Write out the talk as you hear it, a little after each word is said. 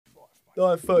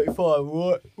9:35.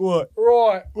 What?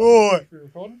 Right. Right. We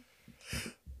recording?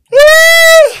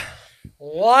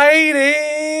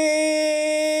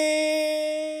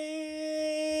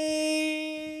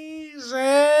 Ladies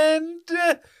and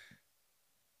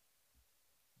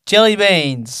Jelly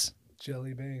beans.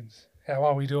 jelly beans. How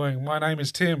are we doing? My name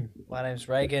is Tim, My name's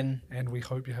Reagan. and we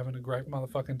hope you're having a great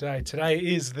motherfucking day. Today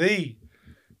is the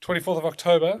 24th of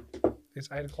October. It's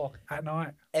 8 o'clock at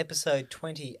night. Episode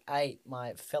 28,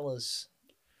 my fellas.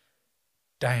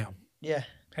 Damn. Yeah,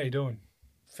 How you doing?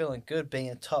 feeling good being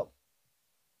a top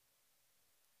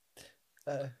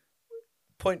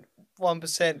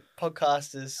 0.1%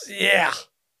 podcasters. Yeah.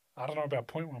 I don't know about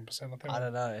 0.1%. I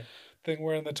don't know. think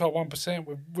we're in the top 1%.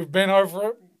 We've been over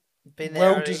it. Been there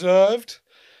Well already. deserved.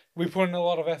 We put in a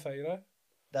lot of effort, you know?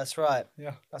 That's right.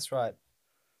 Yeah. That's right.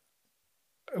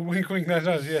 Wink, wink, nudge,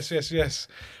 nudge. Yes, yes, yes.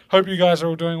 Hope you guys are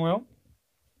all doing well.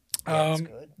 Yeah, that's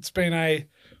good. It's been a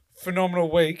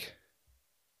phenomenal week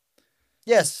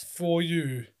Yes. for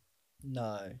you.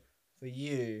 No. For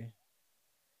you.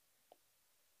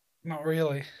 Not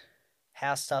really.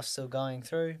 House stuff still going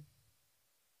through.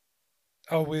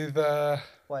 Oh, with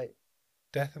Wait.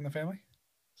 death in the family?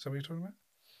 Is that what you're talking about?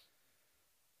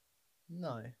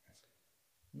 No.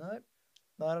 Nope.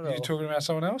 Not at Are all. you talking about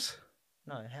someone else?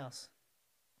 No, house.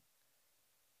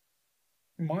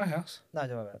 My house. No,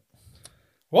 don't worry about it.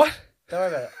 What? Don't worry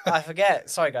about it. I forget.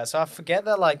 Sorry, guys. So I forget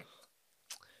that, like,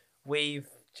 we've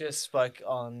just spoke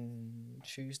on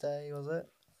Tuesday, was it?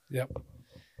 Yep.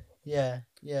 Yeah.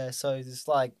 Yeah. So it's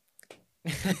like,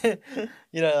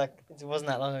 you know, like, it wasn't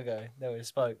that long ago that we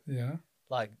spoke. Yeah.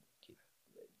 Like,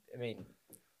 I mean,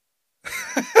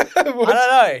 What's- I don't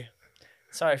know.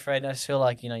 Sorry, Fred. I just feel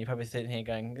like, you know, you're probably sitting here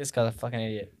going, this guy's a fucking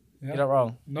idiot. Yeah. You're not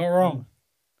wrong. Not wrong.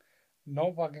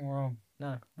 Not fucking wrong.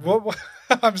 No. What?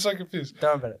 I'm so confused.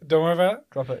 Don't worry about it. Don't worry about it.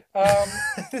 Drop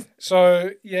it.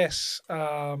 So yes,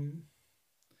 no,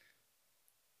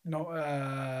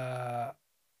 I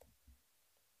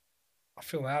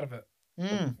feel out of it.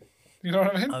 You know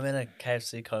what I mean? I'm in a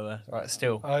KFC coma. Right,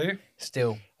 still. Are you?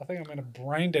 Still. I think I'm in a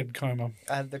brain dead coma.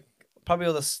 I had probably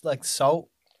all this, like, salt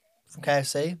from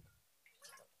KFC.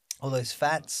 All those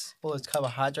fats, all those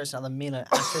carbohydrates and other amino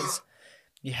acids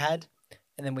you had.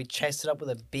 And then we chased it up with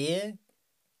a beer.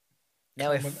 Now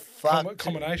we're fucked.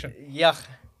 Combination. Yuck.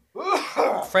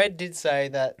 Fred did say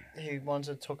that he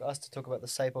wanted us to talk about the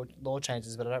SAPO law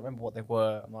changes, but I don't remember what they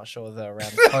were. I'm not sure if they're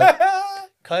around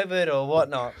COVID or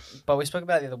whatnot. But we spoke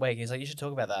about it the other week. He's like, you should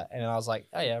talk about that. And I was like,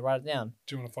 oh yeah, write it down.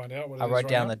 Do you want to find out what it I is wrote right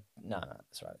down now? no,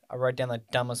 that's right. I wrote down the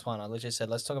dumbest one. I literally said,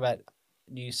 let's talk about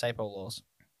new SAPO laws.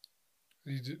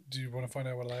 Do you want to find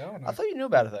out what they are? or no? I thought you knew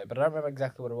about it though, but I don't remember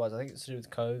exactly what it was. I think it's to do with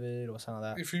COVID or something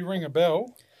like that. If you ring a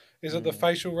bell, is it the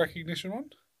facial recognition one?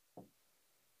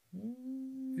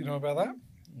 Mm, You know about that?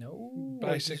 no.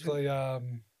 Basically,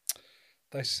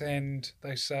 they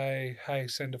say, hey,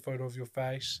 send a photo of your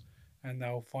face, and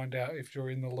they'll find out if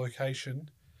you're in the location,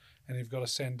 and you've got to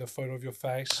send a photo of your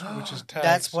face, which is tagged.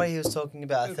 That's what he was talking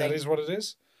about, I think. That is what it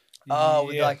is. Oh,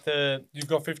 with like the You've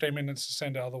got 15 minutes to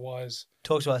send it, otherwise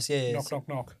talk to us, yeah. knock, knock,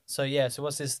 knock. So yeah, so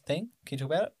what's this thing? Can you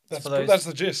talk about it? That's for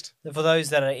the gist. those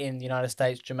that are in the United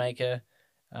States, Jamaica,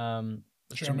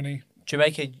 Germany.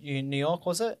 Jamaica, New York,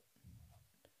 was it?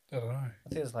 I don't know. I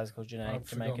think there's a place called Jamaica,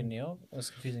 forgotten. New York. It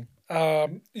was confusing.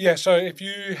 Yeah, so if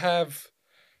you have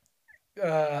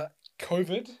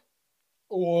COVID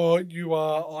or you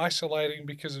are isolating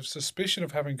because of suspicion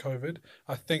of having COVID,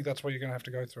 I think that's what you're going to have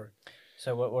to go through.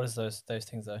 So what is those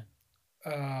things though?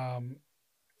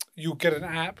 You'll get an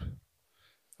app.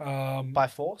 By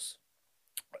force?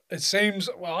 It seems,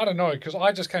 well, I don't know, because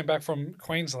I just came back from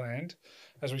Queensland,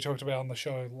 as we talked about on the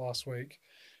show last week,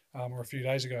 or a few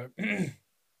days ago, and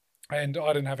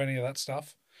I didn't have any of that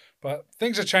stuff. But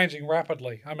things are changing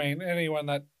rapidly. I mean, anyone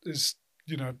that is,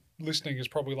 listening is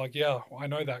probably like, yeah, I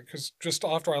know that, because just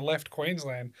after I left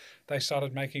Queensland, they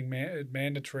started making it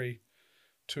mandatory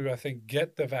to, I think,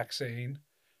 get the vaccine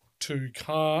to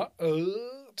come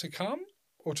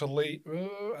or to leave.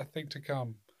 I think to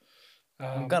come.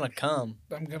 I'm gonna come.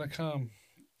 I'm gonna come.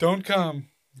 Don't come.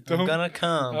 I'm gonna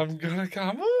come. I'm gonna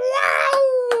come.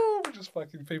 Wow! Just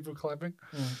fucking people clapping.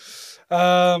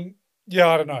 Yeah,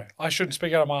 I don't know. I shouldn't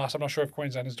speak out of my ass. I'm not sure if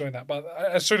Queensland is doing that. But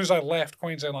as soon as I left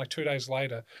Queensland, like 2 days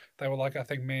later, they were like, I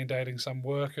think, mandating some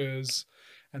workers.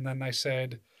 And then they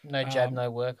said... No jab, no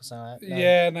work or something like that. No.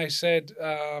 Yeah, and they said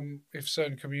if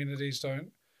certain communities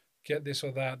don't get this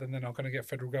or that, then they're not going to get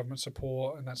federal government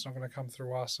support, and that's not going to come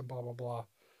through us, and blah, blah, blah.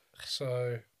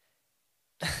 So,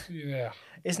 yeah.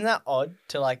 Isn't that odd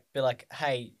to be like,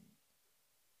 hey,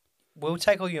 we'll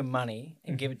take all your money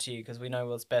and give it to you because we know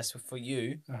what's best for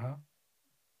you. Uh-huh.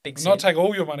 Big sin. Not take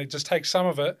all your money, just take some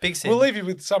of it. Big sin. We'll leave you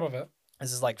with some of it.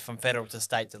 This is like from federal to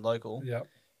state to local. Yeah.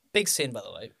 Big sin, by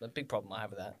the way. A big problem I have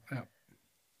with that. Yeah.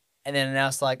 And then now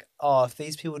it's like, oh, if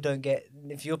these people don't get,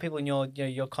 if your people in your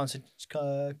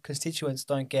constituents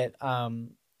don't get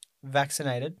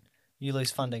vaccinated, you lose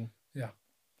funding. Yeah.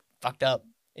 Fucked up,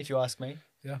 if you ask me.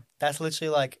 Yeah. That's literally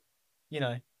like, you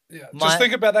know. Yeah. Just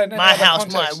think about that in my another house,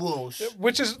 context. my rules.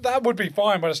 That would be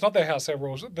fine, but it's not their house, their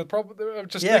rules. The problem.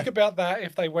 Just think about that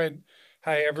if they went,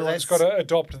 hey, everyone's got to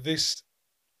adopt this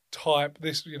type,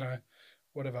 this, you know,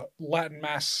 whatever, Latin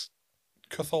Mass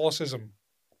Catholicism.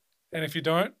 And if you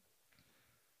don't,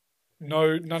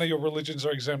 none of your religions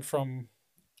are exempt from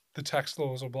the tax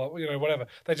laws or blah, you know, whatever.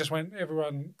 They just went,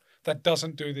 everyone that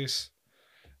doesn't do this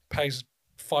pays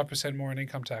 5% more in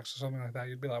income tax or something like that.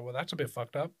 You'd be like, well, that's a bit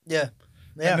fucked up. Yeah.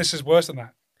 Yeah. And this is worse than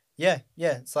that. Yeah.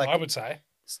 Yeah. It's like, I would say.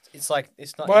 It's like,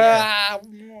 it's not. Well, I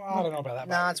don't know about that.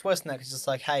 Nah, it's worse than that because it's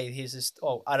like, hey, here's this.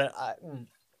 Oh,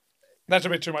 That's a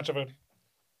bit too much of a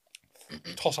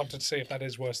toss up to see if that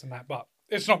is worse than that, but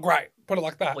it's not great. Put it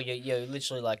like that. Well, you're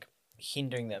literally like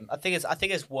hindering them. I think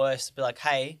it's worse to be like,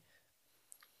 hey.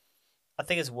 I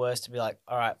think it's worse to be like,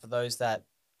 all right, for those that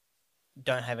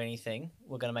don't have anything,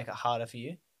 we're going to make it harder for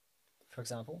you, for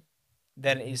example,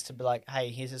 than it is to be like, hey,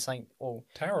 here's this thing. Oh,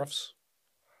 tariffs.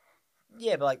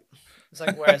 Yeah, but like, it's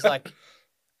like, whereas like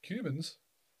Cubans.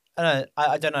 I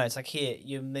don't know. It's like here,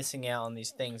 you're missing out on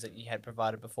these things that you had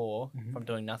provided before from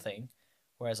doing nothing.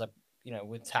 Whereas like, you know,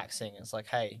 with taxing, it's like,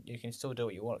 hey, you can still do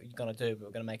what you're going to do, but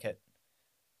we're going to make it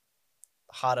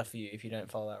harder for you if you don't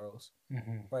follow our rules.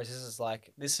 Mm-hmm. Whereas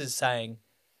this is saying,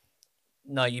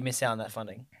 no, you miss out on that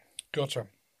funding. Gotcha.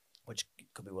 Which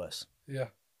could be worse. Yeah.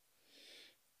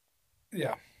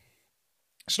 Yeah.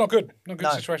 It's not good. Not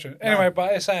good situation. Anyway,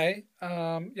 but SA,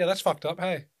 yeah, that's fucked up.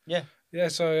 Hey. Yeah. Yeah.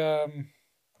 So,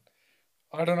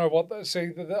 I don't know what.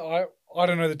 I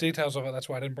don't know the details of it. That's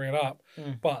why I didn't bring it up.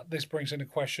 But this brings into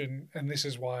question, and this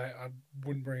is why I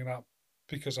wouldn't bring it up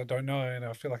because I don't know, and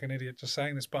I feel like an idiot just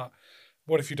saying this. But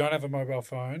what if you don't have a mobile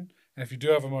phone? And if you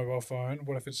do have a mobile phone,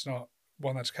 what if it's not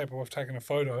one that's capable of taking a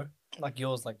photo? Like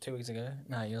yours, like 2 weeks ago.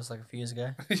 No, yours like a few years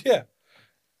ago. Yeah.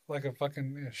 Like a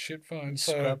fucking shit phone.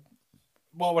 So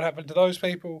what would happen to those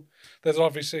people? There's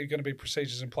obviously going to be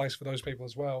procedures in place for those people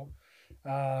as well.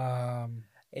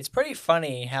 It's pretty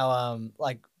funny how,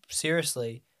 like,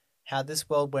 seriously, how this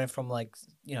world went from, like,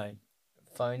 you know,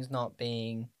 phones not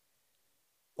being,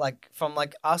 like, from,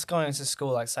 like, us going to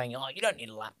school, like, saying, oh, you don't need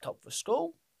a laptop for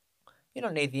school. You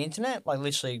don't need the internet. Like,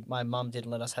 literally, my mum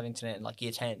didn't let us have internet in, like,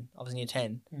 year 10. I was in year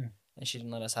 10, and she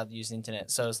didn't let us use the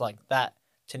internet. So it's like that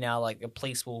to now, like, the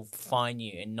police will fine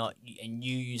you and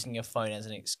you using your phone as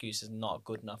an excuse is not a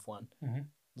good enough one.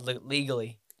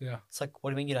 Legally. Yeah. It's like,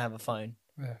 what do you mean you don't have a phone?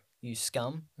 Yeah. You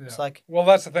scum. Yeah. It's like, well,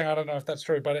 that's the thing. I don't know if that's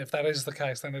true, but if that is the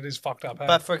case, then it is fucked up. Hey?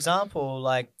 But for example,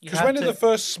 like, because when did the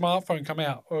first smartphone come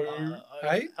out? 08?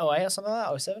 08 or something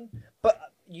like that, 07? But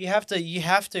you have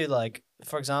to like,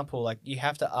 for example, like you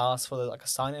have to ask for like a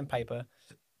sign-in paper.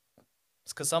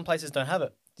 It's because some places don't have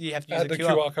it. You have to use the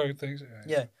QR code things.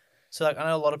 Yeah. So like, I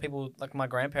know a lot of people, like my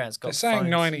grandparents got. They're saying phones.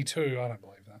 92. I don't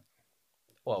believe that.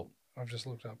 Well, I've just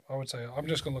looked up. I would say I'm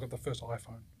just going to look up the first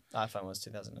iPhone. iPhone was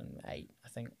 2008, I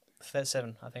think.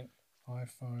 7, I think.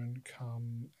 iPhone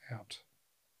come out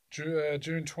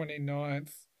June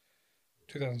 29th,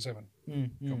 2007.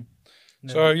 Cool.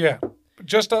 No. So yeah,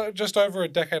 just over a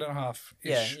decade and a half.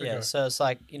 Yeah. Ago. So it's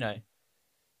like, you know,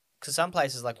 because some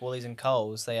places like Woolies and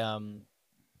Coles, they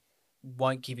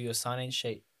won't give you a sign-in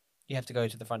sheet. You have to go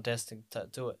to the front desk to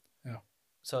do it. Yeah.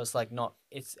 So it's like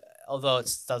although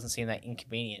it doesn't seem that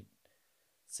inconvenient,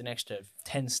 it's an extra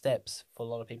 10 steps for a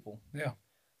lot of people. Yeah.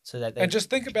 So that and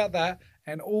just think about that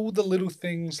and all the little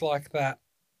things like that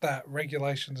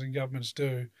regulations and governments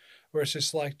do, where it's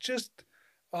just like,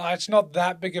 it's not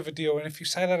that big of a deal. And if you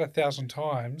say that 1,000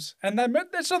 times, and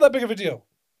that's not that big of a deal.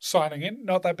 Signing in,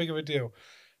 not that big of a deal.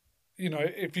 You know,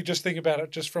 if you just think about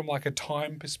it just from like a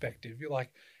time perspective, you're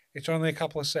like, it's only a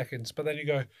couple of seconds. But then you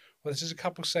go, well, this is a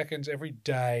couple of seconds every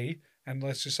day. And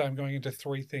let's just say I'm going into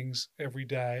 3 things every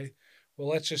day. Well,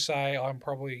 let's just say I'm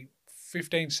probably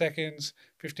 15 seconds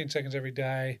every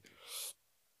day.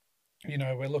 You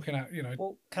know, we're looking at, you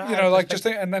know,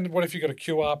 and then what if you got to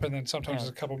queue up and then sometimes there's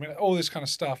a couple of minutes, all this kind of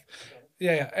stuff.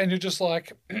 Yeah. And you're just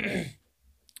like,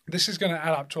 this is going to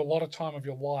add up to a lot of time of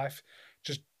your life,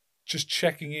 just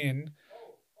checking in.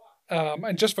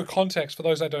 And just for context, for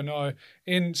those that don't know,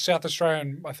 in South Australia,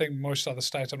 and I think most other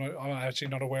states, I'm actually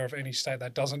not aware of any state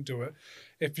that doesn't do it.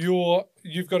 If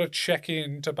you've got to check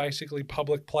in to basically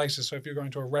public places. So if you're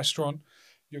going to a restaurant,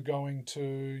 you're going to,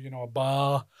 you know, a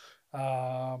bar,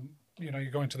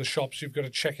 you're going to the shops, you've got to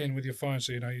check in with your phone.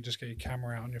 So, you just get your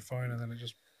camera out on your phone and then it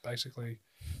just basically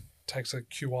takes a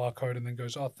QR code and then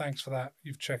goes, oh, thanks for that.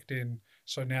 You've checked in.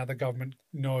 So now the government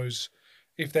knows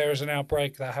if there is an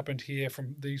outbreak that happened here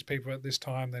from these people at this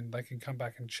time, then they can come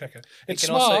back and check it. It's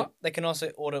smart. They can also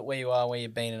audit where you are, where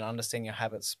you've been, and understand your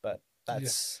habits. But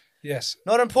that's yes,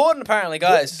 not important, apparently,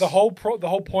 guys. The whole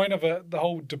point of it, the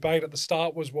whole debate at the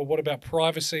start was, well, what about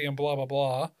privacy and blah blah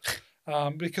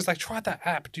blah, because they tried that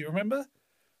app. Do you remember?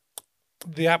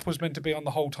 The app was meant to be on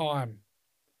the whole time.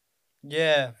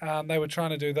 Yeah. They were trying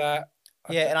to do that.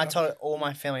 Yeah, and I told all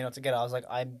my family not to get it. I was like,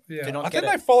 I do not get it. I think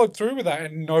they followed through with that,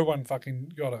 and no one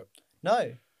fucking got it.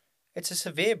 No, it's a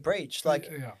severe breach.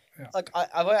 Like, yeah. Like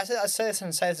I say this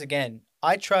and say this again.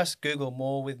 I trust Google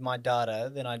more with my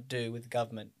data than I do with the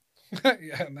government.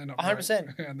 Yeah, and they're not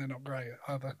 100%. And they're not great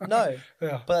either. No.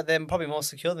 Yeah. But they're probably more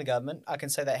secure than the government. I can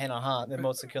say that hand on heart. They're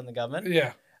more secure than the government.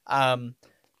 Yeah.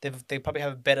 They probably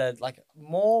have a better, like,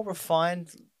 more refined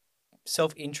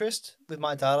self-interest with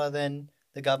my data than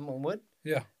the government would.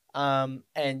 Yeah. And,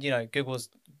 Google's,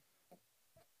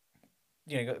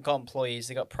 got employees,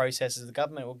 they got processes. The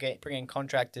government will bring in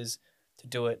contractors to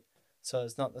do it. So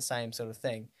it's not the same sort of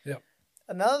thing. Yeah.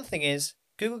 Another thing is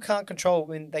Google can't control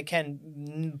when they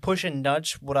can push and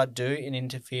nudge what I do and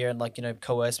interfere and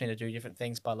coerce me to do different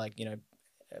things by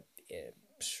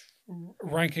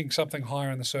ranking something higher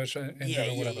in the search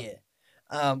engine or whatever.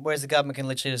 Yeah. Whereas the government can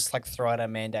literally just throw out a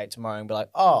mandate tomorrow and be like,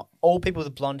 oh, all people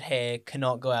with blonde hair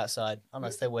cannot go outside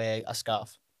unless they wear a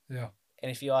scarf. Yeah.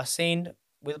 And if you are seen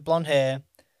with blonde hair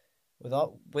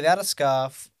without a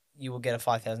scarf, you will get a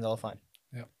 $5,000 fine.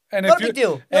 Yeah. And not a big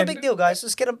deal. Not a big deal, guys.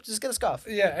 Just get a scarf.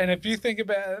 Yeah, and if you think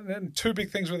about it, then two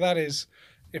big things with that is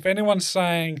if anyone's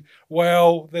saying,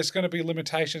 well, there's going to be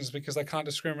limitations because they can't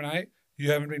discriminate, you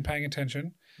haven't been paying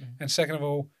attention. Mm-hmm. And second of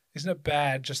all, isn't it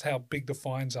bad just how big the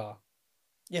fines are?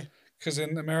 Yeah. Because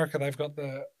in America, they've got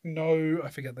I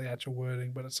forget the actual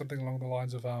wording, but it's something along the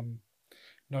lines of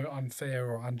no unfair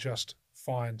or unjust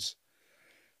fines.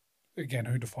 Again,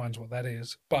 who defines what that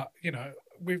is? But,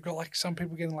 we've got some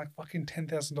people getting fucking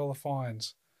 $10,000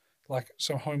 fines.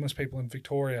 Some homeless people in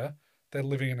Victoria, they're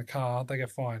living in a car, they get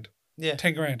fined. Yeah.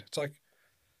 10 grand. It's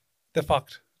they're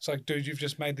fucked. It's dude, you've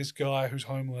just made this guy who's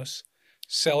homeless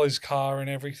sell his car and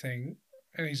everything,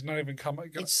 and he's not even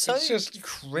coming. It's just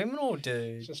criminal,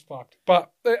 dude. It's just fucked.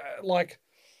 But,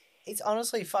 it's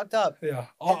honestly fucked up. Yeah.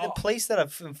 The police that are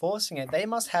enforcing it, they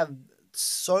must have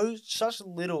such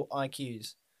little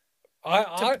IQs.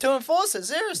 To enforce it,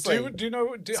 seriously. Do you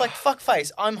know? It's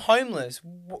fuckface. I'm homeless.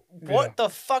 What the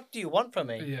fuck do you want from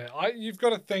me? Yeah, you've got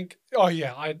to think. Oh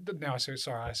yeah, now I see.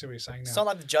 Sorry, I see what you're saying now. It's not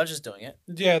like the judge is doing it.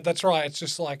 Yeah, that's right. It's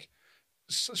just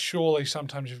surely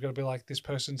sometimes you've got to be this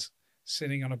person's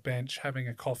sitting on a bench having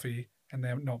a coffee and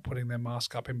they're not putting their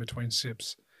mask up in between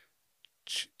sips.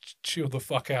 Chill the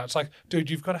fuck out. It's dude,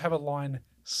 you've got to have a line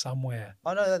somewhere.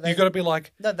 Oh no, you've got to be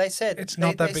no. They said it's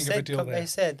not that big of a deal. They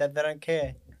said that they don't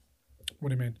care. What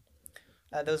do you mean?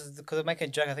 Because they're making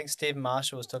a joke. I think Stephen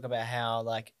Marshall was talking about how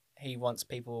he wants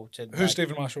people to. Who's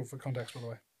Stephen Marshall for context, by the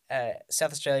way?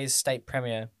 South Australia's state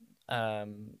premier.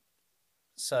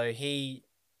 So he,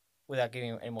 without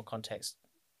giving any more context,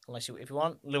 if you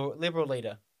want liberal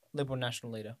leader, liberal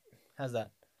national leader, how's that?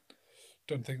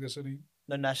 Don't think there's any.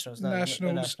 No nationals. No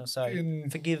nationals. Sorry,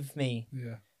 forgive me.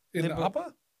 Yeah, in the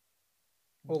upper.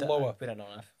 Or lower? We don't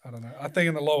know enough. I don't know. I think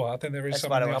in the lower. I think there is That's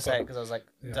something in the upper. That's why I don't want to say it because I was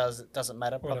like, doesn't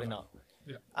matter? Probably not.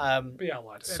 Yeah. But yeah, I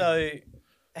lied. So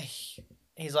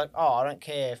he's like, oh, I don't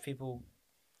care if people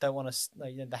don't want to,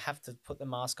 they have to put the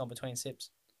mask on between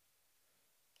sips.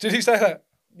 Did he say that?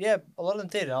 Yeah, a lot of them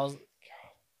did. And I was...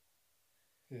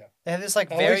 Yeah. They have this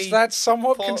very... That's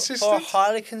somewhat consistent. For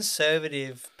highly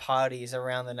conservative parties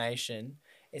around the nation,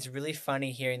 it's really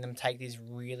funny hearing them take these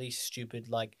really stupid,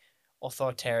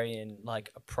 authoritarian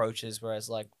approaches, whereas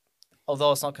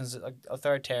although it's not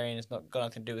authoritarian, it's not got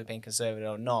nothing to do with being conservative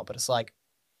or not, but it's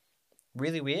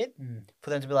really weird for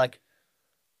them to be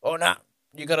oh nah,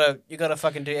 you gotta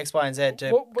fucking do X, Y, and Z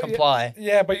to comply.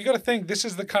 Yeah, but you got to think this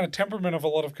is the kind of temperament of a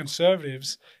lot of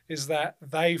conservatives is that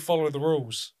they follow the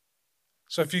rules.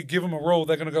 So if you give them a rule,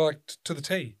 they're going to go to the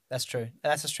T. That's true.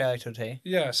 That's Australia to a T.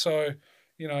 Yeah, so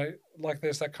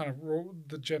there's that kind of rule,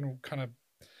 the general kind of,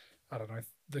 I don't know,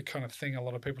 the kind of thing a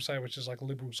lot of people say, which is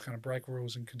liberals kind of break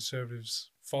rules and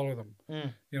conservatives follow them.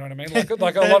 Mm. You know what I mean?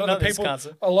 Like a lot of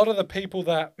the people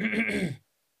that,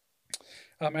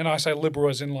 and I say liberal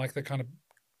as in the kind of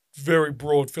very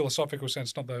broad philosophical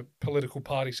sense, not the political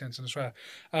party sense in Australia,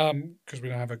 because we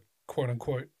don't have a quote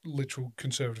unquote literal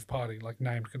conservative party,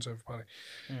 named conservative party.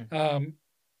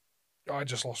 I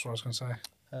just lost what I was going to say.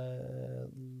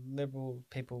 Liberal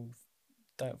people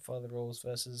don't follow the rules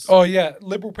versus Oh yeah,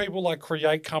 liberal people like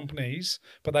create companies,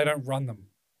 but they don't run them.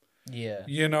 yeah.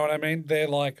 You know what I mean? They're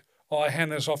like, oh, I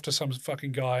hand this off to some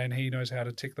fucking guy and he knows how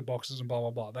to tick the boxes and blah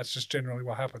blah blah. That's just generally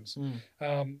what happens.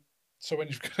 So when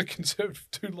you've got a conservative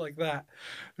dude like that,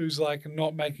 who's like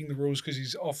not making the rules because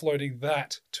he's offloading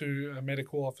that to a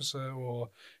medical officer or,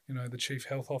 you know, the chief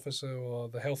health officer or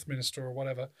the health minister or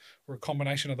whatever, or a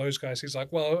combination of those guys, he's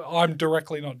like, well, I'm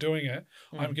directly not doing it.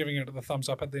 I'm giving it the thumbs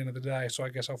up at the end of the day, so I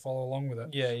guess I'll follow along with it.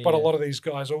 Yeah, But a lot of these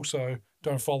guys also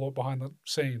don't follow it behind the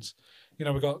scenes. You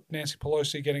know, we got Nancy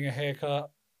Pelosi getting a haircut,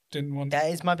 didn't want.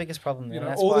 That is my biggest problem. You know,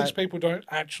 that's all why these people don't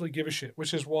actually give a shit,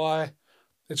 which is why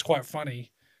it's quite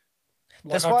funny.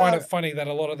 Like, That's I why find it funny that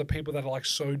a lot of the people that are like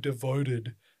so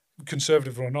devoted,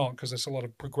 conservative or not, because there's a lot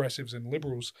of progressives and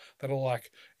liberals that are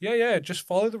like, yeah, just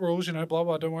follow the rules, you know, blah,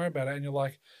 blah, don't worry about it. And you're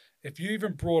like, if you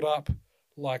even brought up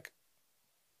like,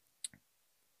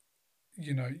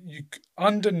 you know,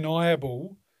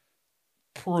 undeniable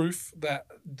proof that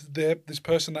this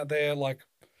person that they're like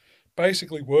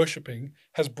basically worshipping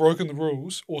has broken the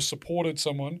rules or supported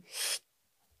someone,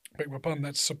 beg my pardon,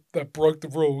 that broke the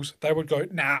rules, they would go,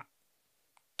 nah.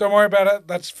 Don't worry about it.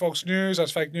 That's false news.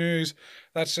 That's fake news.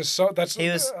 That's just so. That's a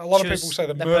lot of people say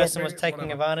the person was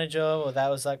taking advantage of, or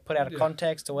that was like put out of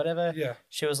context or whatever. Yeah.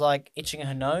 She was like itching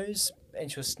her nose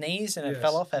and she was sneeze and it Yes.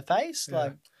 fell off her face. Yeah.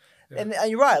 Like, Yeah. and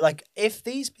you're right. Like, if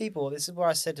these people, this is what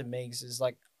I said to Migs, is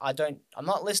like, I'm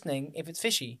not listening if it's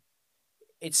fishy.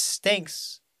 It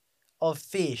stinks of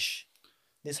fish.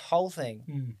 This whole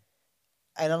thing,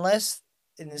 and unless,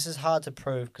 and this is hard to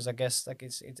prove because I guess like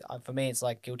it's for me it's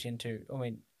like guilty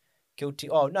guilty.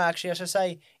 Oh no, actually I should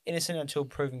say innocent until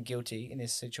proven guilty in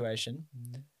this situation.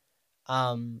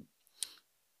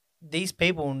 These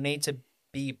people need to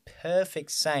be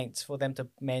perfect saints for them to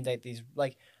mandate these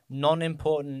like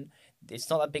non-important. It's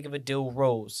not that big of a deal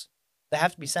rules. They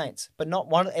have to be saints, but not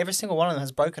one. Every single one of them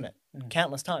has broken it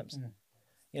countless times.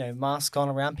 You know, masks on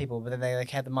around people, but then they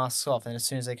like have the masks off, and as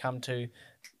soon as they come to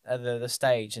the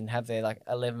stage and have their like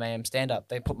 11 a.m. stand up,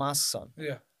 they put masks on.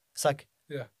 Yeah. It's like,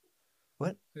 yeah,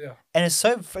 what? Yeah. And it's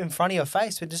so in front of your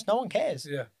face, but just no one cares.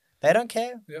 Yeah. They don't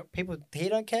care. Yep. People here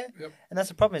don't care. Yep. And that's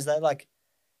the problem is that like,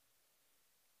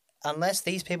 unless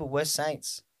these people were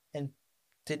saints and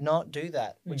did not do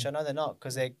that, which I know they're not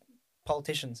because they're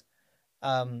politicians.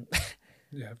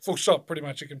 Yeah, full stop. Pretty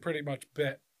much, you can pretty much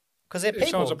bet. Because they're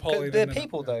people. They're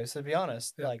people, yeah. though. So to be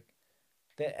honest, like,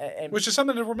 which is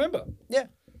something to remember. Yeah.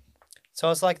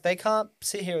 So it's like they can't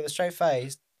sit here with a straight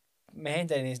face,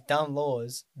 mandating these dumb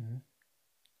laws,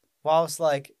 whilst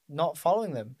like not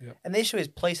following them. Yep. And the issue is,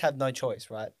 police have no choice,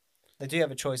 right? They do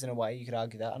have a choice in a way. You could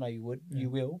argue that. I know you would. You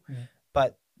will.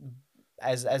 But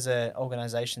as an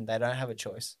organization, they don't have a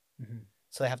choice.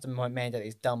 So they have to mandate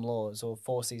these dumb laws or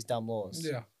force these dumb laws.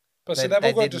 Yeah. But see, they've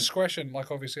all got discretion.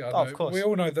 Like, obviously, I know. Of course. We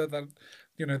all know that,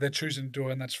 you know, they're choosing to do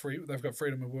it and that's free. They've got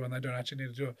freedom of will and they don't actually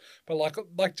need to do it. But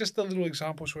like just the little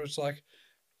examples where it's like,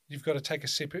 you've got to take a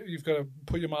sip. You've got to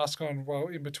put your mask on while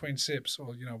in between sips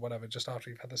or, you know, whatever, just after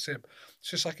you've had the sip.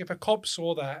 It's just like if a cop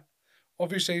saw that,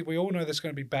 obviously we all know there's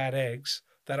going to be bad eggs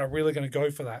that are really going to go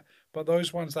for that. But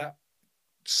those ones that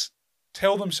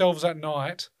tell themselves at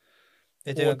night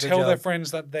or tell their friends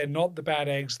that they're not the bad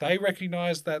eggs, they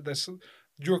recognize that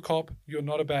you're a cop, you're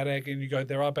not a bad egg, and you go,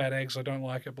 there are bad eggs, I don't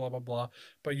like it, blah, blah, blah.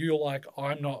 But you're like,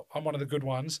 I'm one of the good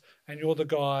ones, and you're the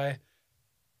guy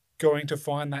going to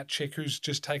find that chick who's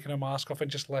just taken her mask off and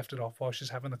just left it off while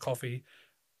she's having the coffee.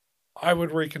 I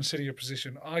would reconsider your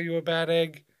position. Are you a bad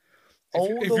egg?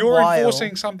 If you're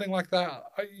enforcing something like that,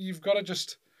 you've got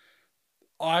to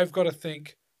I've got to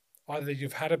think either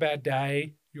you've had a bad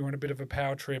day, you're on a bit of a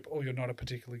power trip, or you're not a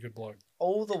particularly good bloke.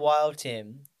 All the while,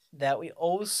 Tim, that we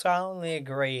all silently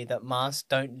agree that masks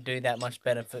don't do that much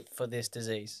benefit for this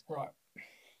disease. Right.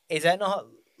 Is that not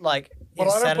like But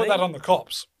insanity? I don't put that on the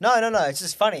cops. No. It's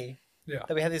just funny. Yeah.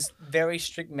 That we have this very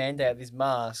strict mandate of these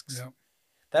masks. Yeah.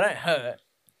 They don't hurt.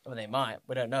 Well, they might.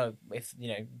 We don't know if, you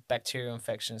know, bacterial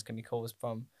infections can be caused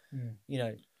from, you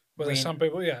know. But there's some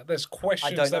people, there's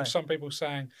questions that some people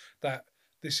saying that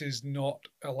this is not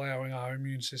allowing our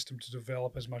immune system to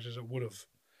develop as much as it would have.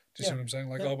 Do you see what I'm saying?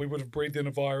 Like, we would have breathed in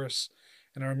a virus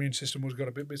and our immune system would have got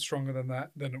a bit stronger than that,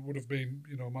 than it would have been,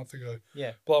 you know, a month ago.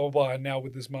 Yeah. Blah, blah, blah. And now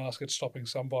with this mask, it's stopping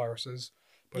some viruses,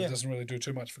 but it doesn't really do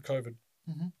too much for COVID.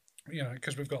 You know,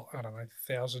 because we've got, I don't know,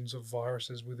 thousands of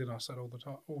viruses within us at all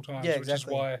times. Yeah, which is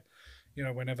why, you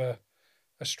know, whenever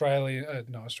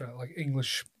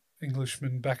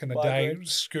Englishmen back in the day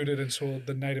scooted and saw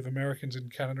the Native Americans in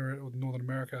Canada or Northern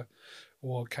America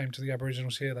or came to the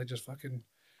Aboriginals here, they just fucking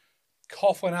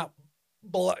coughing up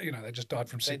they just died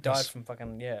from They sickness. died from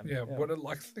fucking Yeah,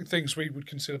 what things we would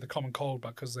consider the common cold,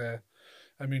 but because their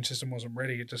immune system wasn't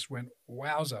ready, it just went,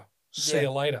 wowza, see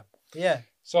you later. Yeah.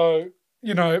 So,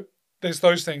 there's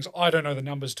those things. I don't know the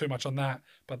numbers too much on that,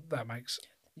 but that makes...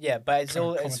 Yeah, but it's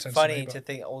Common it's sense funny to me, to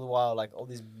think all the while, like, all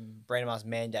these random ass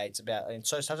mandates about, and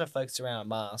so such a focus around a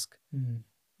mask,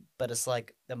 but it's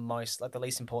like the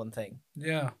least important thing.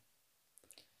 Yeah.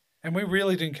 And we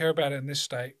really didn't care about it in this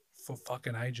state for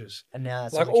fucking ages. And now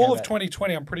that's Like all we care all of about.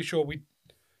 2020, I'm pretty sure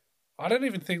I don't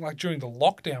even think like during the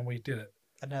lockdown we did it.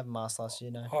 I didn't have a mask last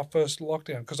year, no. Our first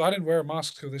lockdown, because I didn't wear a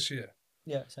mask till this year,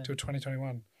 Yeah, same. till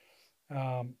 2021.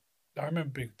 I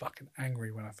remember being fucking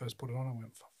angry when I first put it on. I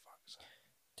went, for fuck's sake.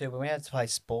 Dude, when we had to play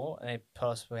sport and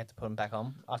we had to put them back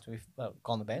on after we've gone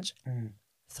on the bench, Mm.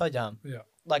 so dumb. Yeah.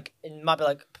 Like, it might be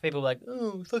like, people are like,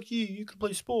 oh, fuck you could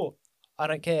play sport. I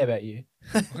don't care about you.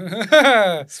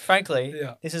 Frankly,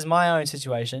 Yeah. this is my own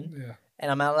situation, Yeah.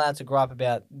 and I'm not allowed to gripe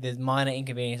about the minor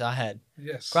inconvenience I had.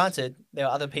 Yes. Granted, there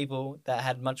are other people that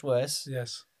had much worse,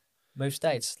 Yes. move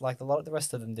states, like a lot of the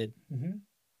rest of them did. Mm-hmm.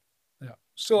 Yeah.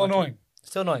 Still Like- annoying.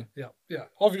 Still annoying. Yeah. Yeah.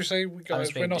 Obviously,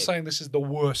 just being we're not dick. saying this is the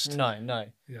worst. No.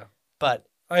 Yeah. But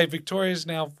Hey, Victoria's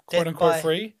now Death quote unquote by-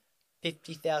 free.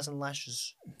 50,000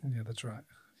 lashes. Yeah, that's right.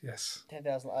 Yes.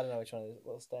 10,000, I don't know which one it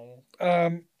was staying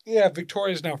in. Yeah,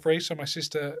 Victoria's now free. So my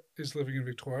sister is living in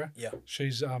Victoria. Yeah.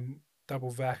 She's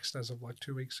double vaxxed as of like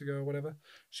 2 weeks ago or whatever.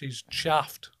 She's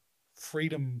chuffed.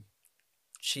 Freedom.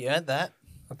 She earned that.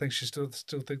 I think she still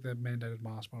think they're mandated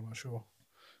masks, but I'm not sure.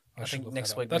 I should think look next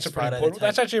that up. week, That's next a pretty Friday, important. they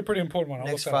That's actually a pretty important one. I'll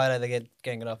Next look that up. Friday, they're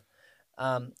getting it off.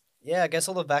 Yeah, I guess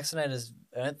all the vaccinators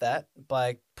earned that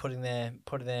by putting their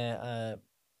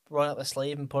rolling up their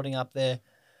sleeve and putting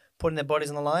their bodies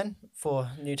on the line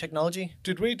for new technology.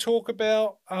 Did we talk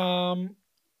about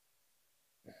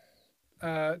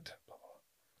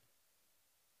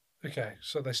okay,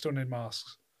 so they still need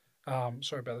masks.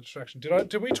 Sorry about the distraction.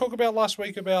 Did we talk about last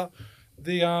week about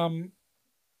the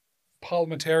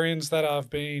parliamentarians that have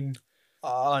been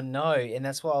Oh no, and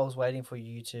that's what I was waiting for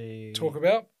you to talk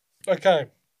about? Okay.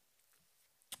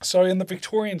 So in the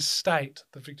Victorian state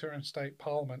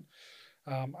parliament,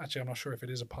 actually I'm not sure if it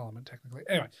is a parliament technically.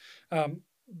 Anyway,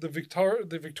 the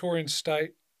Victorian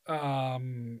state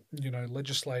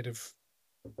legislative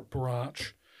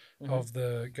branch of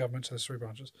the government, so there's three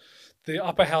branches. The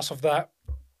upper house of that,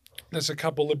 there's a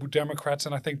couple Liberal Democrats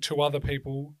and I think two other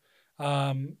people.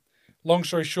 Long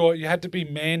story short, you had to be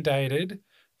mandated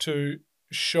to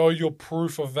show your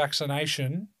proof of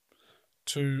vaccination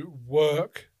to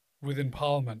work within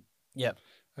Parliament. Yep.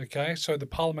 Okay, so the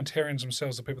parliamentarians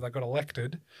themselves, the people that got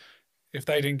elected, if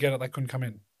they didn't get it, they couldn't come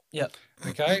in. Yep.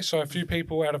 Okay, so a few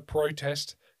people out of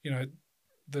protest,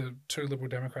 the two Liberal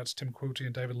Democrats, Tim Quilty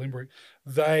and David Limbrick,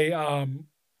 they are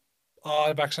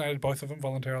vaccinated, both of them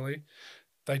voluntarily.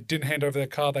 They didn't hand over their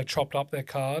card. They chopped up their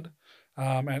card.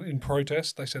 And in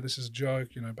protest, they said this is a joke.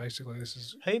 Basically this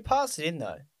is... Who passed it in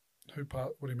though?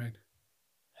 What do you mean?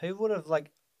 Who would have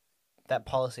that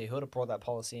policy? Who would have brought that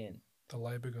policy in? The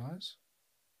Labor guys?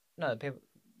 No, the people.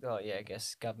 Oh yeah, I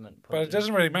guess government. But it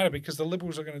doesn't really matter because the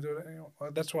Liberals are going to do it anyway.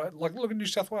 That's why. Like, look at New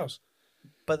South Wales.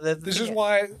 But This is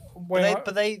why.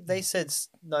 But they said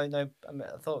no. I mean,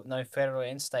 I thought no federal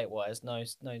and state wise, no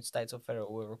states or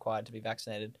federal were required to be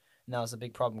vaccinated, and that was a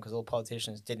big problem because all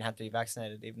politicians didn't have to be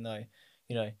vaccinated, even though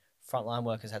frontline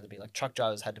workers had to be, like truck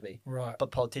drivers had to be, right.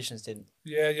 but politicians didn't.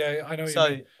 Yeah, I know. So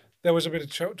you mean. There was a bit of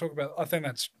talk about. I think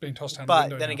that's been tossed down the but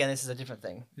window then now. again, this is a different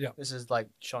thing. Yeah. This is like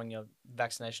showing your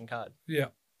vaccination card. Yeah.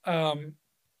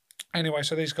 Anyway,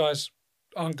 so these guys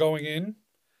aren't going in.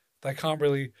 They can't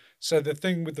really. So the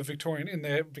thing with in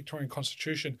their Victorian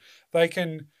Constitution, they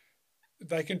can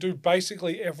do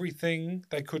basically everything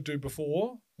they could do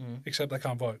before, except they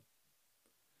can't vote.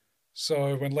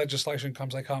 So when legislation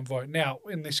comes, they can't vote. Now,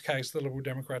 in this case, the Liberal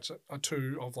Democrats are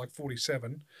two of like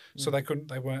 47, so they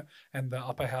weren't, and the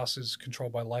upper house is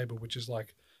controlled by Labor, which is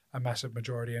like a massive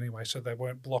majority anyway, so they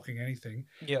weren't blocking anything.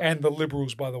 Yeah. And the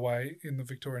Liberals, by the way, in the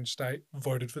Victorian state,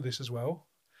 voted for this as well.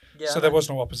 Yeah. So there was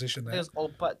no opposition there. There was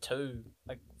all but two.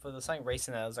 Like for the same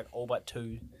reason, there was like all but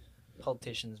two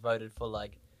politicians voted for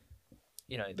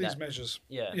These measures.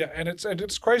 Yeah. Yeah, and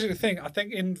it's crazy to think. I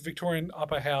think in Victorian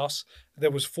upper house there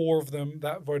was 4 of them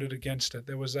that voted against it.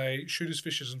 There was a Shooters,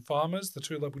 Fishers and Farmers, the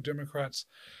 2 Liberal Democrats,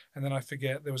 and then I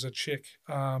forget there was a chick.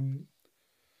 I'm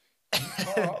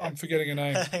forgetting her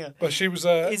name, Hang on. but she was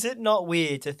Is it not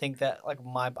weird to think that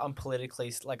I'm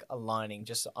politically aligning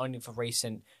just only for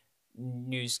recent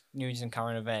news and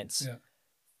current events? Yeah.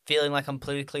 feeling like I'm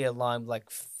politically aligned with like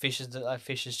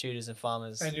fishers, shooters, and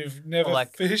farmers. And you've never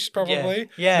like- fished, probably.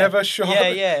 Yeah. Never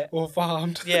shot Yeah. or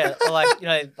farmed. Yeah, or like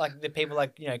like the people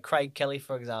like Craig Kelly,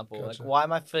 for example. Gotcha. Like, why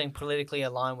am I feeling politically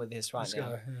aligned with this right This now?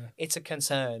 guy, It's a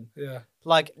concern. yeah.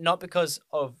 Like, not because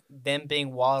of them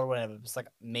being wild or whatever. It's like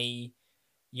me,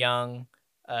 young,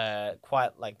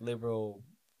 quite like liberal,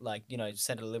 like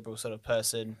centre liberal sort of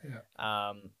person.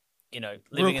 Yeah.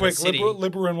 Living Real quick, in the city.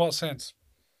 liberal in what sense?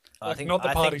 I think not the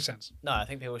party think, sense. No, I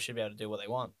think people should be able to do what they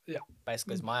want. Yeah.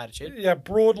 Basically, is my attitude. Yeah,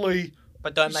 broadly.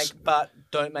 But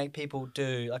don't make people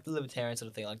do like the libertarian sort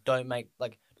of thing.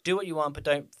 Like, do what you want, but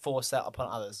don't force that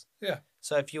upon others. Yeah.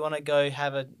 So if you want to go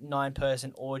have a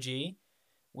 9-person orgy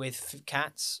with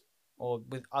cats or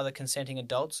with other consenting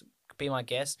adults, be my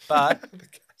guest.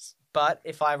 But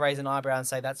if I raise an eyebrow and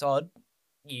say that's odd,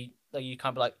 you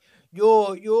can't be like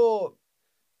you're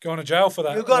going to jail for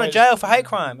that. You're going to jail for hate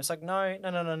crime. It's like no.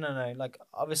 Like,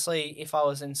 obviously, if I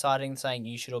was inciting, saying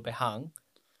you should all be hung,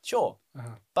 sure.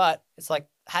 But it's like,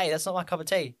 hey, that's not my cup of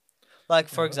tea. Like,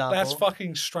 for example, that's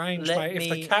fucking strange, mate. If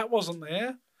the cat wasn't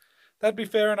there, that'd be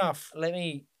fair enough.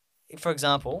 For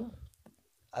example,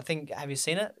 I think, have you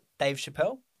seen it? Dave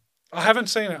Chappelle. I haven't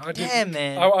seen it. I did. Damn,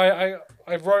 man.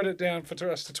 I wrote it down for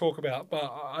us to talk about, but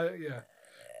yeah.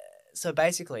 So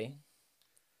basically,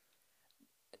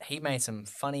 he made some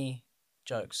funny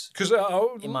jokes. Because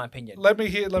in my opinion, let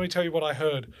me tell you what I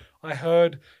heard. I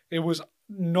heard it was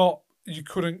not. You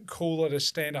couldn't call it a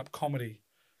stand-up comedy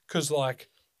because like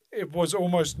it was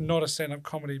almost not a stand-up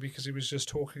comedy because he was just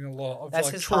talking a lot of that's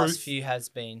like his truth. past few has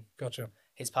been. Gotcha.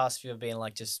 His past few have been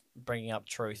like just bringing up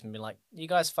truth and being like, you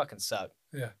guys fucking suck.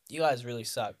 Yeah. You guys really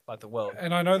suck, like the world.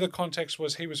 And I know the context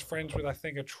was he was friends with, I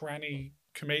think, a tranny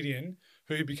comedian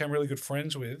who he became really good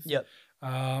friends with. Yep.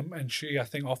 And she, I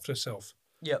think, offed herself.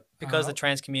 Yep. Because the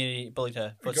trans community bullied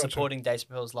her for supporting Dave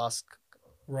Chappelle's last.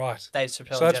 Right. Dave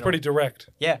Chappelle. So that's pretty direct.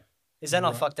 Yeah. Is that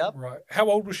not fucked up? Right. How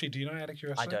old was she? Do you know, out of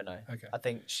curiosity? I don't know. Okay. I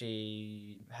think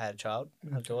she had a child,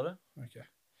 a daughter. Okay.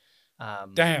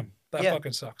 Damn. That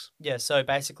fucking sucks. Yeah, so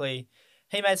basically,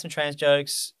 he made some trans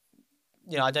jokes.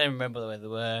 I don't even remember where they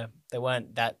were. They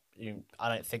weren't that. I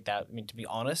don't think that. I mean, to be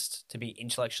honest, to be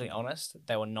intellectually honest,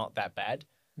 they were not that bad.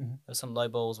 Mm-hmm. There were some low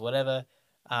balls, whatever.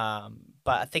 But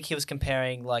I think he was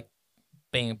comparing like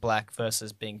being black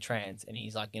versus being trans, and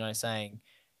he's like, saying,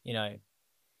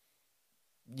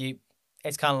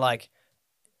 it's kind of like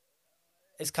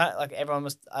everyone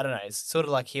was, I don't know, it's sort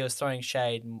of like he was throwing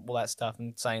shade and all that stuff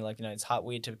and saying like, it's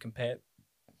weird to compare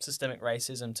systemic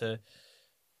racism to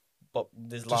what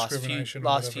this last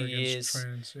few years.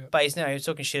 Trans, yeah. But he was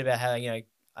talking shit about how,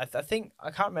 I think,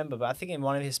 I can't remember, but I think in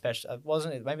one of his special,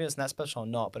 maybe it was in that special or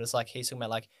not, but it's like he's talking about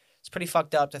like, it's pretty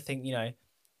fucked up to think,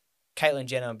 Caitlyn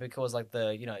Jenner, because like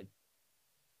the,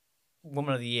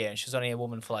 woman of the year, and she was only a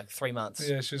woman for like 3 months.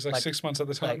 Yeah, she was like 6 months at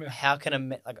the time. Like, how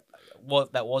can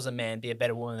what that was a man be a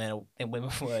better woman than women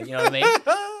were? You know what I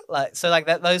mean?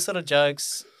 So those sort of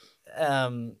jokes,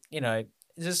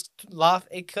 just laugh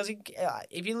because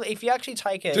if you actually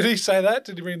take it. Did he say that?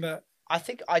 Did he mean that? I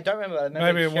don't remember. I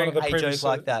remember maybe in one of the previous joke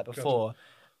like that before.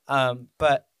 Gotcha.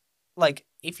 But like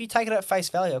if you take it at face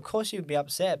value, of course you'd be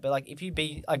upset. But like if you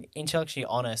be like intellectually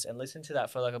honest and listen to that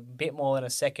for like a bit more than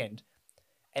a second,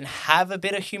 and have a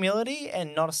bit of humility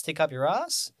and not stick up your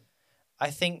ass,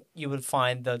 I think you would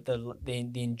find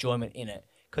the enjoyment in it.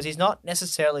 Because he's not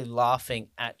necessarily laughing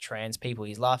at trans people.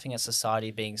 He's laughing at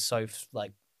society being so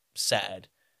like sad.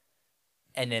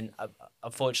 And then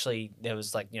unfortunately there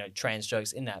was like, trans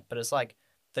jokes in that. But it's like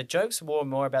the jokes were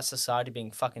more about society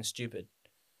being fucking stupid.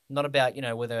 Not about,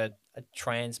 whether a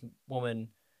trans woman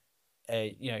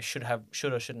should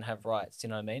or shouldn't have rights. You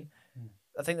know what I mean?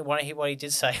 I think what he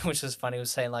did say, which was funny,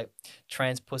 was saying like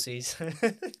trans pussies. Here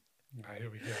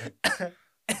we go.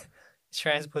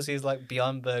 Trans pussies like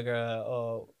Beyond Burger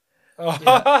or.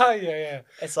 Yeah.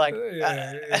 It's like.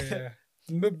 Yeah.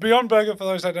 Beyond Burger, for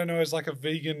those that don't know, is like a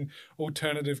vegan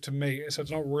alternative to meat, so it's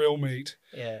not real meat.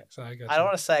 Yeah. So I don't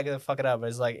want to say it because fuck it up, but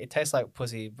it's like it tastes like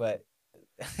pussy, but.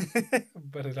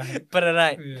 But it ain't. But it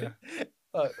ain't. Yeah.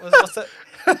 What's it?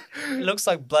 It looks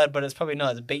like blood, but it's probably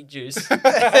not. It's beet juice.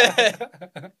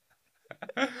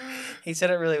 He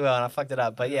said it really well, and I fucked it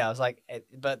up. But yeah, I was like,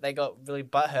 but they got really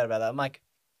butthurt about that. I'm like,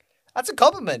 that's a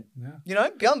compliment. Yeah.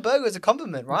 Beyond Burger is a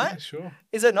compliment, right? Yeah, sure.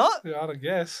 Is it not? Yeah, I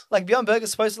guess. Like Beyond Burger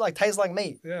is supposed to like taste like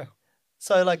meat. Yeah.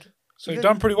 So like. So you've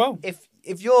done pretty well.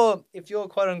 If you're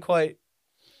quote unquote.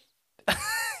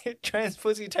 Trans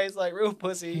pussy tastes like real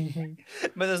pussy,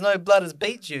 but there's no blood as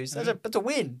beet juice. That's a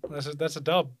win. That's a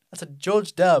dub. That's a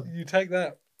George dub. You take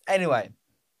that. Anyway,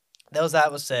 that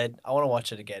was said. I want to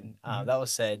watch it again. That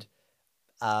was said.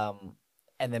 And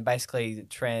and then basically the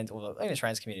trans, or even the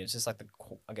trans community, it's just like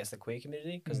I guess the queer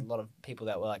community, because a lot of people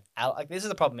that were like this is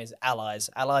the problem is allies.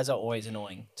 Allies are always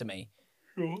annoying to me.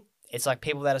 Sure. It's like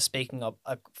people that are speaking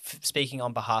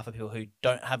on behalf of people who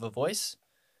don't have a voice,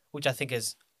 which I think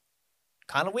is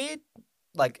kind of weird.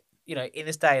 Like, you know, in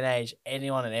this day and age,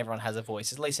 anyone and everyone has a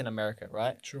voice, at least in America,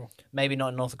 right? Sure. Maybe not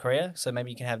in North Korea. So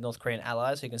maybe you can have North Korean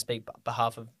allies who can speak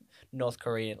behalf of North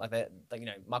Korea, like that. Like, you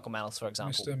know, Michael Malice, for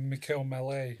example, Mr. Mikel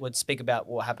Mallet would speak about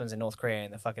what happens in North Korea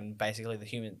and the fucking basically the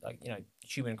human, like, you know,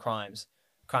 human crimes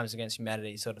against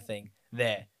humanity sort of thing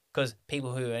there. Because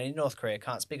people who are in North Korea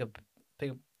can't speak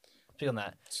on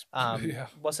that. Yeah.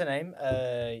 What's her name?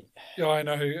 Yeah, I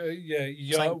know.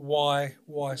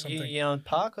 Why something? Yeon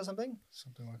Park or something.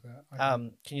 Something like that.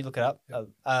 Okay. Can you look it up?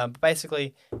 Yeah.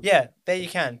 Basically, yeah, there you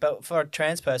can. But for a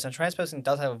trans person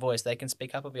does have a voice. They can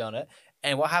speak up about it.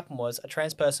 And what happened was a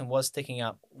trans person was sticking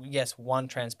up. Yes, one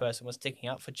trans person was sticking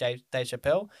up for Dave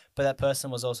Chappelle, but that person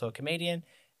was also a comedian.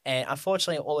 And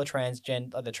unfortunately, all the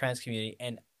the trans community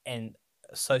and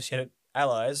associated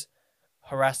allies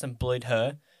harassed and bullied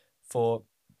her for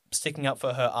sticking up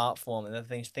for her art form and the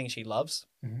things she loves,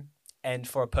 and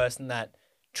for a person that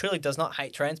truly does not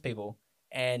hate trans people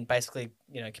and basically,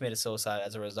 you know, committed suicide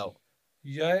as a result.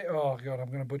 Yeah. Oh god, I'm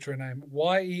gonna butcher her name.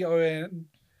 Yeon.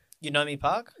 Yunomi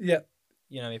Park. Yeah.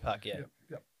 Yunomi Park. Yeah.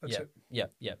 Yep. That's it.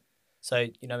 Yeah. So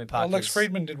Yunomi Park. Lex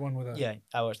Friedman did one with her. Yeah,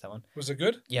 I watched that one. Was it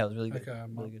good? Yeah, it was really good. Okay,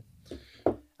 really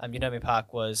good. Yunomi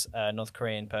Park was a North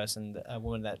Korean person, a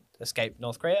woman that escaped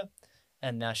North Korea.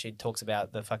 And now she talks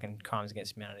about the fucking crimes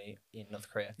against humanity in North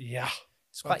Korea. Yeah.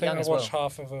 It's quite young as I well. watched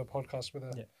half of a podcast with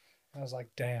her. Yeah. I was like,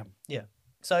 damn. Yeah.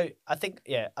 So I think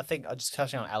I'm just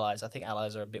touching on allies. I think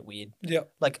allies are a bit weird. Yeah.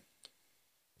 Like,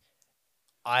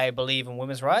 I believe in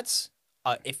women's rights.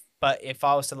 If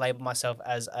I was to label myself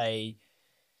as a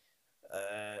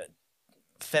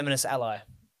feminist ally,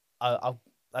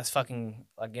 that's fucking,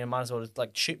 like, you know, might as well just,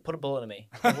 like, put a bullet in me.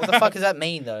 Like, what the fuck does that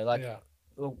mean though? Like, yeah.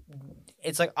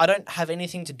 It's like I don't have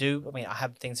anything to do. I mean, I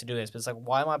have things to do this, but it's like,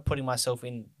 why am I putting myself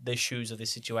in the shoes of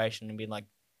this situation and being like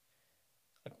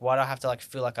why do I have to like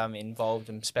feel like I'm involved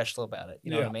and special about it?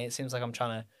 You know what I mean? It seems like I'm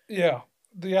trying to. Yeah,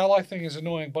 the ally thing is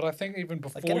annoying, but I think even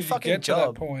before you get to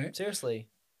that point, seriously.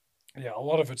 Yeah, a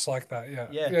lot of it's like that. Yeah.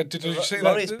 Yeah. Did you see that? A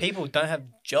lot of these people don't have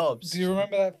jobs. Do you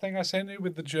remember that thing I sent you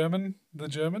with the Germans?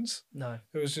 No.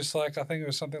 It was just like, I think it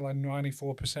was something like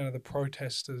 94% of the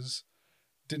protesters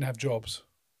didn't have jobs.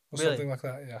 Or something like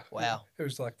that, yeah. Wow. It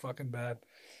was like fucking bad.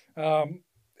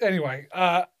 Anyway,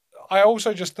 I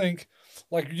also just think,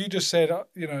 like you just said,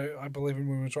 you know, I believe in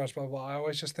women's rights, blah, blah, blah. I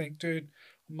always just think, dude,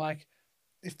 I'm like,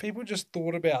 if people just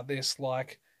thought about this,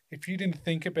 like, if you didn't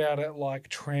think about it like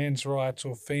trans rights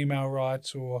or female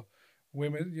rights or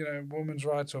women, you know, women's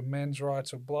rights or men's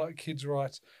rights or kids'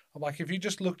 rights, I'm like, if you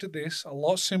just looked at this a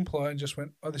lot simpler and just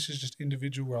went, oh, this is just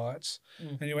individual rights,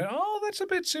 and you went, oh, that's a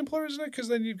bit simpler, isn't it? Because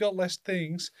then you've got less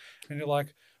things, and you're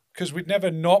like, because we'd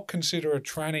never not consider a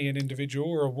tranny an individual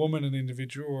or a woman an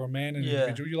individual or a man an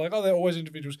individual. You're like, oh, they're always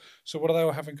individuals. So what do they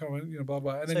all have in common? You know, blah,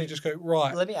 blah. And then you just go,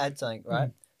 right. Let me add something,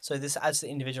 right? So this adds to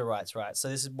individual rights, right? So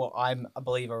this is what I'm a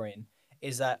believer in,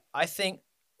 is that I think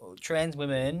trans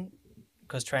women,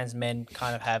 because trans men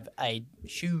kind of have a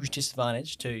huge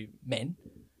disadvantage to men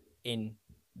in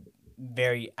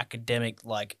very academic,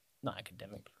 like, not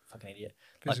academic, fucking idiot,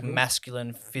 physical. Like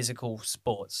masculine physical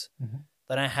sports.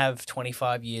 They don't have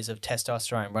 25 years of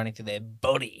testosterone running through their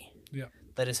body. Yeah.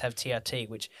 They just have TRT,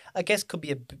 which I guess could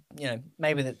be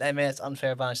maybe that's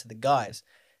unfair advantage to the guys.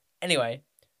 Anyway,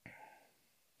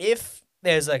 if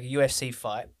there's like a UFC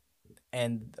fight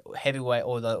and heavyweight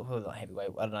or the heavyweight,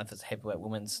 I don't know if it's a heavyweight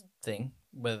women's thing,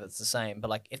 whether it's the same, but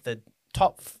like if the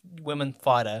top women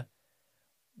fighter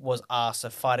was asked to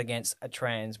fight against a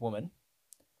trans woman,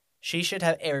 she should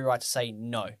have every right to say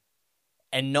no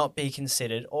and not be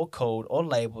considered or called or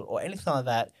labeled or anything like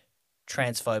that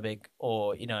transphobic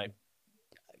or, you know,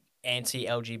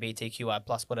 anti-LGBTQI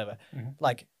plus whatever.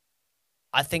 Like,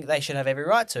 I think they should have every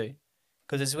right to,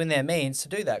 because it's within their means to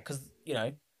do that. Because, you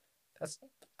know, that's,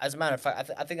 as a matter of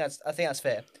fact, I think that's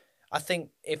fair. I think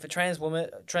if a trans woman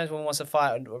wants to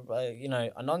fight, you know,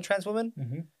 a non-trans woman,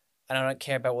 and I don't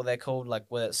care about what they're called, like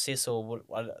whether it's cis or what,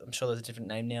 I'm sure there's a different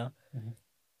name now.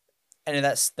 And if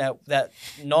that's that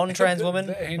non-trans woman,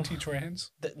 the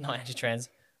anti-trans, not anti-trans,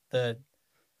 the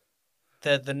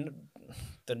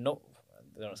no.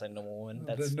 I don't say normal woman.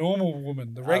 That's, the normal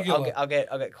woman, the regular. I'll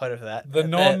get quoted for that. The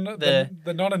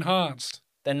non-enhanced.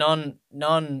 The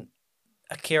non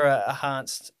Akira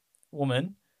enhanced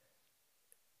woman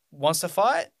wants to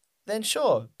fight, then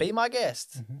sure, be my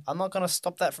guest. I'm not gonna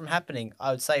stop that from happening.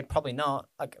 I would say probably not,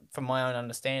 like from my own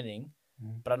understanding,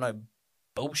 but I know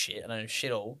bullshit and I know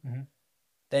shit all, Mhm.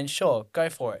 then sure, go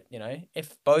for it. You know,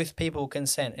 if both people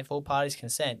consent, if all parties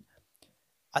consent,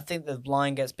 I think the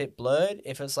line gets a bit blurred.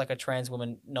 If it's like a trans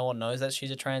woman, no one knows that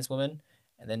she's a trans woman,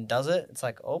 and then does it, it's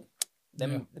like, oh,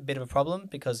 then a bit of a problem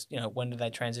because when do they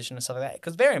transition and stuff like that?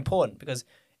 Because very important. Because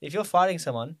if you're fighting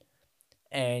someone,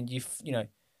 and it's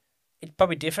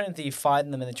probably different if you're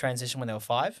fighting them in the transition when they were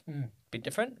 5, bit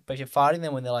different. But if you're fighting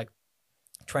them when they're like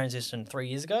transitioned 3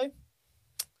 years ago,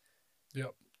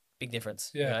 Yep. big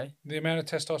difference. Yeah, the amount of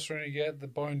testosterone you get, the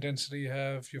bone density you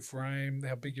have, your frame,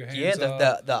 how big your hands Yeah,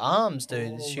 are. the arms,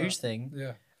 dude, all it's a that. huge thing.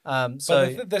 Yeah.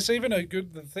 So But there's even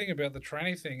the thing about the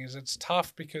tranny thing is it's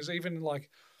tough because even like,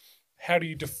 how do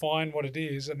you define what it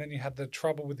is? And then you had the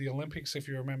trouble with the Olympics, if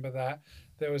you remember that.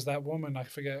 There was that woman, I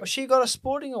forget. well, she got a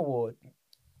sporting award.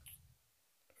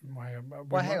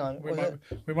 Hang on.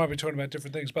 We might be talking about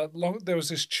different things, but there was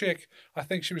this chick. I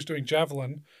think she was doing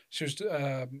javelin. She was,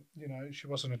 she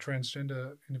wasn't a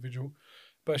transgender individual,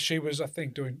 but she was, I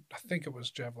think it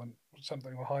was javelin,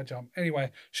 something or high jump.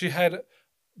 Anyway, she had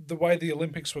the way the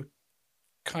Olympics were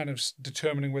kind of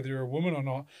determining whether you're a woman or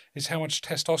not is how much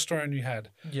testosterone you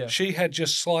had. Yeah. She had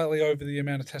just slightly over the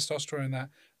amount of testosterone that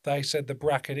they said the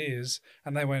bracket is,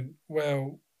 and they went,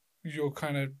 well, you're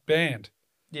kind of banned.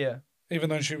 Yeah. Even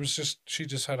though she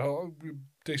just had a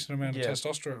decent amount of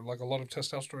testosterone, like a lot of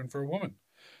testosterone for a woman.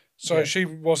 So she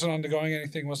wasn't undergoing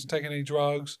anything, wasn't taking any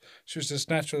drugs. She was just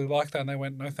naturally like that. And they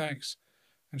went, no thanks.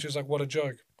 And she was like, what a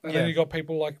joke. And then you got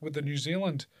people like with the New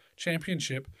Zealand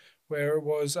championship where it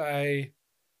was a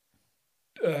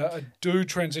dude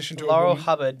transition to Laurel a woman.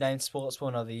 Hubbard named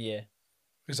Sportswoman of the Year.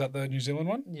 Is that the New Zealand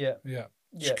one? Yeah. Yeah.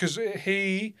 Yeah. Because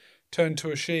he turned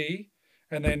to a she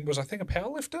and then was, I think, a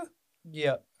powerlifter?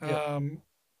 Yeah.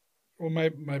 Or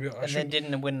maybe and then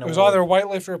didn't win an It was award. either a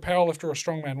weightlifter, a powerlifter, or a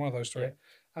strongman, one of those three.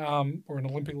 Or an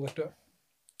Olympic lifter.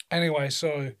 Anyway,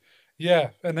 so,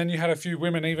 yeah. And then you had a few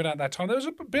women even at that time. There was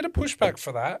a bit of pushback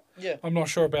for that. Yeah. I'm not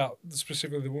sure about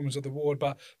specifically the Women's of the Ward,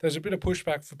 but there's a bit of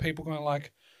pushback for people going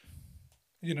like,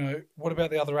 what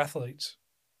about the other athletes?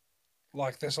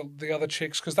 Like there's the other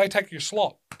chicks, because they take your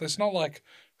slot. There's not like,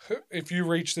 if you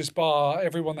reach this bar,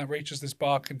 everyone that reaches this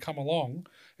bar can come along.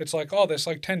 It's like, oh, there's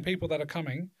like 10 people that are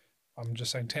coming. I'm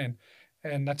just saying 10.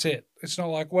 And that's it. It's not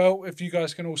like, well, if you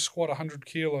guys can all squat 100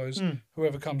 kilos,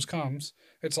 whoever comes.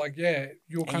 It's like, yeah,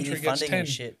 your country gets 10.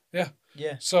 Shit. Yeah.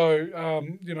 Yeah. So,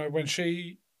 when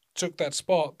she took that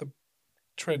spot, the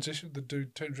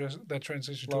dude that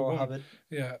transitioned to a woman. Hubbard.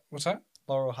 Yeah. What's that?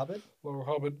 Laurel Hubbard. Laurel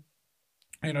Hubbard.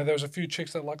 There was a few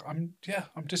chicks that like, I'm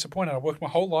disappointed. I worked my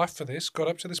whole life for this, got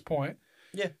up to this point.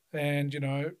 Yeah. And,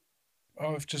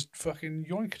 I've just fucking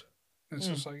yoinked. It's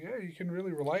just like, yeah, you can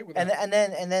really relate with that.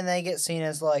 And then they get seen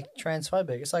as like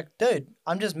transphobic. It's like, dude,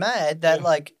 I'm just mad that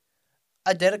like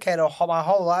I dedicated my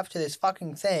whole life to this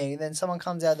fucking thing, and then someone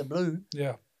comes out of the blue.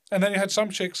 Yeah. And then you had some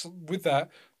chicks with that,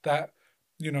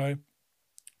 they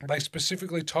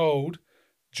specifically told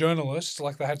journalists,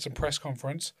 like they had some press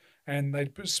conference, and they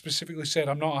specifically said,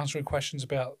 I'm not answering questions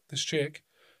about this chick.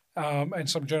 And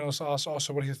some journalists asked, oh,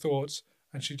 so what are your thoughts?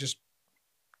 And she just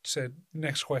said,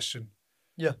 next question.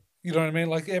 Yeah. You know what I mean?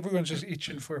 Like everyone's just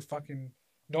itching for a fucking,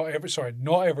 not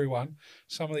everyone.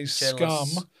 Some of these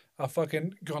journalists. scum are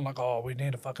fucking going like, oh, we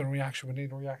need a fucking reaction. We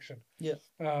need a reaction. Yeah.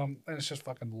 And it's just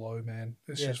fucking low, man.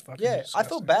 It's just fucking disgusting. I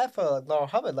feel bad for like, Laurel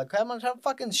Hubbard. Like how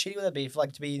fucking shitty would that be for,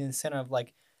 like, to be in the center of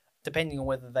like, depending on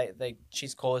whether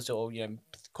she's caused it or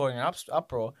causing an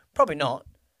uproar. Probably not.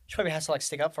 She probably has to like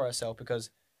stick up for herself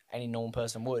because any normal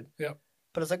person would. Yeah.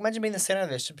 But it's like, imagine being the center of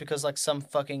this just because like some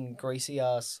fucking greasy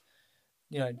ass,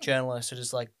 journalists are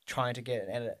just like trying to get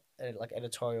an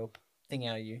editorial thing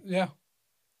out of you. Yeah.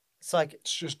 It's like,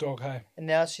 it's just dog hay. And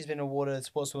now she's been awarded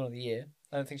Sportswoman of the Year.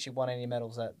 I don't think she won any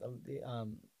medals at the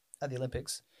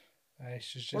Olympics.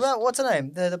 She's just... What's her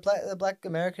name? The black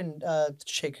American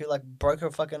chick who like broke her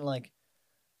fucking like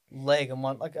leg and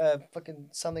won like fucking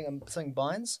something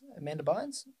Bynes, Amanda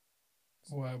Bynes.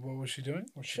 What was she doing?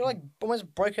 She like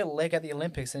almost broke her leg at the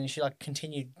Olympics, and she like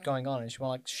continued going on, and she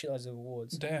won like shitloads of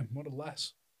awards. Damn, what a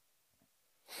lass.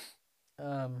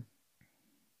 Amanda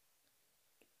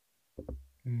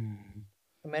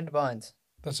Bynes.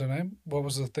 That's her name? What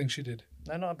was the thing she did?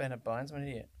 No, not Amanda Bynes. I'm an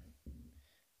idiot.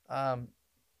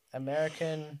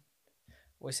 American.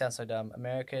 We sound so dumb.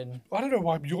 American. I don't know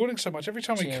why I'm yawning so much every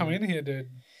time we come in here,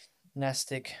 dude.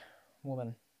 Gymnastic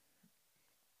woman.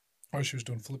 Oh, she was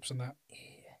doing flips and that.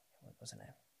 Yeah. What was her name?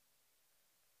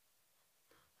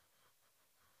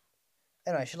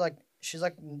 Anyway, she's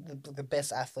like the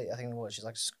best athlete I think in the world. She's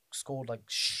like scored like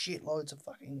shitloads of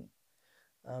fucking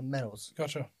medals.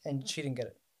 Gotcha. And she didn't get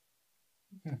it.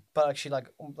 But like she like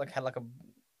had like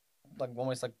like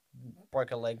almost like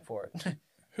broke a leg for it.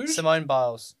 Who's Simone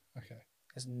Biles. okay?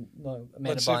 Is no Amanda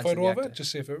Let's see a Bynes is the photo of actor. it.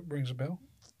 Just see if it rings a bell.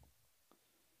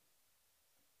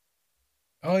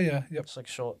 Oh yeah, yep. It's like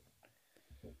short.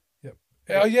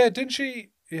 Oh yeah, didn't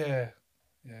she? Yeah.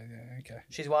 Okay.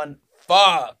 She's won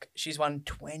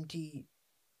 20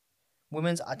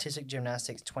 women's artistic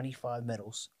gymnastics 25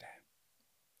 medals.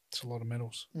 It's a lot of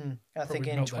medals. I think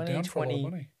in melt that down for a lot of 2020.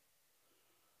 money.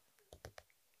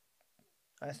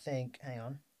 I think. Hang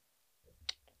on.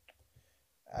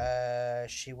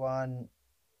 She won.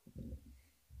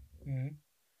 Mhm.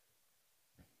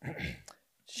 Did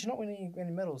she not win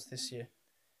any medals this year?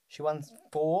 She won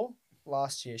 4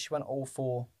 last year. She won all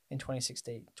 4 in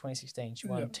 2016. She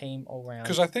won Yeah. team all round.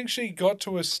 Because I think she got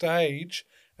to a stage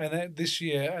and then this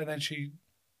year, and then she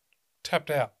tapped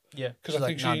out. Yeah. Because I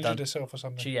think she injured herself or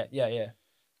something. Yeah.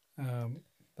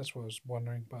 That's what I was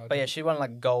wondering. But yeah, she won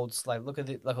like golds. Like look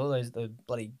at like all the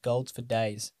bloody golds for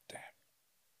days. Damn.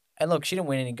 And look, she didn't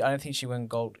win any. I don't think she won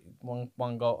gold.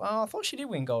 One gold. Oh, I thought she did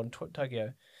win gold in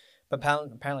Tokyo, but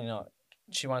apparently not.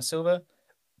 She won silver,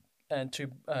 and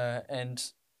 2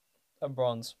 and a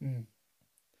bronze.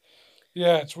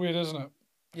 Yeah, it's weird, isn't it?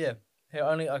 Yeah, her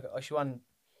only she won.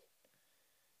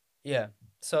 Yeah,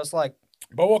 so it's like.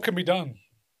 But what can be done?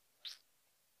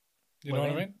 You know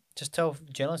what I mean? Just tell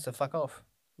journalists to fuck off.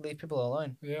 Leave people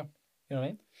alone. Yeah. You know what I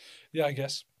mean? Yeah, I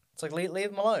guess. It's like leave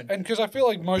them alone. And because I feel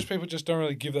like most people just don't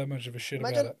really give that much of a shit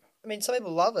about it. I mean, some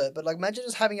people love it, but like, imagine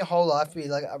just having your whole life be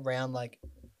like around like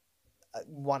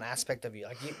one aspect of you.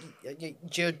 Like,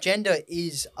 your gender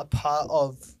is a part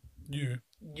of You.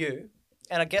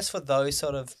 And I guess for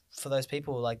those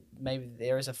people, like maybe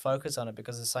there is a focus on it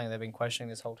because it's something they've been questioning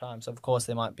this whole time. So of course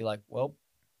they might be like, well,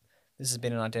 this has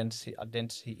been an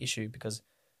identity issue because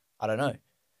I don't know.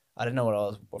 I didn't know what I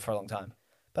was for a long time.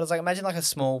 But it's like, imagine like a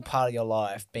small part of your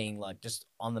life being like just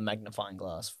on the magnifying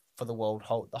glass for the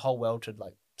whole world to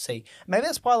like see. Maybe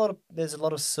that's why there's a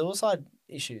lot of suicide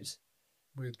issues.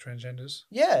 With transgenders.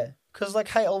 Yeah, because like,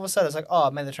 hey, all of a sudden it's like, oh, I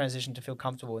made the transition to feel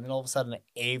comfortable, and then all of a sudden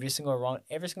every single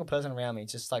person around me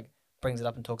just like brings it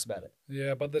up and talks about it.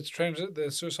 Yeah, but the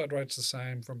suicide rate's the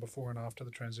same from before and after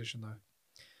the transition, though.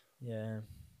 Yeah,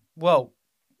 well,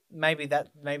 maybe the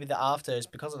after is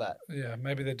because of that. Yeah,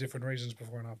 maybe they're different reasons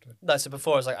before and after. No, so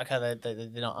before it's like, okay,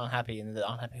 they're not unhappy and they're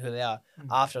unhappy who they are.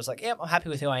 After it's like, yeah, I'm happy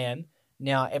with who I am.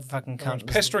 Now every fucking cunt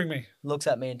pestering me, looks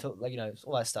at me and talk, like, you know,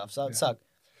 all that stuff. So it sucked.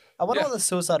 I wonder what the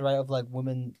suicide rate of like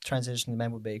women transitioning to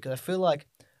men would be, because I feel like,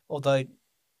 although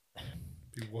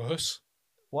be worse.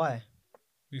 Why?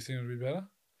 You think it would be better?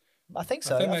 I think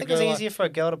so. I think it's easier for a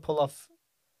girl to pull off.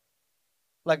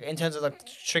 Like, in terms of like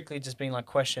strictly just being like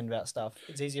questioned about stuff,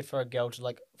 it's easier for a girl to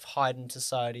like hide in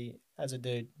society as a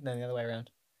dude than the other way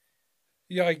around.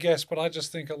 Yeah, I guess, but I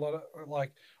just think a lot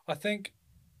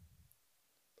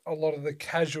of the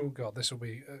casual. God, this will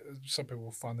be. Some people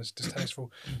will find this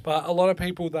distasteful, but a lot of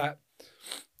people that,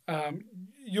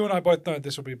 you and I both know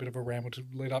this will be a bit of a ramble to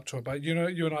lead up to it. But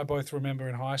you and I both remember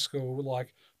in high school,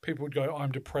 like people would go,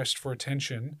 "I'm depressed for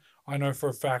attention." I know for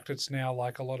a fact it's now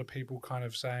like a lot of people kind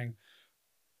of saying,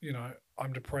 you know,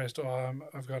 I'm depressed, or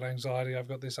I've got anxiety, I've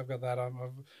got this, I've got that,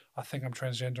 I think I'm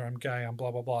transgender, I'm gay, I'm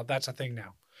blah blah blah. That's a thing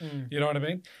now. You know what I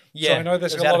mean? Yeah. So I know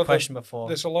there's a lot of before.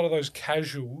 There's a lot of those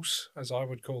casuals, as I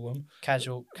would call them.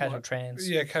 Casual trans.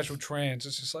 Yeah, casual trans.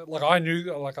 It's just like I knew,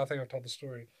 like I think I've told the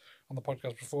story on the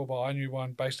podcast before, but I knew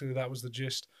one. Basically, that was the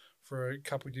gist. For a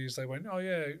couple of years, they went, "Oh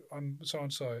yeah, I'm so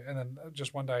and so," and then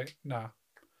just one day, nah.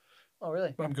 Oh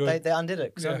really? I'm good. They undid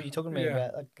it because you talking to me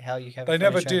about like how you have. They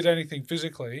never did anything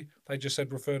physically. They just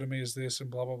said refer to me as this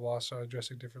and blah blah blah. So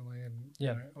dressing differently and you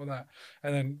know, all that.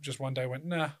 And then just one day went,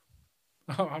 nah,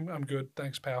 I'm good,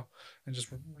 thanks, pal, and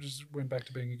just went back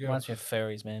to being a girl. Reminds me of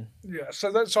furries, man. Yeah.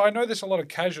 So I know there's a lot of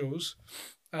casuals.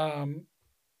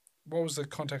 What was the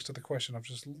context of the question? I've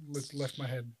just left my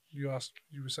head. You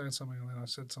were saying something, and then I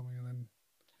said something, and then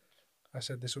I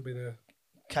said this will be the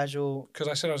casual. Because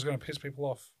I said I was going to piss people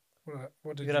off.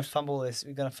 What did We're gonna fumble this.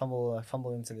 We're gonna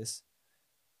fumble into this.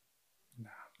 No.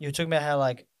 You were talking about how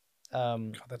like.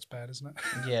 God, that's bad, isn't it?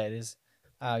 Yeah, it is.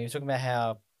 You were talking about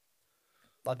how,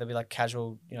 like, there'd be like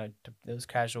casual. You know, there was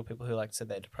casual people who like said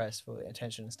they're depressed for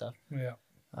attention and stuff. Yeah.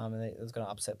 And it was gonna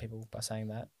upset people by saying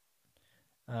that.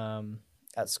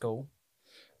 At school.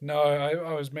 No,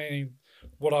 I was meaning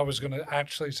what I was going to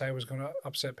actually say was going to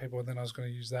upset people, and then I was going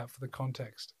to use that for the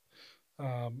context.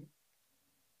 Yeah,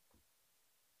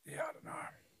 I don't know.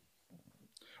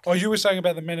 Oh, you were saying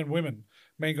about the men and women,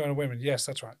 men going to women. Yes,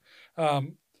 that's right.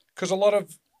 Because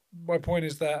my point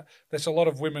is that there's a lot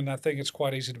of women that think it's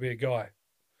quite easy to be a guy.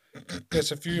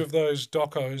 there's a few of those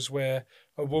docos where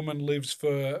a woman lives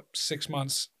for 6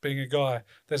 months being a guy.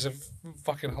 There's a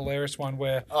fucking hilarious one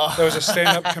where Oh. there was a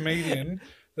stand-up comedian.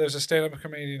 There was a stand-up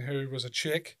comedian who was a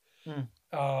chick.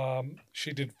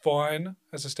 She did fine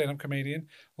as a stand-up comedian.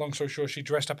 Long story short, she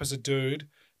dressed up as a dude,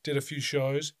 did a few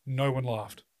shows. No one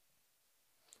laughed.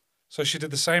 So she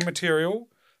did the same material,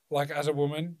 like as a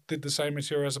woman, did the same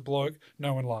material as a bloke.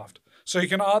 No one laughed. So you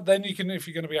can if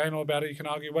you're going to be anal about it, you can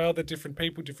argue, well, they're different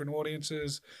people, different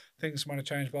audiences, things might have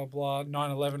changed, blah, blah.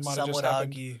 9/11 might have just happened. Some would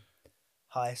argue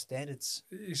higher standards.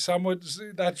 Some would,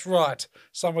 that's right.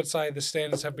 Some would say the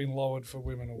standards have been lowered for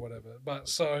women or whatever. But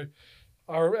so,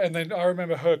 I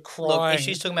remember her crying. Look, if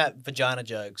she's talking about vagina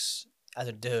jokes as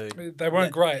a dude, they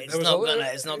weren't great.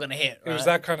 It's not gonna hit. Right? It was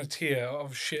that kind of tier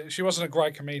of shit. She wasn't a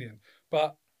great comedian,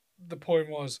 but the point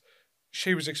was,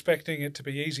 she was expecting it to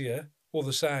be easier or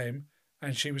the same,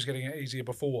 and she was getting it easier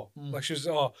before. Like she was,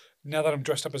 now that I'm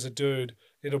dressed up as a dude,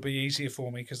 it'll be easier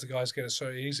for me because the guys get it so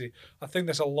easy. I think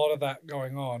there's a lot of that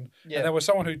going on. Yeah. And there was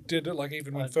someone who did it, like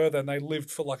even went further, and they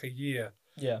lived for like a year.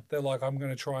 Yeah. They're like, I'm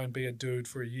going to try and be a dude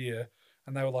for a year.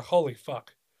 And they were like, holy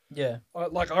fuck. Yeah.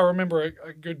 I remember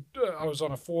a good, I was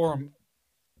on a forum,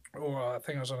 or I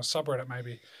think I was on a subreddit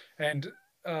maybe, and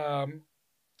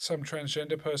some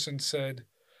transgender person said,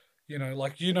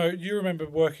 you remember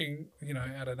working,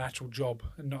 at an actual job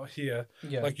and not here.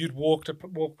 Yeah. Like you'd walk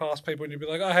past people and you'd be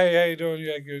like, oh, hey, how you doing?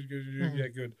 Yeah, good. Yeah,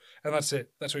 good. And that's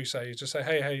it. That's what you say. You just say,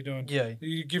 hey, how you doing? Yeah.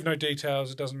 You give no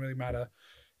details. It doesn't really matter.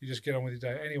 You just get on with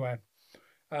your day. Anyway,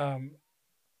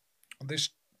 this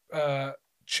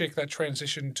chick that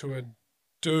transitioned to a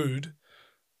dude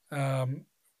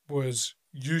was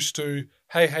used to,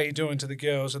 hey, how you doing to the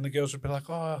girls, and the girls would be like,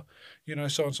 oh,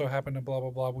 so-and-so happened and blah, blah,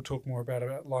 blah. We'll talk more about it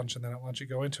at lunch, and then at lunch you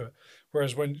go into it.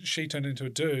 Whereas when she turned into a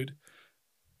dude,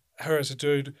 her as a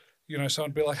dude,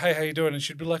 someone would be like, hey, how you doing? And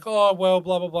she'd be like, oh, well,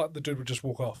 blah, blah, blah. The dude would just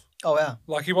walk off. Oh, yeah.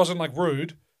 Like he wasn't like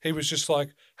rude. He was just like,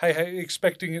 hey,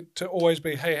 expecting it to always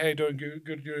be, hey, how you doing?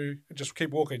 Good, you just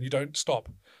keep walking. You don't stop.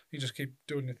 You just keep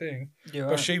doing your thing. You're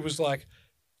right. But she was like,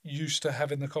 used to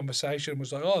having the conversation,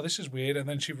 was like, oh, this is weird. And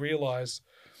then she realized,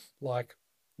 like,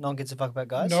 no one gives a fuck about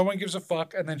guys? No one gives a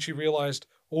fuck. And then she realized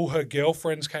all her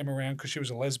girlfriends came around because she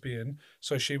was a lesbian.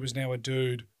 So she was now a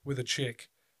dude with a chick.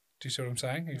 Do you see what I'm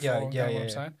saying? Are you following what I'm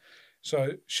saying?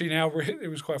 So she now, it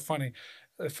was quite funny,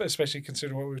 especially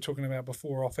considering what we were talking about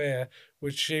before off air,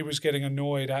 which she was getting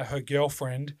annoyed at her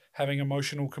girlfriend having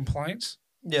emotional complaints.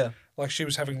 Yeah. Like she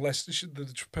was having less,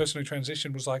 the person who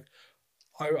transitioned was like,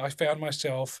 I found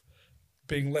myself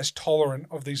being less tolerant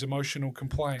of these emotional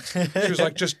complaints. She was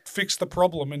like, just fix the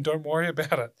problem and don't worry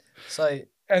about it.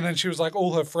 And then she was like,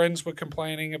 all her friends were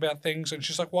complaining about things. And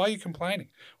she's like, why are you complaining?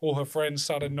 All her friends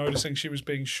started noticing she was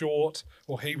being short,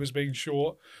 or he was being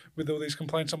short with all these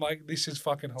complaints. I'm like, this is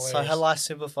fucking hilarious. So her life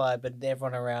simplified, but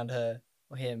everyone around her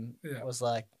or him was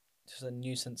like, just a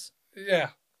nuisance. Yeah.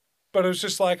 But it was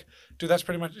just like, dude, that's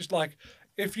pretty much just like,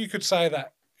 if you could say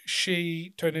that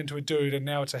she turned into a dude and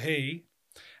now it's a he,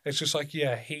 it's just like,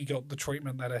 yeah, he got the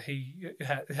treatment that a he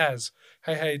has.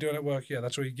 Hey, how you doing at work? Yeah,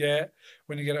 that's what you get.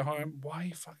 When you get at home, why are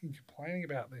you fucking complaining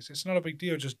about this? It's not a big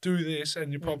deal. Just do this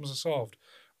and your problems are solved.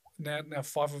 Now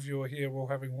 5 of you are here, we're all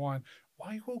having wine. Why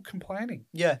are you all complaining?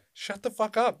 Yeah. Shut the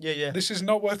fuck up. Yeah. This is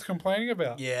not worth complaining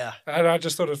about. Yeah. And I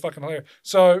just thought it was fucking hilarious.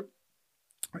 So,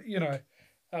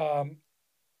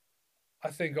 I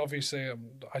think obviously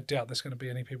I doubt there's going to be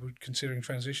any people considering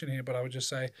transition here, but I would just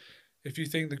say, if you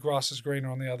think the grass is greener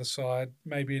on the other side,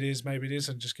 maybe it is, maybe it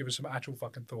isn't. Just give it some actual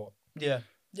fucking thought. Yeah.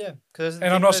 And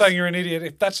I'm not saying you're an idiot.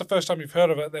 If that's the first time you've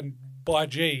heard of it, then by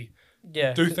G,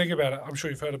 yeah, do think about it. I'm sure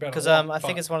you've heard about it. Because I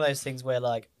think it's one of those things where,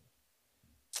 like,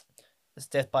 it's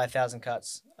death by 1,000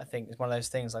 cuts. I think it's one of those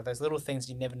things, like those little things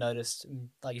you never noticed,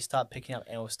 like you start picking up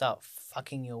and it will start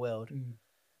fucking your world.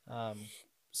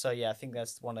 So yeah, I think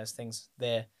that's one of those things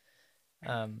there.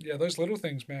 Yeah, those little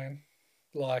things, man.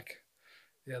 Like,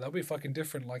 yeah, they'll be fucking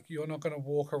different. Like, you're not going to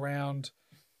walk around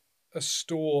a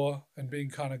store and being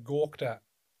kind of gawked at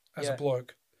as a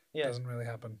bloke. Yeah. It doesn't really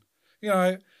happen.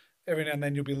 Every now and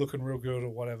then you'll be looking real good or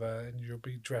whatever, and you'll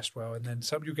be dressed well, and then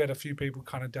you'll get a few people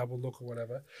kind of double look or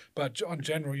whatever. But on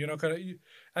general, you're not going to,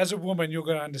 as a woman, you're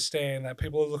going to understand that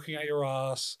people are looking at your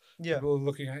ass. Yeah. People are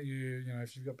looking at you.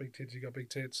 If you've got big tits, you've got big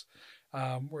tits.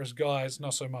 Whereas guys,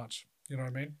 not so much. You know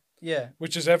what I mean? Yeah.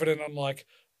 Which is evident on, like,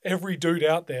 every dude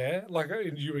out there, like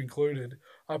you included,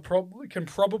 can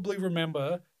probably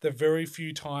remember the very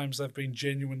few times they've been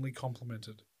genuinely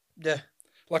complimented. Yeah.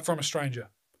 Like from a stranger.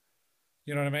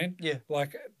 You know what I mean? Yeah.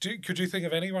 Like, could you think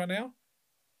of any right now?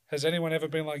 Has anyone ever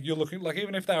been like, you're looking, like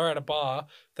even if they were at a bar,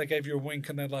 they gave you a wink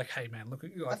and they're like, hey man, look,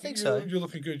 like, think you're, so. You're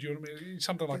looking good. You know what I mean?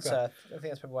 Something I like think that. so. I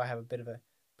think that's probably why I have a bit of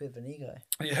an ego.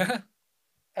 Yeah.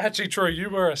 Actually, true. You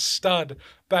were a stud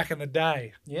back in the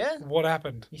day. Yeah. What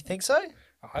happened? You think so?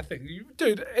 I think you,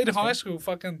 dude, in high school,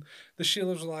 fucking the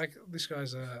Sheilas were like, this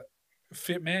guy's a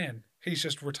fit man. He's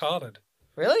just retarded.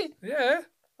 Really? Yeah.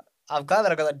 I'm glad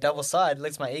that I got that double side. At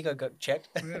least my ego got checked.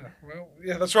 Yeah. Well,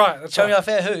 yeah, that's right. That's Show right. me how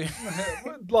fair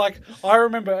who. Like, I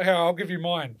remember how I'll give you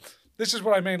mine. This is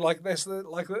what I mean. Like,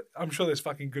 I'm sure there's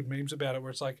fucking good memes about it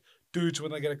where it's like dudes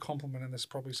when they get a compliment and there's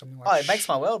probably something like. Oh, it makes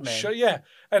my world, man. Yeah,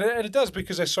 and it does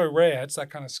because they're so rare. It's that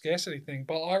kind of scarcity thing.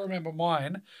 But I remember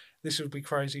mine. This would be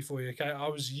crazy for you. Okay, I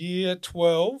was year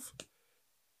 12.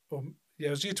 Yeah, it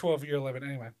was year 12, year 11.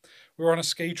 Anyway, we were on a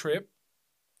ski trip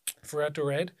for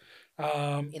Outdoor Ed.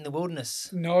 In the wilderness.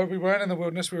 No, we weren't in the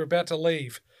wilderness. We were about to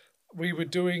leave. We were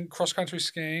doing cross-country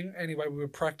skiing. Anyway, we were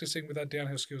practicing with our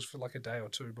downhill skills for like a day or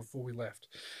two before we left.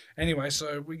 Anyway,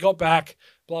 so we got back,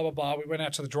 blah, blah, blah. We went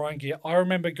out to the drying gear. I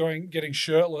remember getting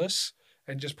shirtless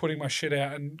and just putting my shit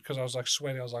out, and because I was like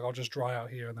sweaty, I was like, I'll just dry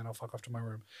out here and then I'll fuck off to my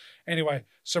room. Anyway,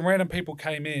 some random people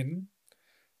came in,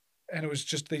 and it was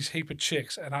just these heap of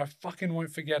chicks, and I fucking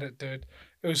won't forget it, dude.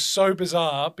 It was so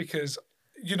bizarre because,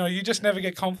 you know, you just never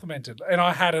get complimented. And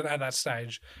I hadn't at that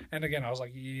stage. And again, I was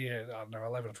like, yeah, I don't know,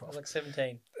 11 or 12. I was like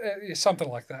 17. Yeah, something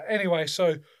like that. Anyway,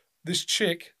 so this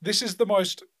chick, this is the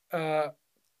most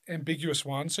ambiguous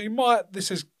one. So this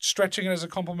is stretching it as a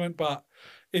compliment, but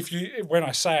when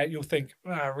I say it, you'll think,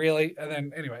 really? And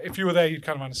then anyway, if you were there, you'd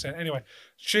kind of understand. Anyway,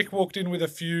 chick walked in with a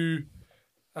few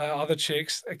other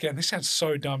chicks. Again, this sounds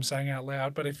so dumb saying out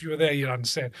loud, but if you were there, you'd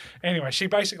understand. Anyway, she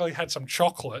basically had some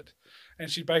chocolate, and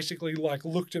she basically like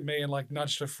looked at me and like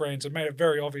nudged her friends and made it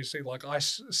very obviously like I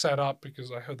sat up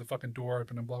because I heard the fucking door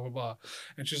open and blah, blah, blah.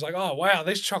 And she's like, oh, wow,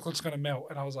 this chocolate's going to melt.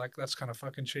 And I was like, that's kind of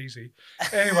fucking cheesy.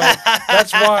 Anyway,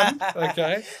 that's one.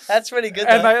 Okay. That's pretty good,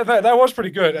 And though. that was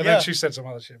pretty good. And Yeah. then she said some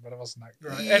other shit, but it wasn't that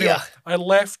great. Anyway, Yeah. I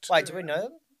left. Wait, do we know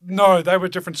them? No, they were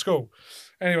different school.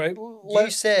 Anyway, You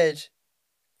said...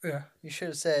 Yeah. You should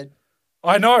have said...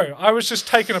 I know. I was just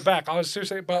taken aback. I was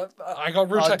seriously, but I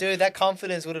got real. dude, that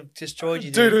confidence would have destroyed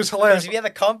you. Dude, it was hilarious. Because if you had the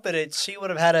confidence, she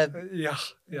would have had a Yeah.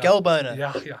 girl boner.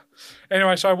 Yeah.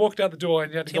 Anyway, so I walked out the door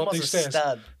and you had to Tim go up was these a stairs.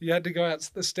 stud. You had to go out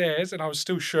the stairs, and I was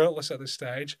still shirtless at this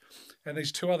stage. And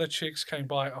these two other chicks came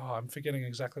by. Oh, I'm forgetting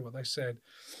exactly what they said,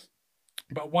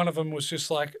 but one of them was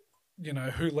just like, you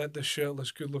know, who let the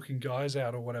shirtless, good-looking guys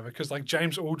out or whatever? Because like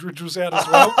James Aldridge was out as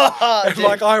well, and Dude.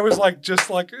 like I was like just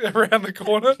like around the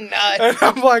corner, No. and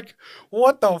I'm like,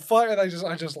 what the fuck? And I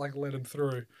just like let him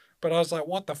through, but I was like,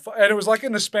 what the fuck? And it was like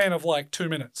in the span of like 2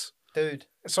 minutes. Dude.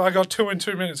 So I got 2 in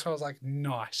 2 minutes. I was like,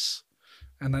 nice,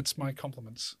 and that's my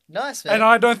compliments. Nice, man. And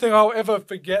I don't think I'll ever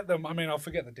forget them. I mean, I'll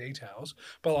forget the details,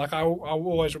 but like I'll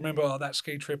always remember that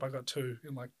ski trip. I got 2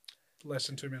 in like less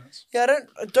than 2 minutes. Yeah,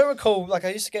 I don't recall. Like, I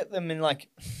used to get them in like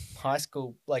high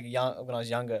school, like young when I was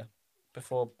younger,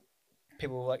 before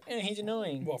people were like, "He's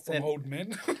annoying." What, from Then- old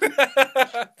men?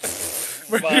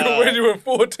 when you were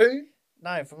 14?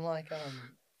 No, from like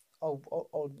old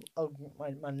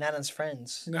my nana's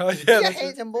friends. No, yeah, Yeah, that's it.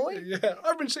 handsome boy. Yeah, I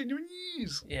haven't seen you in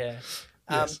years. Yeah.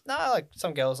 Yes. No, like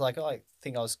some girls like I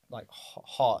think I was like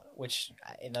hot, which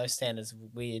in those standards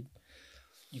weird.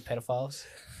 You pedophiles.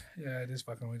 Yeah, it is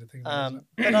fucking weird to think about. Isn't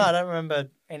But no, I don't remember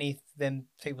any of them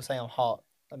people saying I'm hot.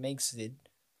 Like Meeks did.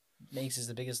 Meeks is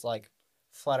the biggest like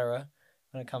flatterer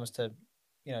when it comes to,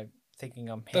 you know, thinking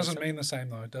I'm it? Doesn't handsome. mean the same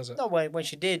though, does it? No, when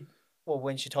she did, well,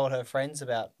 when she told her friends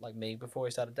about like me before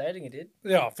we started dating, it did.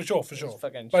 Yeah, for sure. It was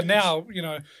fucking But huge. now, you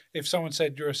know, if someone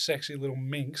said you're a sexy little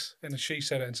minx, and she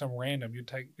said it and some random,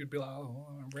 you'd be like, oh,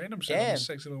 random said I'm a Damn.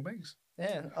 sexy little minx.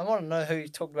 Yeah, I want to know who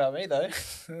talked about me though.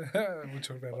 We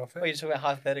talked about it off Or air. you talking about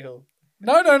hypothetical?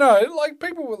 No. Like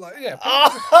people were like, yeah,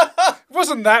 Oh, it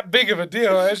wasn't that big of a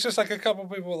deal. It's just like a couple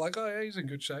of people were like, oh yeah, he's in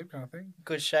good shape, kind of thing.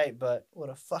 good shape, but what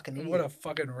a fucking idiot. What a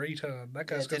fucking retard. That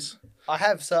guy's Yeah,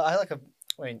 got. I had like a.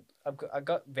 I mean, I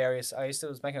got various. I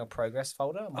was making a progress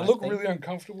folder. On my I look thing. really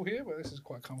uncomfortable here, but this is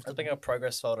quite I was comfortable. making a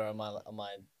progress folder on my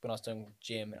when I was doing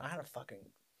gym, and I had a fucking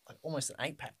like almost an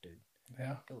 8-pack, dude.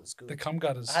 Yeah. It was good. The cum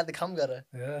gutters. I had the cum gutter.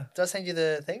 Yeah. Did I send you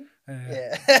the thing?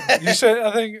 Yeah. Yeah. You said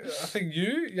I think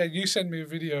you sent me a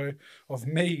video of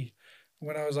me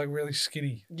when I was like really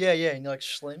skinny. yeah, and you're like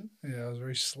slim. Yeah, I was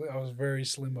very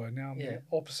slimbo. Now I'm Yeah.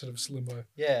 the opposite of slimbo.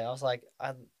 Yeah, I was like,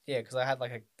 because I had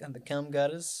like the cum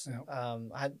gutters. Yeah.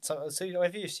 I had so I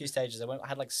went through a few stages. I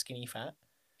had like skinny fat,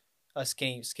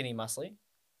 skinny muscly,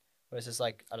 Where it's just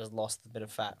like I just lost a bit of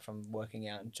fat from working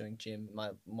out and doing gym.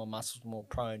 My muscles were more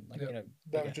prone, like Yep. you know.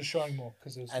 They bigger. were just showing more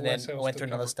because there's And then less I else went to through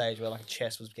another cover. stage where like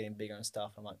chest was getting bigger and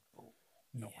stuff. I'm like,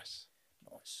 Nice.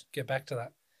 nice. Get back to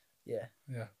that. Yeah.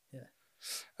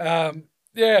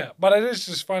 Yeah, but it is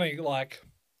just funny, like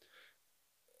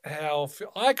how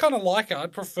I kind of like it.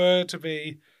 I'd prefer to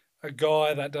be a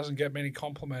guy that doesn't get many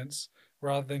compliments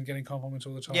rather than getting compliments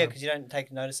all the time. Yeah, because you don't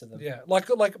take notice of them. Yeah, like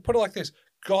put it like this: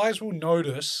 guys will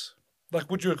notice. Like,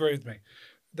 would you agree with me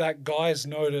that guys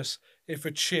notice if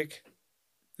a chick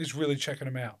is really checking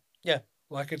them out? Yeah.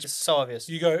 Like It's so obvious.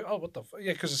 you go, oh, what the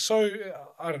yeah, because it's so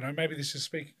I don't know. Maybe this is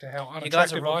speaking to how You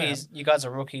guys are unattractive I am. rookies. You guys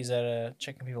are rookies at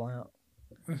checking people out.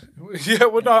 Yeah,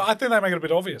 well, no, I think they make it a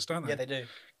bit obvious, don't they? Yeah, they do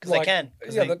because Like, they can.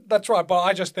 'Cause Yeah, they- that's right. But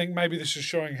I just think maybe this is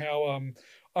showing how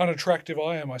unattractive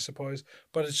I am, I suppose.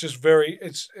 But it's just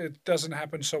it doesn't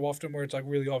happen so often where it's like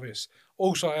really obvious.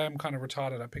 Also, I am kind of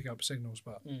retarded at picking up signals,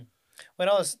 but when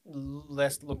I was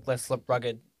less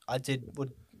rugged, I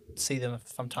would see them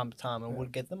from time to time and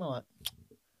would get them. I'm like,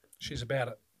 she's about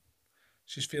it.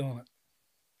 She's feeling it.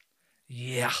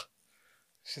 Yeah.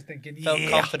 She's thinking, felt yeah.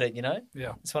 confident, you know.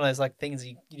 Yeah. It's one of those like things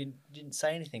you didn't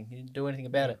say anything, you didn't do anything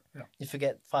about it. Yeah. You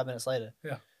forget 5 minutes later.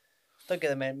 Yeah. Don't get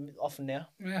them man often now.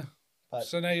 Yeah. But-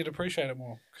 So now you'd appreciate it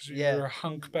more because you Yeah. were a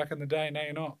hunk back in the day. Now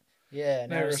you're not. Yeah. Now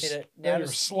Now I you're, just need it. now Now you're a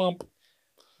just, slump.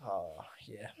 oh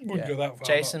yeah. Wouldn't yeah. go that far.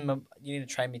 Jason, you need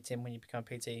to train me, Tim, when you become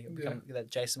PT. Yeah. Get that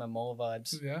Jason Momoa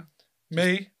vibes. But, yeah.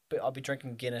 Me. But I'll be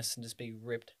drinking Guinness and just be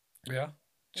ripped. Yeah.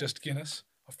 Just Guinness.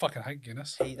 I fucking hate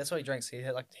Guinness. That's what he drinks. He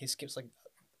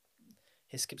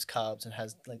skips carbs and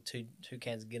has like two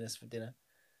cans of Guinness for dinner.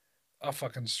 I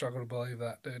fucking struggle to believe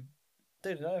that, dude.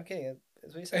 Dude, no, okay.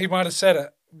 That's what he said. He might have said it,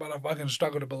 but I fucking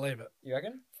struggle to believe it. You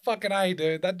reckon? Fucking A,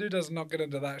 dude. That dude does not get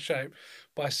into that shape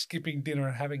by skipping dinner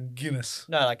and having Guinness.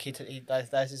 No, like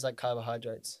that's his like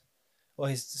carbohydrates. Or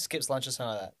he skips lunch or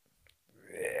something like that.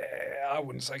 Yeah, I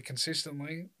wouldn't say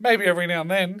consistently. Maybe every now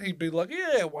and then he'd be like,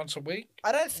 yeah, once a week.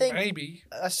 I don't think. Maybe.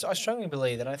 I strongly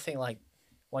believe that I don't think like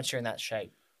once you're in that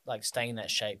shape, like staying in that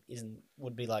shape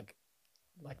would be like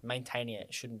maintaining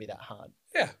it shouldn't be that hard.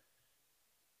 Yeah.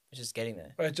 It's just getting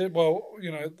there. But well,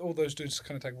 you know, all those dudes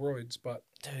kind of take roids, but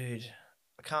Dude,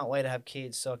 I can't wait to have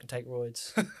kids so I can take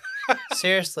roids.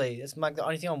 Seriously, it's the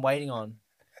only thing I'm waiting on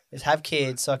is have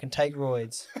kids so I can take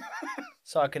roids,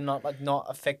 so I can not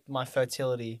affect my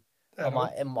fertility on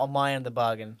my end of the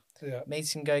bargain. yeah.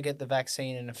 Meets can go get the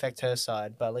vaccine and affect her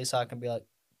side, but at least I can be like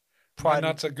My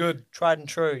nuts are good. tried and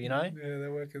true, you know. Yeah,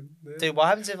 they're working. Yeah. Dude, what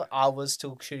happens if I was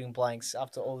still shooting blanks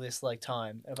after all this like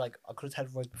time? And like I could have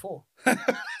had roids before.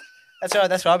 That's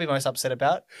what I'd be most upset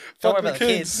about. Don't Fuck worry about the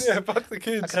kids. Yeah, fuck the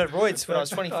kids. I could have roids when I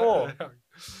was 24.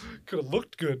 Could have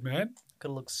looked good, man. Could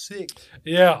have looked sick.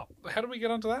 Yeah. How did we get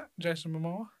onto that? Jason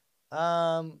Momoa?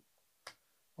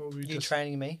 Or were we You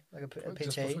training me like a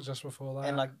PT, just before that.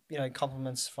 and like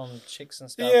compliments from chicks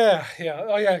and stuff. Yeah, yeah.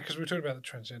 Oh, yeah, because we were talking about the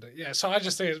transgender. Yeah, so I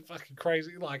just think it's fucking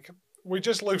crazy. Like, we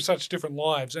just live such different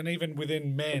lives. And even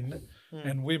within men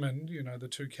and women, you know, the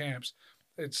two camps,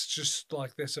 it's just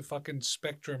like there's a fucking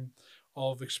spectrum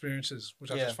of experiences,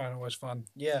 which I Yeah. just find always fun.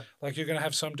 Yeah. Like, you're going to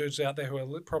have some dudes out there who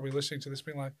are probably listening to this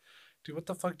being like, dude, what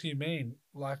the fuck do you mean?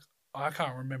 Like, I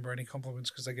can't remember any compliments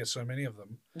because they get so many of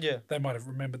them. Yeah. They might have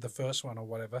remembered the first one or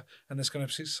whatever. And there's going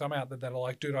to be some out there that are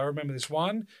like, dude, I remember this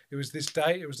one. It was this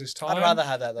date. It was this time. I'd rather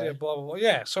have that though. Yeah, blah, blah, blah.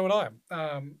 Yeah, so would I.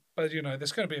 But, you know,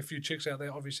 there's going to be a few chicks out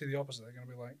there, obviously the opposite. They're going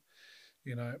to be like,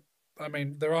 you know, I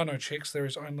mean, there are no chicks. There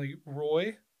is only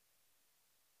Roy.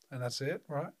 And that's it,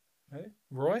 right? Who?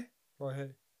 Roy? Roy who?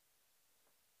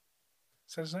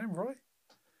 Is that his name, Roy?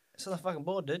 It's on the fucking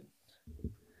board, dude.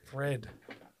 Fred.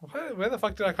 Where the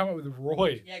fuck did I come up with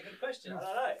Roy? Yeah, good question. I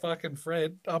don't know. Fucking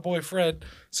Fred. Our boy Fred.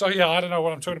 So, yeah, I don't know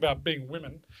what I'm talking about being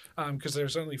women because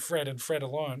there's only Fred and Fred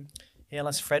alone. Yeah,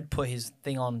 unless Fred put his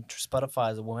thing on Spotify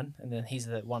as a woman, and then he's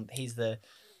the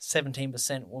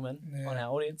 17% woman on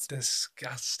our audience.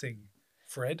 Disgusting.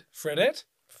 Fredette?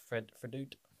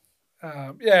 Fredoot.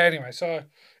 Yeah, anyway, so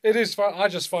it is fun. I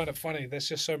just find it funny. There's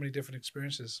just so many different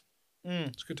experiences.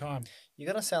 It's a good time. You're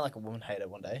gonna sound like a woman hater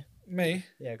one day. Me?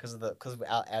 Yeah, because of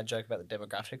our joke about the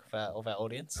demographic of our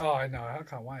audience. Oh, I know. I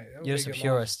can't wait. You're just a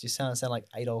purist. You sound like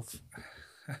Adolf.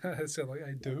 It sounds like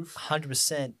a doof.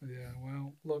 100%. Yeah,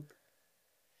 well, look.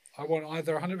 I want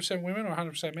either 100% women or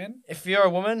 100% men. If you're a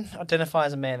woman, identify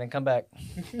as a man and come back.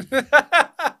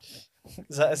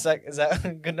 Is that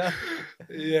good enough?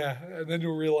 Yeah, and then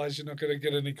you'll realize you're not going to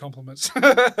get any compliments.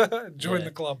 Join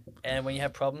the club. And when you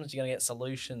have problems, you're gonna get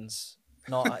solutions.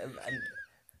 Not.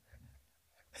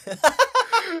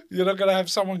 You're not going to have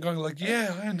someone going like,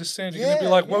 yeah, I understand. You're going Yeah, to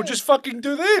be like, well, yeah. just fucking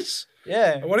do this.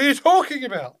 Yeah. What are you talking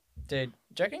about? Dude,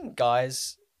 do you reckon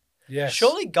guys... Yes.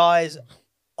 Surely guys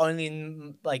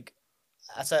only, like...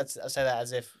 I say that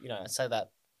as if, I say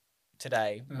that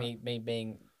today, Yeah. me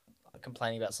being...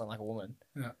 complaining about something like a woman.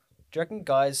 Yeah. Do you reckon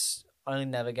guys only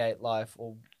navigate life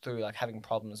or through, like, having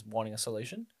problems wanting a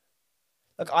solution?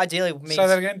 Like, ideally... Say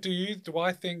that again. Do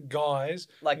I think guys...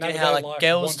 Like, you know navigate how, like, life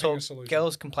girls wanting a solution?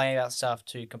 girls complain about stuff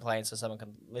to complain so someone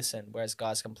can listen, whereas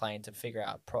guys complain to figure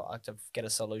out to get a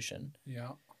solution. Yeah.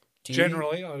 Do you,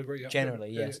 Generally, I would agree. Yeah.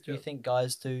 generally, Yeah, yes. yeah, Do you think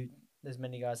guys do? There's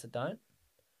many guys that don't.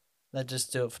 They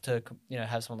just do it to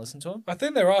have someone listen to them. I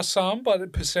think there are some,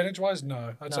 but percentage-wise,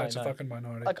 no. I'd say No, it's a fucking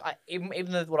minority. Like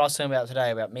even though what I was saying about today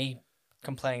about me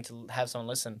complaining to have someone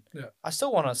listen. Yeah. I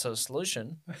still want a sort of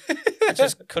solution. I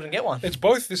just couldn't get one. It's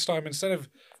both this time. Instead of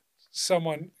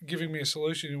someone giving me a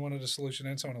solution, you wanted a solution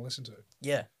and someone to listen to.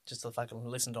 Yeah, just the fucking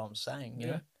listen to what I'm saying. You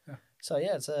know? Yeah. So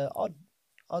yeah, it's a odd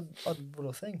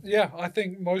little thing. Yeah, I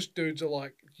think most dudes are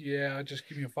like, yeah, just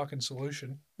give me a fucking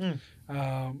solution.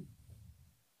 Because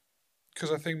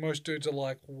I think most dudes are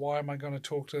like, why am I going to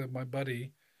talk to my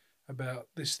buddy about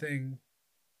this thing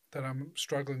that I'm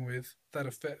struggling with that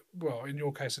well, in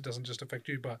your case, it doesn't just affect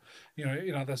you, but,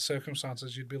 in other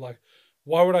circumstances, you'd be like,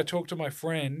 why would I talk to my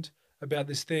friend about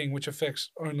this thing which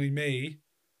affects only me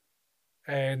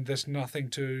and there's nothing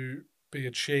to be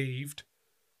achieved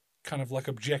kind of like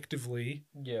objectively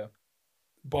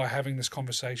by having this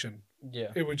conversation?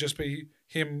 Yeah. It would just be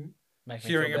him Make me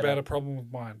hearing feel about better. a problem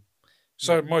of mine.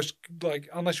 So most, like,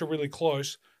 unless you're really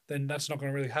close, then that's not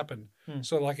going to really happen.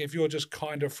 So, like, if you're just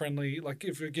kind of friendly, like,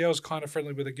 if a girl's kind of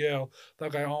friendly with a girl, they'll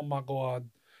go, oh, my God,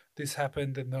 this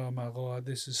happened, and oh, my God,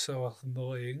 this is so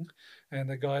annoying. And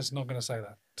the guy's not going to say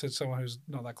that to someone who's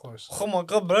not that close. Oh my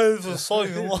God, bro, this is so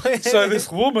annoying. So this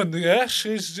woman,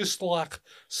 she's just, like,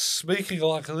 speaking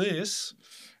like this.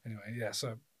 Anyway, yeah,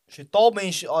 so... She told me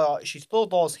she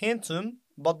thought I was handsome,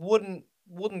 but wouldn't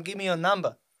give me a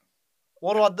number.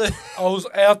 What do I do? I was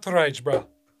outraged, bro.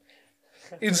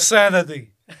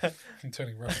 Insanity. I'm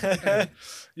turning Russian. Anyway.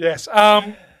 Yes.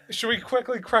 Should we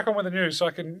quickly crack on with the news so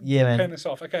I can pen this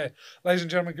off? Okay. Ladies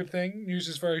and gentlemen, good thing. News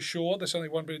is very short. There's only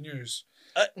one bit of news.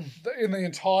 In the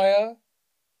entire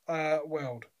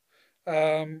world.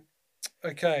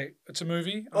 Okay. It's a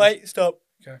movie. Wait, stop.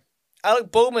 Okay.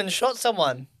 Alec Baldwin shot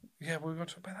someone. Yeah, we're going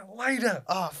to talk about that later.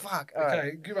 Oh, fuck. All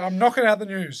okay. Right. I'm knocking out the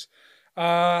news.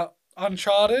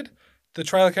 Uncharted. The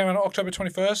trailer came out on October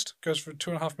 21st. Goes for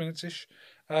 2.5 minutes-ish.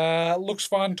 Looks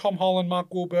fun. Tom Holland, Mark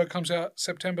Wahlberg comes out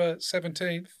September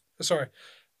 17th.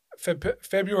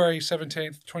 February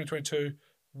 17th, 2022.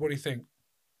 What do you think?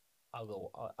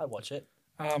 I'll watch it.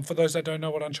 For those that don't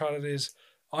know what Uncharted is,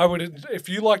 I would, if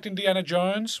you liked Indiana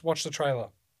Jones, watch the trailer.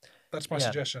 That's my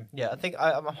suggestion. Yeah, I think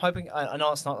I'm hoping. I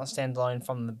know it's not a standalone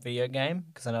from the video game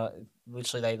because I know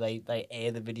literally they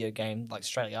air the video game like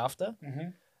straight after. Mm-hmm.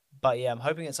 But yeah, I'm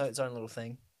hoping it's its own little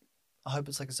thing. I hope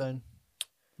it's like its own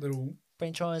little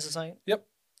franchise or something. Yep.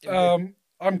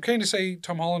 I'm keen to see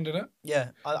Tom Holland in it.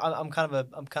 Yeah, I'm kind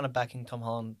of backing Tom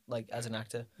Holland like as an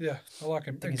actor. Yeah, I like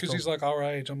him because cool. he's like our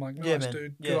age. I'm like, nice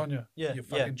dude, good on you. Yeah, you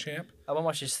fucking champ. I won't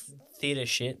watch his theater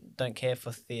shit. Don't care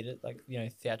for theater, like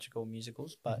theatrical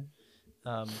musicals. But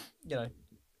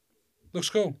looks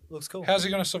cool. Looks cool. How's he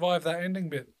gonna survive that ending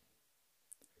bit?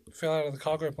 Fell out of the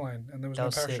cargo plane and there was no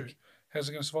parachute. Sick. How's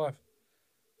he gonna survive?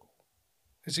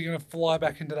 Is he gonna fly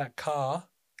back into that car?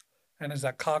 And is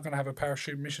that car going to have a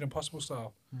parachute, Mission Impossible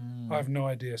style? I have no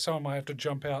idea. Someone might have to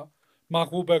jump out. Mark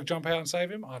Wahlberg jump out and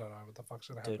save him? I don't know what the fuck's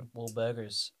going to happen. Dude,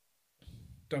 Wahlburgers.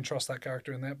 Don't trust that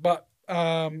character in there. But,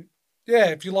 yeah,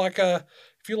 if you like a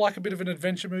bit of an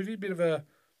adventure movie, bit of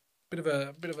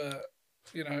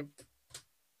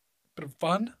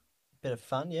fun. Bit of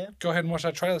fun, yeah. Go ahead and watch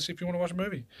that trailer, see if you want to watch a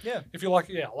movie. Yeah. If you like,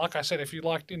 like I said, if you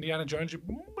liked Indiana Jones, you'd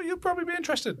probably be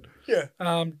interested. Yeah.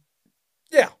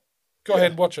 Yeah. Go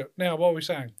ahead and watch it. Now, what are we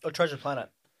saying? Treasure Planet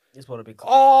is what it'd be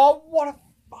called. Oh, what a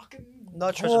fucking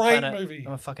Treasure great Planet movie.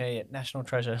 I'm a fucking idiot. National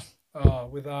Treasure.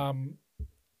 With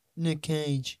Nick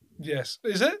Cage. Yes.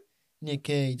 Is it? Nick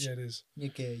Cage. Yeah, it is.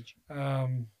 Nick Cage.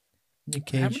 Nick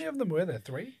Cage. How many of them were there?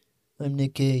 3? I'm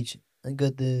Nick Cage. I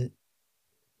got the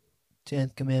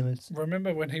 10th Commandments.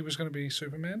 Remember when he was going to be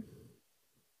Superman?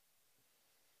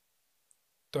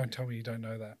 Don't tell me you don't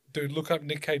know that. Dude, look up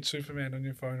Nick Cage Superman on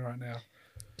your phone right now.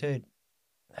 Dude,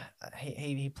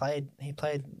 he played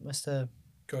Mr.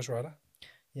 Ghost Rider?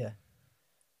 Yeah.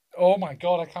 Oh my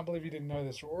God, I can't believe you didn't know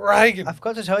this. Reagan! I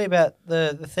forgot to tell you about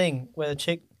the thing where the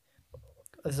chick,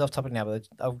 this is off topic now, but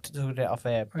I'll talk it off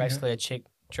air. Basically, a chick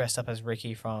dressed up as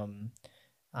Ricky from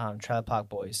Trailer Park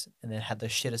Boys and then had the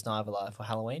shittest night of her life for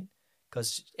Halloween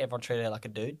because everyone treated her like a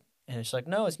dude. And she's like,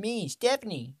 no, it's me,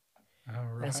 Stephanie. Oh,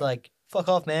 right. And it's like, fuck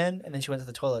off, man. And then she went to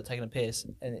the toilet taking a piss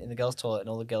in the girls' toilet, and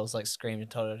all the girls like screamed and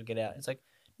told her to get out. It's like,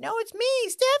 no, it's me,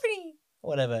 Stephanie.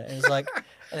 Whatever. And it's like,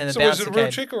 and then the So was bouncer it a real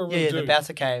came. chick or a real Yeah, dude? the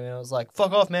bouncer came and it was like,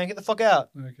 fuck off, man, get the fuck out.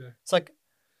 Okay. It's like,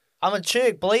 I'm a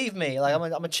chick, believe me. Like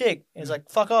I'm a chick. And he's like,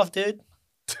 fuck off, dude.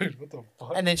 Dude, what the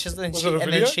fuck? And then Was it a then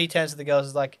video? she turns to the girls and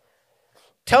is like,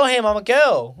 tell him I'm a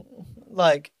girl.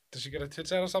 Like, Did she get her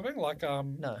tits out or something? Like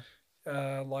no.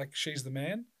 like She's the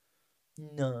Man?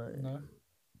 No. No.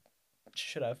 She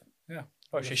should have. Yeah.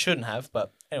 Or she shouldn't have,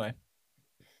 but anyway.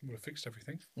 Would have fixed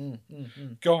everything.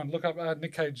 Mm. Go on, look up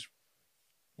Nick Cage,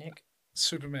 Nick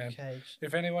Superman. Cage.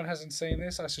 If anyone hasn't seen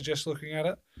this, I suggest looking at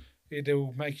it.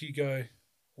 It'll make you go,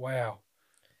 wow,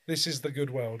 this is the good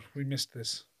world. We missed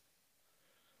this.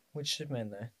 Which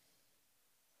Superman though?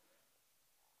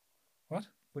 What?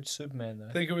 Which Superman though?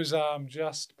 I think it was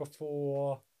just before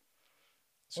What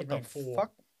Superman the 4.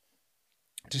 fuck?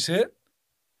 Do you see it?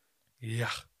 Yeah.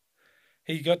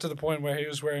 He got to the point where he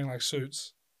was wearing like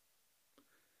suits.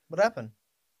 What happened?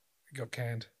 He got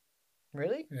canned.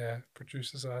 Really? Yeah,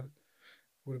 producer side.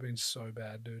 Would have been so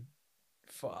bad, dude.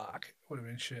 Fuck. Would have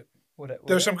been shit.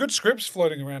 There were some good scripts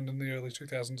floating around in the early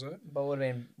 2000s, though. But would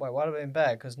have been. Wait, why would have been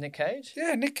bad? Because Nick Cage?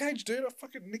 Yeah, Nick Cage, dude.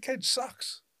 Nick Cage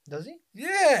sucks. Does he?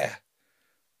 Yeah.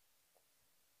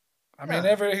 I mean,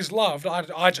 he's loved.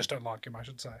 I just don't like him, I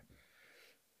should say.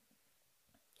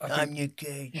 I'm Nick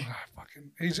Cage.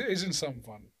 He's in some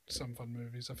fun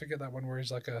movies. I forget that one where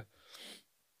he's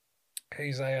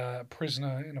a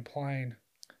prisoner in a plane.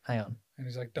 Hang on. And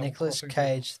he's like Nicolas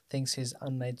Cage thinks his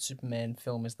unmade Superman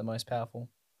film is the most powerful. ...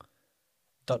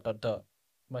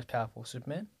 Most powerful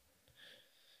Superman?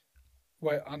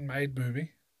 Wait, unmade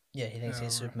movie? Yeah, he thinks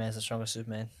his Superman's the strongest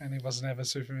Superman. And he wasn't ever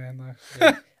Superman though.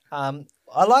 Yeah.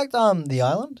 I liked The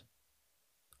Island.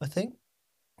 I think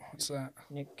What's that?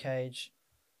 Nick Cage,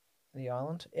 The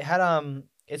Island. It had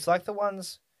it's like the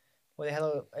ones where they had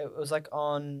it was like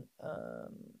on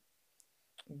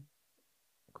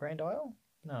Grand Isle.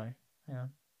 No, hang on.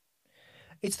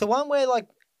 It's the one where like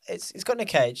it's got Nick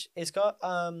Cage. It's got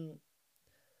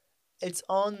it's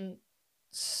on.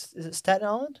 Is it Staten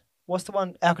Island? What's the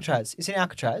one? Alcatraz. It's in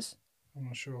Alcatraz. I'm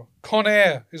not sure. Con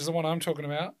Air is the one I'm talking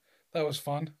about. That was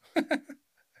fun.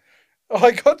 Oh,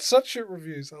 I got such shit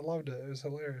reviews. I loved it. It was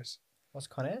hilarious. What's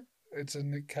Con Air? It's a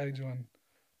Nick Cage one.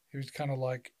 He was kind of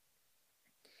like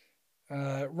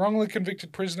wrongly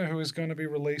convicted prisoner who is going to be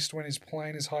released when his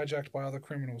plane is hijacked by other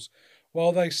criminals.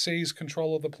 While they seize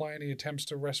control of the plane, he attempts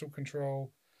to wrestle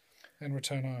control and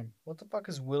return home. What the fuck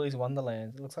is Willy's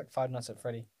Wonderland? It looks like Five Nights at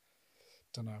Freddy.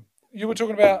 Don't know. You were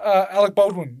talking about Alec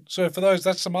Baldwin. So for those,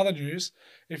 that's some other news.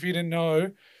 If you didn't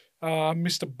know,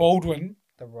 Mr. Baldwin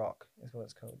The Rock is what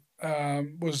it's called.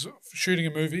 was shooting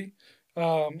a movie.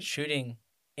 Shooting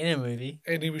in a movie.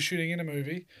 And he was shooting in a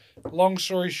movie. Long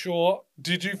story short,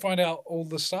 did you find out all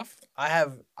the stuff? I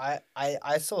thought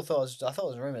it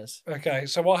was rumors. Okay,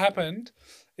 so what happened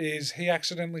is he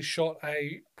accidentally shot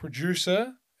a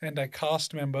producer and a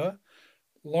cast member.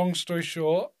 Long story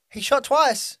short, He shot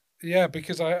twice. yeah,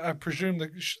 because I presume the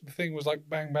thing was like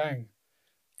bang bang.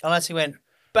 Unless he went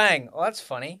bang. Oh, that's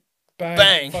funny. Bang.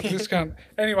 Bang. Fuck this cunt.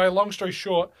 Anyway, long story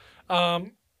short, at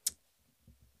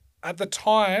the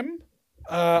time,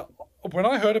 when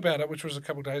I heard about it, which was a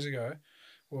couple of days ago,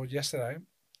 or yesterday,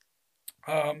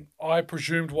 I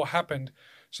presumed what happened.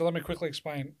 So let me quickly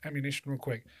explain ammunition real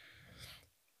quick.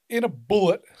 In a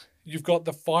bullet, you've got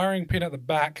the firing pin at the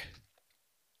back.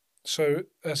 So,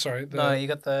 No, you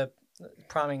got the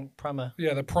primer.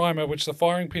 Yeah, the primer, which the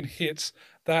firing pin hits,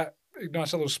 that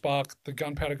ignites a little spark, the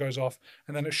gunpowder goes off,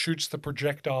 and then it shoots the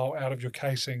projectile out of your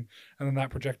casing, and then that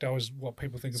projectile is what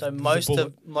people think So of as a most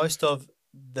bullet.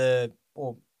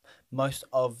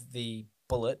 of the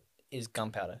bullet is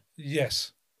gunpowder.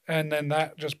 Yes. And then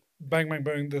that just bang, bang,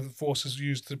 bang, the force is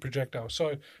used to projectile.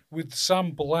 So with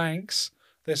some blanks,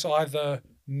 there's either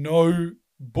no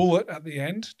bullet at the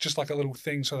end, just like a little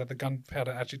thing so that the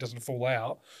gunpowder actually doesn't fall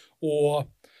out, or,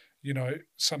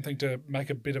 something to make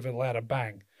a bit of a louder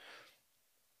bang.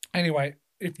 Anyway,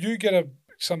 if you get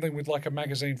something with like a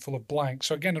magazine full of blanks,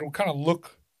 so again, it'll kind of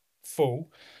look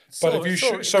full, but if you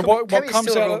shoot, so what comes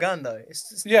out of of a gun though?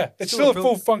 It's still a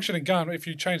full functioning gun. If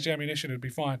you change the ammunition, it'd be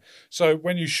fine. So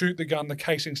when you shoot the gun, the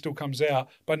casing still comes out,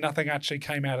 but nothing actually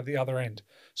came out of the other end.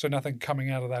 So nothing coming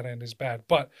out of that end is bad.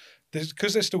 But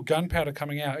because there's still gunpowder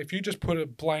coming out, if you just put a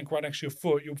blank right next to your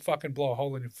foot, you'll fucking blow a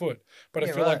hole in your foot. But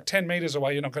if you're like 10 meters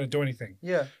away, you're not going to do anything.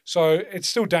 Yeah. So it's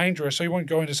still dangerous. So you won't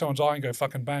go into someone's eye and go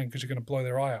fucking bang because you're going to blow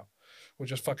their eye out, or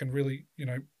just fucking really,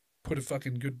 put a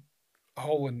fucking good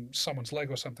hole in someone's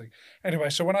leg or something. Anyway,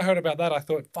 so when I heard about that, I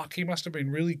thought, fuck, he must have been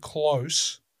really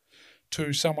close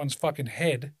to someone's fucking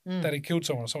head Mm. that he killed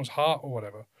someone, or someone's heart or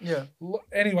whatever. Yeah.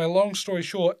 Anyway, long story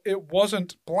short, it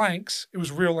wasn't blanks, it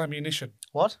was real ammunition.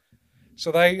 What?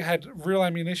 So they had real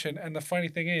ammunition, and the funny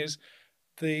thing is,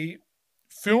 the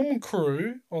film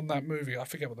crew on that movie, I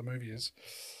forget what the movie is,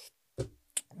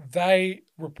 they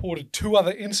reported 2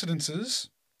 other incidences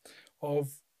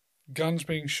of guns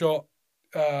being shot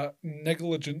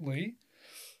negligently,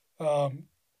 that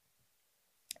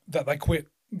they quit.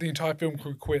 The entire film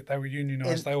crew quit. They were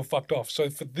unionized. They all fucked off. So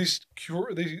for this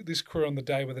crew on the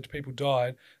day where the people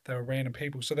died, they were random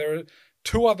people. So there are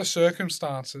 2 other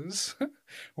circumstances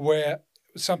where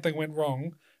something went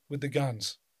wrong with the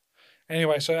guns.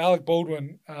 Anyway, so Alec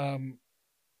Baldwin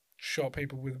shot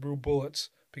people with real bullets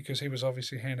because he was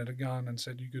obviously handed a gun and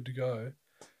said, "You're good to go."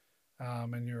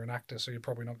 And you're an actor, so you're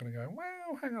probably not going to go,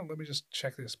 "Well, hang on, let me just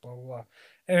check this, blah, blah, blah."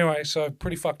 Anyway, so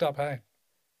pretty fucked up, hey?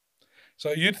 So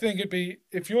you'd think it'd be,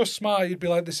 if you're smart, you'd be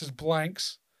like, this is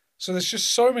blanks. So there's just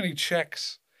so many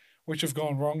checks which have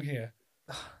gone wrong here.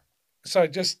 So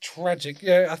just tragic.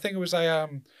 Yeah, I think it was a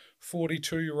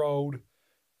 42-year-old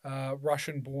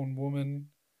Russian-born woman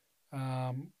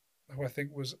who I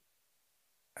think was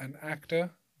an actor,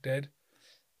 dead.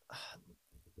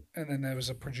 And then there was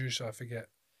a producer, I forget,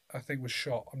 I think was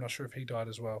shot. I'm not sure if he died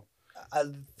as well. I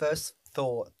first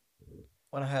thought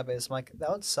when I heard about this, I'm like, that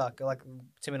would suck. Like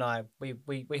Tim and I,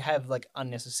 we have like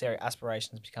unnecessary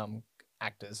aspirations to become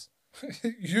actors.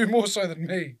 You more so than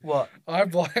me. What?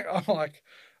 I'm like,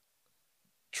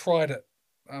 tried it.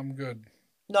 I'm good.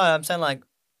 No, I'm saying like,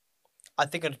 I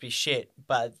think it'd be shit,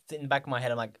 but in the back of my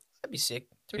head, I'm like, that'd be sick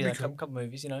to be It'd in be a cool. couple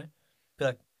movies, you know? Be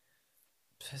like,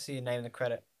 see your name in the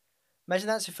credit. Imagine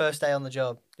that's your first day on the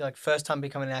job. You're like, first time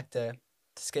becoming an actor,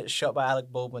 just get shot by Alec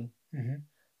Baldwin. Mm-hmm.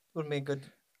 Wouldn't be good.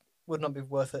 Would not be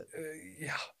worth it.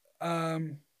 Yeah.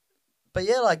 But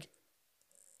yeah, like,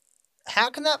 how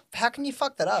can you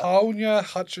fuck that up? Halyna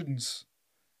Hutchins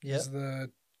Yeah. is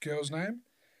the girl's name.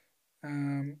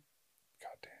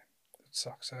 God damn, it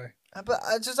sucks, eh? But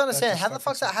I just don't understand, just how the fucking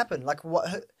fuck's that sucks. happen? Like,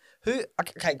 what? Who?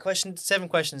 Okay, 7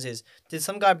 questions is: did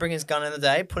some guy bring his gun in the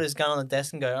day, put his gun on the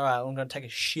desk, and go, "All right, I'm gonna take a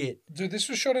shit"? Dude, this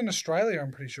was shot in Australia,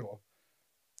 I'm pretty sure.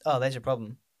 Oh, there's your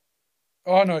problem.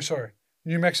 Oh, no, sorry.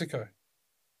 New Mexico.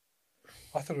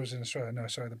 I thought it was in Australia. No,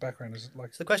 sorry, the background is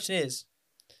like... So the question is,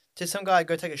 did some guy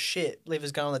go take a shit, leave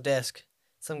his gun on the desk?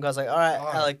 Some guy's like, "All right,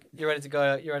 Oh. Alec, you're ready to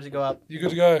go. You're ready to go up." You good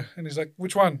to go? And he's like,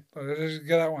 which one? Oh, just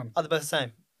get that one. Are they both the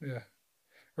same? Yeah.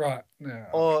 Right. Yeah.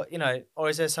 Or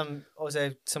is there some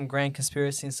grand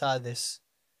conspiracy inside this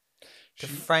to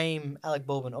She- frame Alec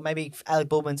Baldwin, or maybe Alec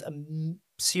Baldwin's a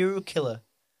serial killer?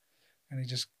 and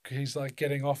he's like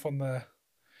getting off on the...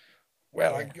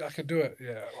 Well, Yeah. I could do it.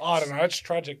 Yeah. I don't know. It's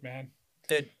tragic, man.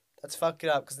 Dude, let's fuck it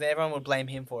up because everyone would blame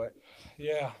him for it.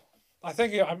 Yeah. I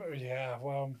think... Yeah,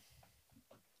 well...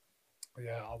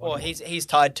 Yeah. I Or wonder- he's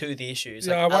tied to the issues.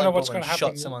 Yeah, like I wonder Alec what's Baldwin going to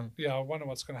happen. Shot someone. Yeah, I wonder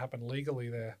what's going to happen legally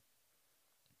there.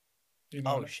 You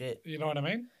know, Oh shit! you know what I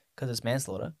mean? Because it's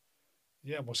manslaughter.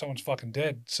 Yeah, well, someone's fucking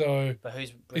dead. So But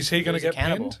who's is he going to who's get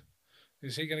accountable? pinned?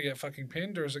 Is he going to get fucking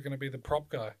pinned, or is it going to be the prop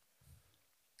guy?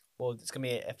 Well, it's gonna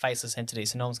be a faceless entity,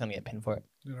 so no one's gonna get pinned for it.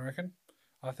 You know, reckon?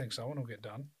 I think someone will get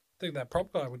done. I think that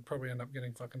prop guy would probably end up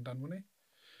getting fucking done, wouldn't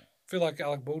he? I feel like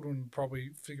Alec Baldwin would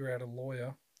probably figure out a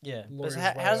lawyer. Yeah. But Lawyer's so way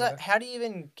how does out that? there. How do you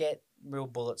even get real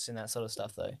bullets in that sort of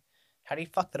stuff though? How do you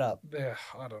fuck that up? Yeah,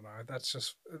 I don't know. That's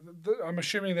just... I'm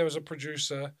assuming there was a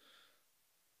producer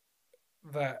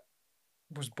that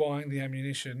was buying the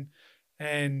ammunition,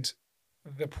 and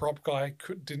the prop guy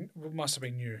must have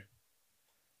been new.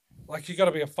 Like, you got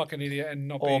to be a fucking idiot and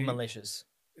not Or be... malicious.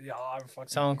 Yeah, I'm fucking...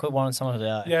 Someone could want someone to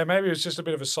die. Yeah, maybe it was just a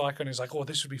bit of a psycho, and he's like, "Oh,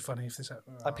 this would be funny if this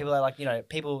happened." Like people are like,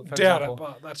 people, for Doubt example, it,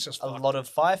 but that's just a fucked. lot of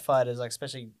firefighters, like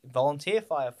especially volunteer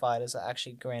firefighters, are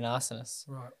actually grand arsonists,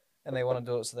 Right, and they want to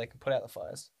do it so they can put out the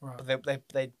fires. right, But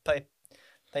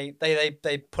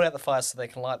they put out the fires so they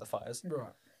can light the fires.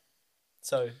 right.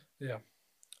 So Yeah.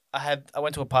 I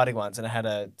went to a party once and I had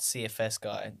a CFS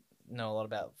guy know a lot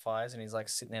about fires, and he's like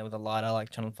sitting there with a lighter, like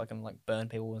trying to fucking like burn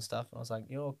people and stuff. And I was like,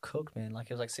 "You're cooked, man!" Like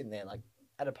he was like sitting there like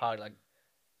at a party, like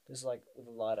just like with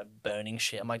a lighter burning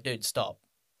shit. I'm like, "Dude, stop!"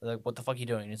 They're like, "What the fuck are you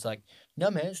doing?" And he's like,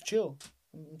 "No, man, it's chill.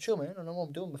 I'm chill, man. I know what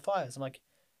I'm doing with fires." I'm like,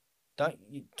 don't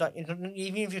even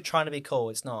if you're trying to be cool,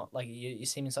 it's not like you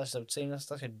seem such a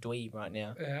dweeb right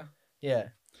now. Yeah. Yeah,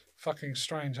 Fucking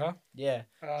strange, huh? yeah,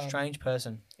 Um, strange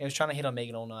person. He was trying to hit on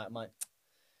Megan all night. I'm like,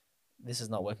 this is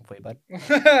not working for you, bud.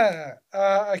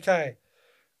 Okay.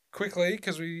 Quickly,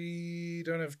 because we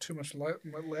don't have too much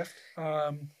left.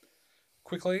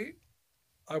 Quickly,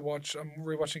 I'm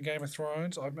rewatching Game of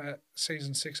Thrones. I'm at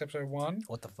season 6, episode 1.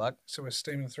 What the fuck? So we're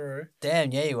steaming through.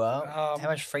 Damn, yeah, you are. How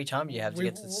much free time do you have to we-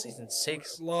 get to season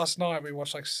 6? Last night we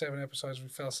watched like 7 episodes. We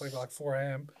fell asleep at like 4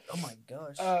 a.m. Oh my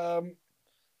gosh.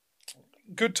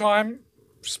 Good time.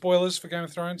 Spoilers for Game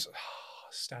of Thrones.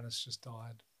 Stannis just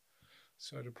died.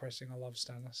 So depressing. I love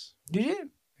Stannis. Did you?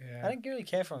 Yeah. I don't really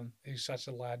care for him. He's such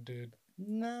a lad, dude.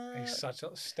 No. He's such a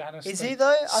Stannis. Is he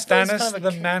though? I thought he was Stannis kind of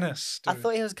the Manus, dude. I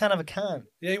thought he was kind of a cunt.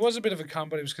 Yeah, he was a bit of a cunt,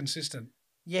 but he was consistent.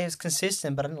 Yeah, he was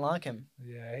consistent, but I didn't like him.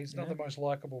 Yeah, he's not Yeah. the most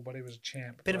likable, but he was a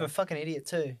champ. Bit of a fucking idiot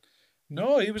too.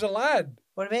 No, he was a lad.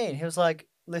 What do you mean? He was like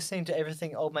listening to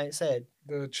everything old mate said.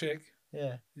 The chick.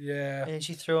 Yeah. Yeah. And then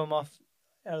she threw him off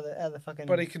out of the fucking.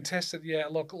 But he contested. Yeah,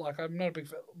 look, like I'm not a big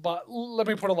fan, but let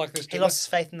me put it like this. He lost his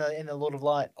faith in the Lord of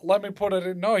Light. Let me put it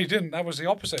in. No, he didn't. That was the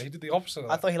opposite. He did the opposite of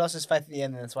that. I thought he lost his faith at the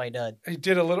end, and that's why he died. He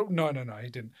did a little. No, he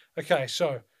didn't. Okay,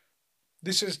 so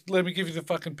this is. Let me give you the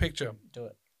fucking picture. Do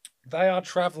it. They are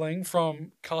traveling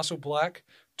from Castle Black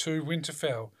to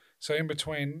Winterfell. So in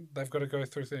between, they've got to go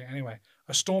through things. Anyway,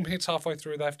 a storm hits halfway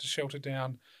through. They have to shelter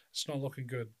down. It's not looking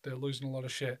good. They're losing a lot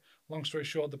of shit. Long story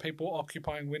short, the people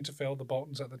occupying Winterfell, the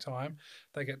Boltons at the time,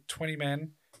 they get 20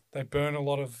 men. They burn a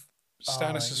lot of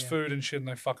Stannis' yeah. food and shit, and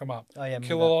they fuck them up. Oh yeah.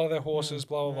 Kill a lot of their horses,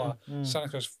 blah, blah, blah. mm.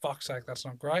 Stannis goes, fuck's sake, that's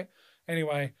not great.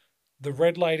 Anyway, the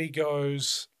Red Lady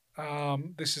goes,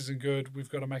 this isn't good. We've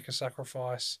got to make a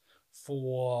sacrifice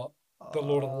for the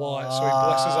Lord of Light. So he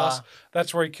blesses us.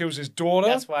 That's where he kills his daughter.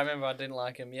 That's why I remember I didn't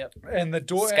like him. Yep. And the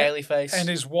daughter, Scaly face. and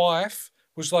his wife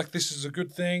was like, this is a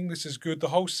good thing. This is good. The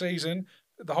whole season,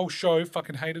 the whole show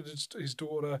fucking hated his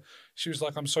daughter. She was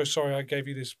like, I'm so sorry I gave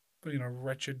you this,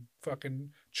 wretched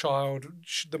fucking child.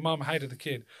 The mum hated the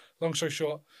kid. Long story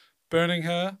short, burning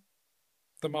her.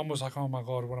 The mum was like, oh my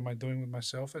God, what am I doing with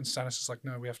myself? And Stannis is like,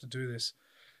 no, we have to do this.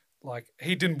 Like,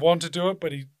 he didn't want to do it,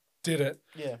 but he did it.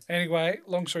 Yeah. Anyway,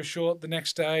 long story short, the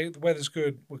next day, the weather's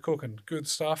good. We're cooking. Good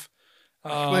stuff.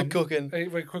 We're cooking.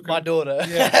 We're cooking. My daughter.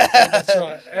 Yeah, that's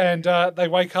right. And they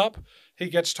wake up. He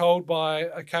gets told by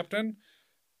a captain,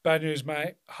 bad news,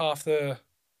 mate. Half the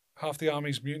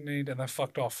army's mutinied and they're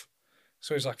fucked off.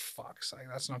 So he's like, fuck's sake,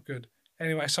 that's not good.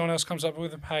 Anyway, someone else comes up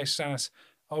with him. Hey, Stannis,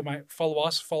 oh, mate, follow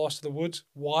us to the woods.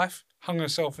 Wife hung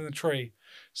herself in the tree.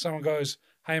 Someone goes,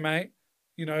 hey, mate,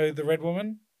 the red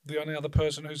woman, the only other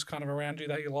person who's kind of around you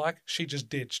that you like, she just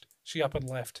ditched. She up and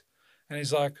left. And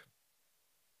he's like,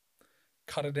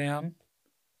 cut her down.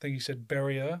 I think he said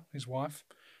bury her, his wife,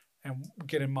 and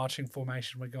get in marching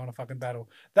formation. We're going to fucking battle.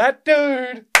 That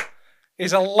dude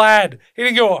is a lad. He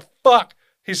didn't give a fuck.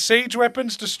 His siege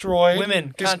weapons destroyed.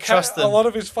 Women, can't trust them. A lot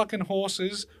of his fucking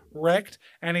horses wrecked.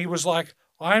 And he was like,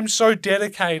 I'm so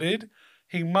dedicated.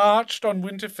 He marched on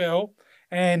Winterfell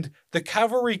and the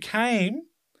cavalry came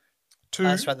to...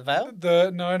 That's right, the Vale?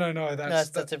 No. That's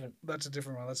different. That's a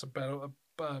different one. That's a battle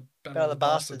of the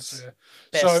Bastards.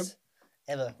 Yeah. Best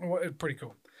ever. Pretty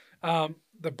cool.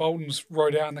 The Boltons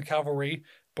rode out in the cavalry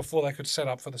before they could set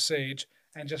up for the siege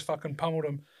and just fucking pummeled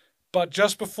them. But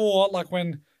just before, like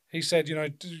when he said,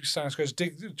 Stannis goes,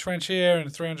 dig the trench here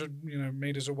and 300,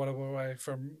 meters or whatever away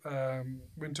from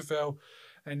Winterfell,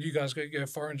 and you guys go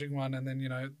foraging one, and then,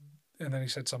 and then he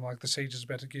said something like, the siege is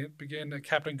about to begin. The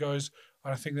captain goes, I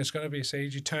don't think there's going to be a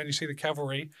siege. You turn, you see the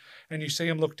cavalry, and you see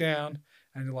him look down,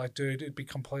 and you're like, dude, it'd be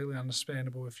completely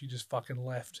understandable if you just fucking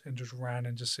left and just ran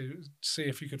and just see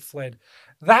if you could fled.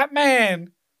 That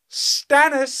man,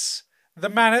 Stannis, the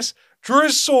Manus, drew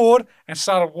his sword and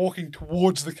started walking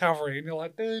towards the cavalry. And you're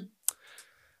like, dude,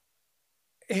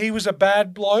 he was a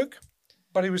bad bloke,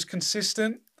 but he was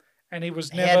consistent, and he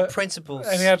was never... He had principles.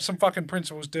 And he had some fucking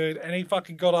principles, dude. And he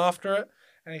fucking got after it,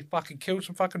 and he fucking killed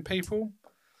some fucking people.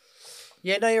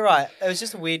 Yeah, no, you're right. It was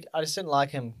just weird. I just didn't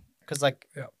like him because,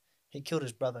 Yeah. he killed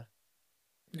his brother.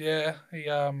 Yeah,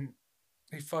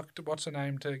 he fucked, what's her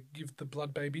name, to give the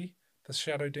blood baby, the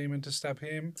shadow demon, to stab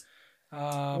him.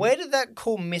 Where did that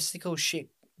cool mystical shit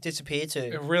disappear to?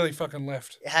 It really fucking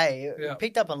left. Hey, Yeah. it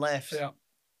picked up and left. Yeah.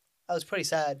 That was pretty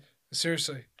sad.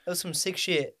 Seriously. It was some sick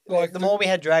shit. Like the more we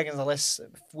had dragons, the less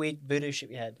weird voodoo shit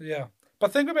we had. Yeah.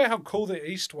 But think about how cool the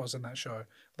East was in that show.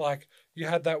 Like, you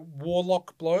had that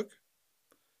warlock bloke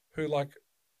who, like,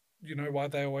 why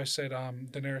they always said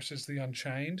Daenerys is the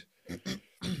Unchained? It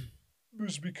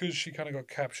was because she kind of got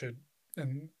captured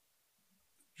and,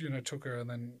 took her and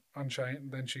then unchained.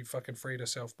 And then she fucking freed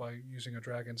herself by using her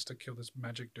dragons to kill this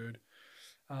magic dude.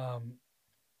 And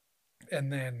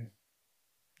then...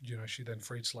 she then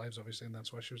freed slaves, obviously, and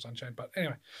that's why she was unchained. But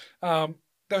anyway, there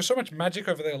was so much magic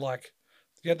over there. Like,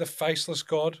 you had the faceless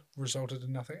god, resulted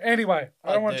in nothing. Anyway,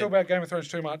 I don't want to talk about Game of Thrones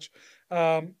too much.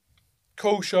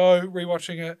 Cool show,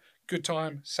 rewatching it. Good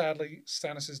time. Sadly,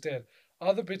 Stannis is dead.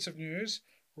 Other bits of news.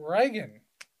 Reagan.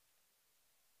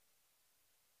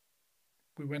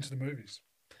 We went to the movies.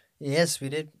 Yes, we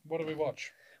did. What did we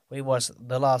watch? We watched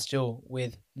The Last Duel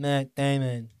with Matt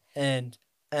Damon and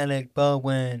Alec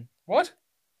Baldwin. What?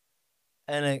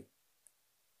 Alec.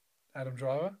 Adam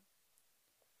Driver.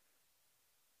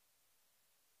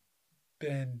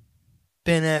 Ben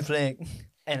Affleck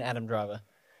and Adam Driver.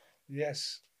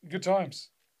 Yes. Good times.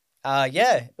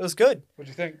 Yeah, it was good. What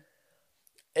do you think?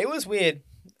 It was weird.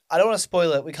 I don't want to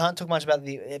spoil it. We can't talk much about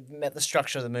the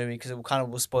structure of the movie because it kind of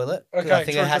will spoil it. 'Cause Okay, I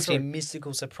think true, it has true, to be true. a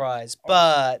mystical surprise.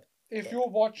 But If you're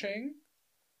watching,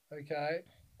 okay,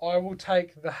 I will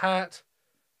take the hat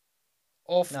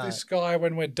off No. this guy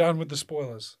when we're done with the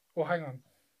spoilers. Well, hang on.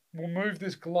 We'll move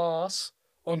this glass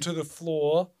onto the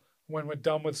floor when we're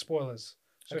done with spoilers.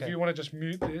 So Okay. if you want to just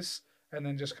mute this and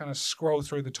then just kind of scroll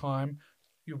through the time,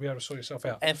 you'll be able to sort yourself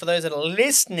out. and for those that are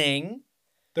listening,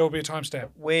 There will be a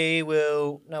timestamp. we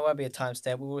will no, it won't be a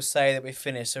timestamp. We will say that we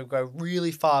finished. So we'll go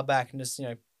really far back and just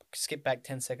skip back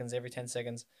 10 seconds every 10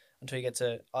 seconds until you get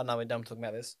to. Oh no, we're done talking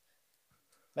about this.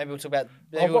 Maybe we'll talk about.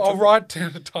 I'll write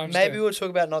down the timestamp. Maybe we'll talk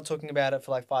about not talking about it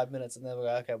for like 5 minutes, and then we'll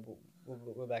go, okay,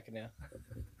 we're back in now.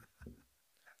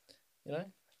 You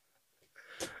know?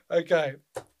 Okay.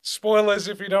 Spoilers,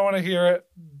 if you don't want to hear it,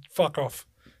 fuck off.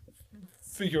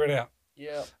 Figure it out.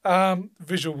 Yeah.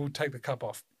 Visual will take the cup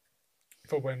off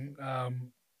for when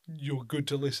you're good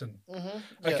to listen.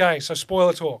 Mm-hmm. Okay, so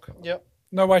spoiler talk. Yep.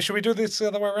 No way, should we do this the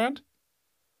other way around?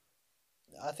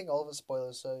 I think all of it's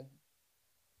spoilers, so.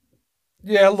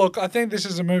 Yeah, look, I think this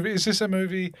is a movie. Is this a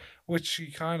movie which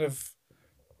you kind of...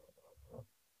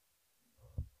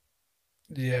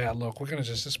 Yeah, look, we're going to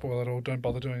just spoil it all. Don't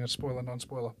bother doing a spoiler,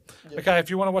 non-spoiler. Yep. Okay, if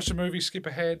you want to watch the movie, skip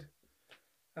ahead.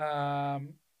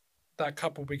 That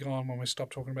cup will be gone when we stop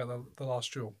talking about the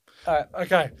Last Duel. All right.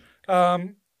 Okay,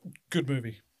 good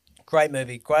movie. Great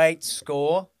movie. Great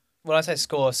score. When I say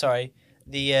score, sorry.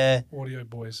 The Audio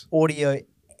boys. audio,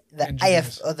 the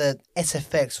Engineers. the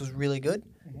SFX was really good.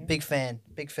 Mhm. Big fan.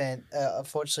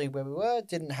 Unfortunately, where we were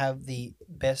didn't have the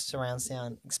best surround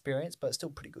sound experience, but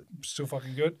still pretty good. Still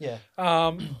fucking good. Yeah.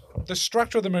 The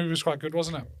structure of the movie was quite good,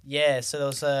 wasn't it? Yeah. So there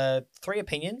was 3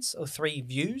 opinions or 3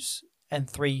 views and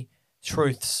 3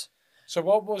 truths. So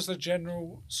what was the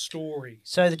general story?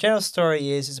 So the general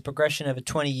story is a progression over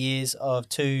 20 years of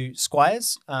 2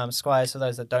 squires. Squires, for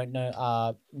those that don't know,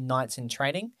 are knights in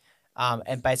training.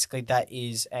 And basically that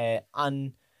is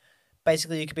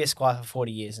basically you could be a squire for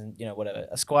 40 years and, whatever.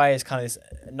 A squire is kind of this,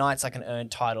 a knight's like an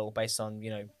earned title based on,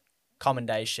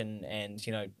 commendation and,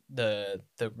 the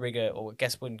rigor, or I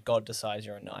guess when God decides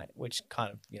you're a knight, which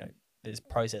kind of, there's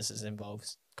processes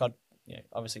involved. God,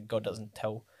 obviously God doesn't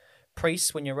tell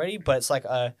priests when you're ready, but it's like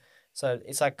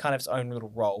it's like kind of its own little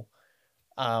role.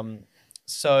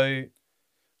 So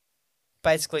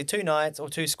basically 2 knights or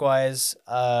 2 squires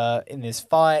in this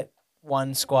fight.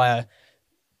 One squire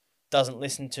doesn't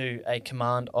listen to a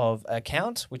command of a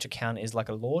count, which a count is like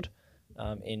a lord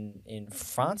in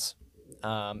France.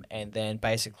 And then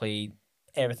basically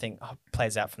everything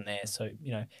plays out from there. So,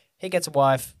 he gets a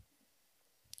wife.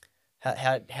 How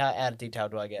out of detail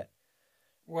do I get?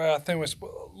 Well, I think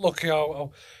look,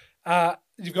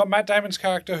 you've got Matt Damon's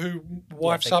character who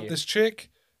wipes thank up you. this chick.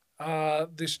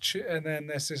 And then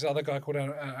there's this other guy called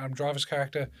Adam Driver's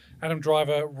character. Adam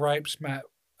Driver rapes Matt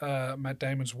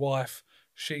Damon's wife.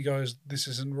 She goes, "This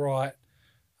isn't right."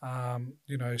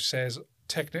 Says,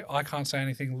 I can't say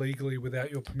anything legally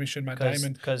without your permission, Matt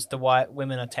Damon. Because the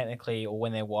women are technically, or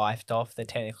when they're wifed off, they're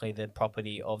technically the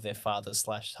property of their fathers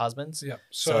 / husbands. Yeah.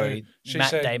 So she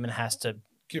Matt said, Damon has to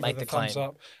give make her the the thumbs claim.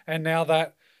 up. And now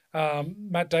that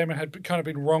Matt Damon had kind of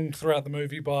been wronged throughout the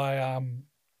movie by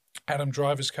Adam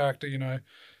Driver's character, he not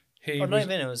was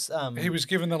even, it was he was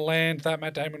given the land that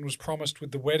Matt Damon was promised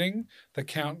with the wedding. The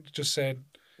count just said,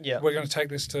 yeah. "We're going to take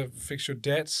this to fix your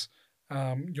debts."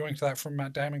 Yoinked that from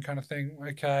Matt Damon kind of thing.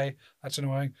 Okay, that's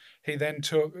annoying. He then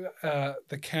took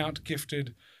the count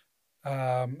gifted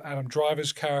Adam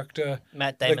Driver's character.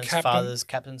 Matt Damon's captain- father's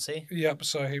captaincy. Yep.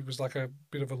 So he was like a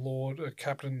bit of a lord, a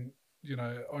captain.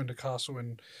 Owned a castle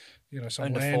and some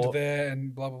Owned a land fort. there,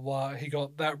 and blah blah blah. He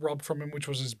got that robbed from him, which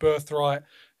was his birthright.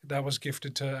 That was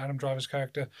gifted to Adam Driver's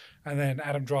character, and then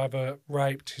Adam Driver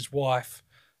raped his wife.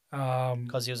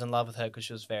 Because he was in love with her because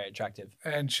she was very attractive.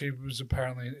 And she was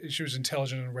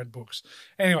intelligent and read books.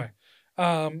 Anyway,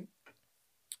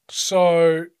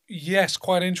 so yes,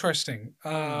 quite interesting.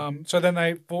 So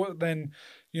then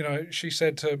she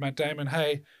said to Matt Damon,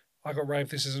 "Hey, I got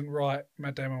raped. This isn't right."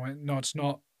 Matt Damon went, "No, it's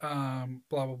not. Blah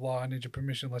blah blah. I need your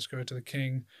permission. Let's go to the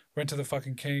king." Went to the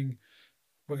fucking king.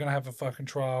 we're gonna have a fucking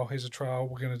trial. Here's a trial.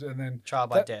 We're gonna, and then Trial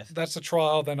by death. That's the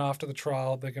trial. Then after the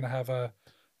trial, they're gonna have a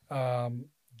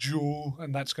duel,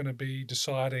 and that's gonna be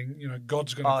deciding.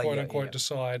 God's gonna quote unquote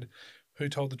decide who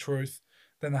told the truth.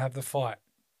 Then they have the fight.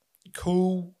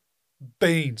 Cool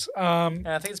beans. And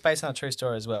I think it's based on a true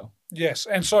story as well. Yes,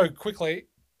 and so quickly,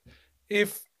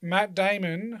 if Matt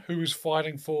Damon, who was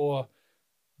fighting for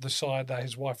the side that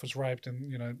his wife was raped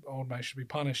and old mate should be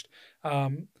punished,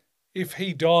 if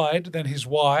he died, then his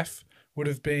wife would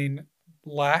have been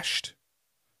lashed,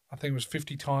 I think it was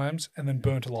 50 times, and then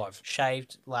burnt alive.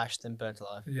 Shaved, lashed, and burnt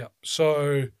alive. Yeah,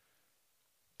 so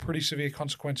pretty severe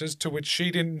consequences, to which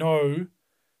she didn't know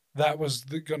that was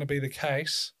going to be the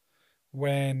case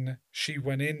when she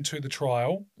went into the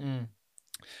trial.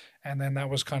 And then that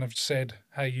was kind of said,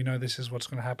 hey, this is what's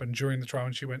going to happen during the trial.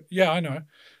 And she went, yeah, I know.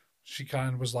 She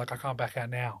kind of was like, I can't back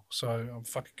out now, so I'm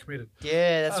fucking committed.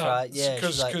 Yeah, that's right. Yeah,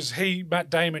 because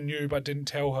Matt Damon knew but didn't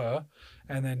tell her,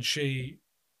 and then she,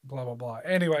 blah blah blah.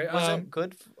 Anyway, was it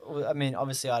good? I mean,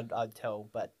 obviously, I'd tell,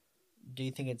 but do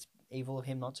you think it's evil of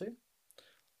him not to?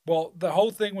 Well, the whole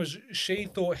thing was she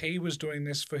thought he was doing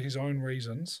this for his own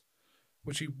reasons,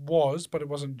 which he was, but it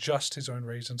wasn't just his own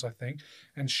reasons, I think,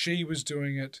 and she was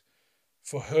doing it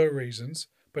for her reasons.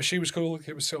 But she was cool.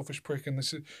 It was selfish prick, and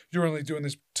you're only doing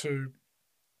this to,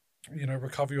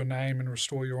 recover your name and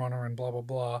restore your honor and blah blah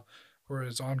blah.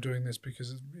 Whereas I'm doing this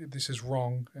because this is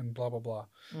wrong and blah blah blah.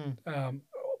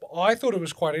 I thought it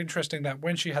was quite interesting that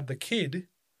when she had the kid,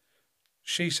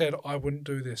 she said, "I wouldn't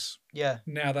do this." Yeah.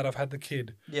 Now that I've had the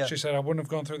kid, yeah. She said, "I wouldn't have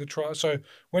gone through the trial." So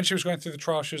when she was going through the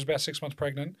trial, she was about 6 months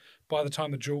pregnant. By the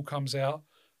time the duel comes out,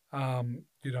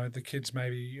 the kid's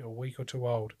maybe a week or two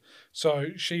old. So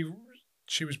she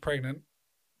was pregnant,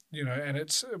 and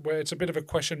it's a bit of a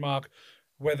question mark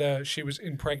whether she was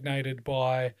impregnated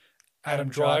by Adam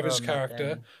Driver's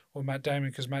character or Matt Damon,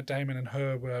 because Matt Damon and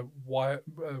her were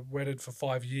wedded for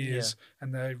 5 years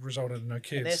and they resulted in no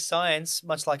kids. And their science,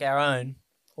 much like our own,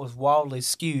 was wildly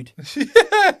skewed.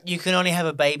 You can only have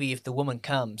a baby if the woman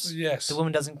comes. Yes. If the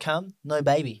woman doesn't come, no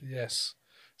baby. Yes.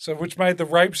 So which made the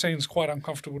rape scenes quite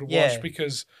uncomfortable to watch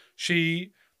because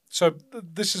she... So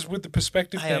this is with the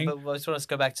perspective thing. But I just want to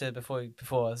go back to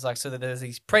before. It's like, so that there's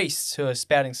these priests who are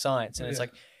spouting science, and it's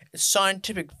like, it's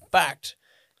scientific fact.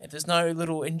 If there's no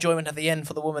little enjoyment at the end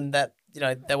for the woman, that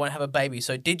they won't have a baby.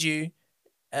 So did you?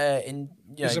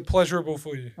 Is it pleasurable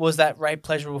for you? Was that rape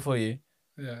pleasurable for you?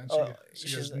 Yeah. And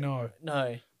she goes, no.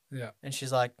 No. Yeah. And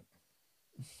she's like,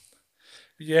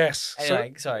 yes.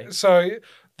 Anyway, sorry. So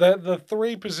the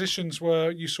three positions were,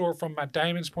 you saw it from Matt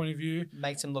Damon's point of view.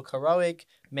 Makes him look heroic.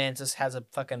 Man just has a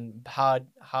fucking hard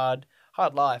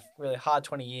life, really hard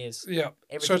 20 years. Yeah.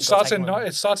 So it starts in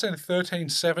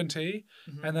 1370,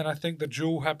 and then I think the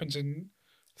duel happens in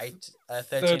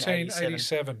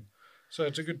 1387. So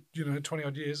it's a good 20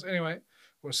 odd years. Anyway,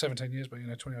 well 17 years, but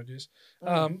 20 odd years.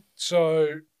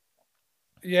 So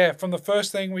yeah, from the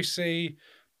first thing we see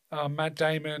Matt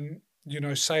Damon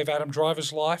save Adam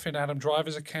Driver's life in Adam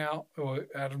Driver's account, or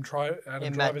Adam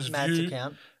Driver's Matt's view.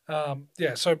 account.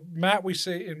 So Matt, we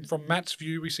see from Matt's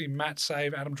view, we see Matt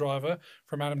save Adam Driver.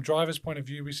 From Adam Driver's point of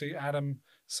view, we see Adam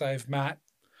save Matt.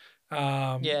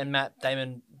 And Matt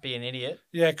Damon be an idiot.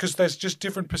 Yeah, because there's just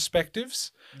different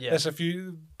perspectives. Yeah. There's a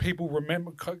few people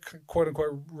remember, quote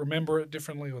unquote, remember it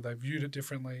differently, or they viewed it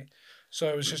differently. So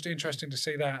it was just interesting to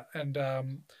see that. And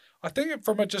I think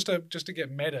from just to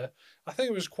get meta, I think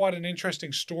it was quite an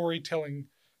interesting storytelling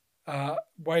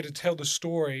way to tell the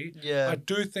story. Yeah. I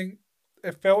do think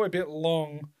it felt a bit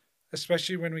long,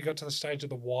 especially when we got to the stage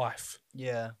of the wife.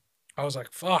 Yeah. I was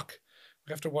like, fuck,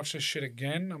 we have to watch this shit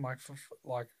again. I'm like,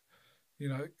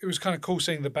 it was kind of cool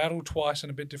seeing the battle twice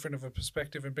in a bit different of a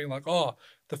perspective and being like, oh,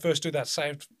 the first dude that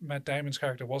saved Matt Damon's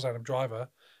character was Adam Driver.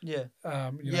 Yeah.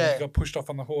 He got pushed off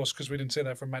on the horse because we didn't see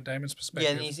that from Matt Damon's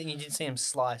perspective. Yeah, and you didn't see him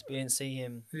slice, but you didn't see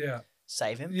him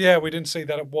save him. Yeah, we didn't see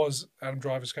that it was Adam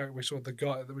Driver's character. We saw the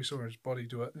guy that we saw his body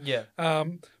do it. Yeah.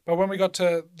 But when we got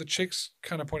to the chick's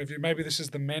kind of point of view, maybe this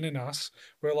is the men in us.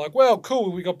 We're like, well,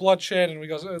 cool, we got bloodshed and we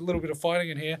got a little bit of fighting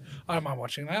in here. I don't mind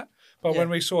watching that. But when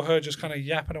we saw her just kind of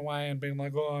yapping away and being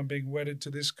like, oh, I'm being wedded to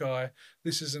this guy,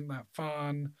 this isn't that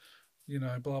fun,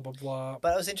 blah, blah, blah.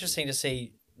 But it was interesting to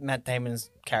see Matt Damon's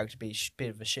character be a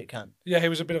bit of a shit cunt. Yeah, he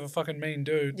was a bit of a fucking mean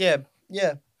dude. Yeah,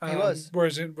 he was.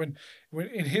 Whereas when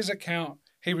in his account,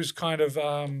 he was kind of...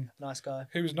 nice guy.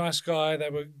 He was a nice guy.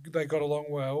 They got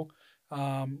along well.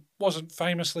 Wasn't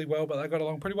famously well, but they got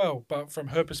along pretty well. But from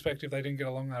her perspective, they didn't get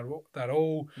along that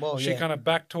all. Well, she kind of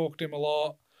backtalked him a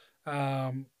lot.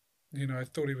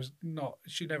 Thought he was not...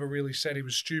 She never really said he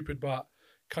was stupid, but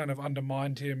kind of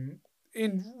undermined him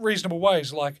in reasonable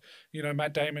ways. Like,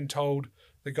 Matt Damon told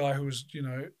the guy who was,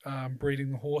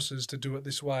 breeding the horses to do it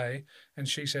this way. And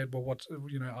she said, well,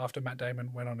 after Matt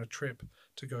Damon went on a trip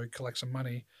to go collect some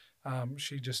money,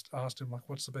 she just asked him, like,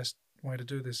 what's the best way to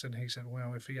do this? And he said,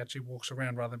 well, if he actually walks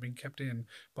around rather than being kept in,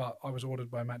 but I was ordered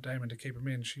by Matt Damon to keep him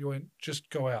in. She went, just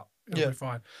go out. It'll be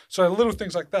fine. So little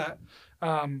things like that,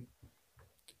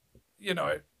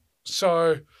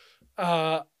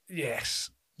 yes.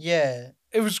 Yeah.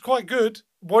 It was quite good.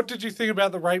 What did you think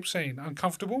about the rape scene?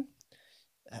 Uncomfortable?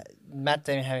 Matt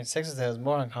Damon having sex with her was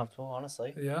more uncomfortable,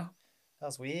 honestly. Yeah. That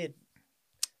was weird.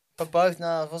 But both, no,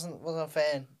 I wasn't a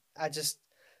fan.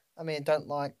 Don't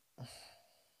like...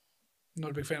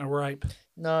 Not a big fan of rape.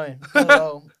 No, not at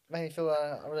all. Made me feel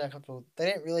really uncomfortable. They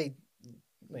didn't really...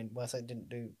 when I say didn't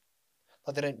do...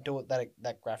 Like, they didn't do it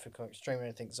that graphic or extreme or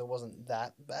anything, so it wasn't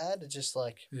that bad. It's just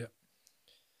like... Yeah.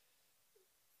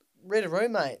 Read a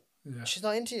roommate. Yeah. She's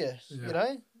not into you,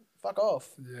 Fuck off.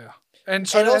 Yeah. And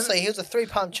also, he was a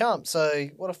 3-pump chump, so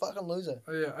what a fucking loser.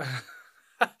 Yeah.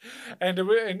 And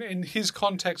in his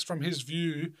context, from his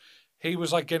view, he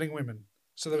was like getting women.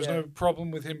 So there was no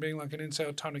problem with him being like an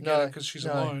incel trying to get her because she's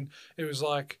alone. It was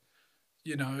like,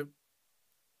 he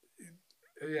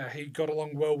got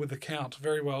along well with the Count,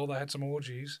 very well. They had some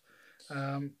orgies.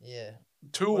 2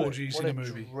 orgies in a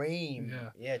movie. Dream.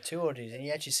 Yeah, 2 orgies. And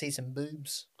you actually see some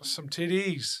boobs. Some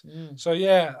titties. Mm. So,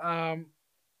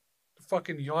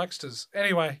 fucking yikesters.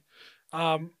 Anyway,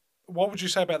 what would you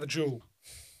say about the duel?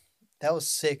 That was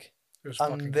sick. It was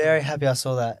I'm very happy I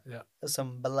saw that. Yeah. There's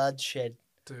some bloodshed.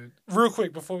 Dude. Real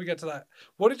quick, before we get to that,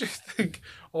 what did you think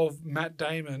of Matt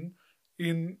Damon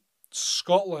in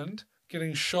Scotland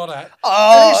getting shot at?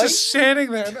 Oh! And he's just standing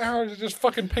there and arrows are just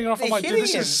fucking pinging off. I'm like, dude,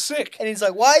 this is sick. And he's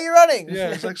like, why are you running?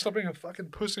 Yeah, he's like, stop being a fucking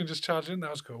pussy and just charge in. That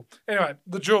was cool. Anyway,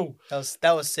 the duel.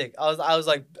 That was sick. I was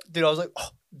like, dude, oh.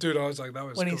 Dude, I was like, that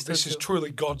was When cool. he This is truly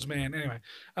God's man. Anyway,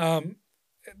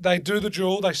 they do the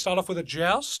duel. They start off with a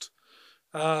joust.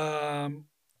 Then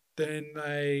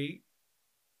they...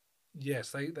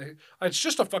 Yes, they. It's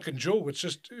just a fucking duel. It's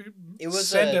just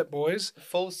send it, boys.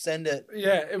 Full send it.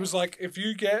 Yeah, it was like if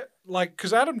you get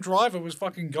because Adam Driver was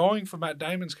fucking going for Matt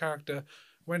Damon's character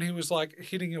when he was like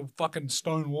hitting a fucking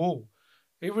stone wall.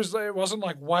 It wasn't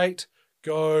like wait,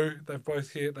 go. They've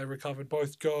both hit. They recovered.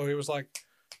 Both go. It was like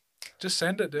just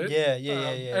send it, dude. Yeah.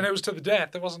 And it was to the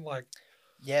death. It wasn't like.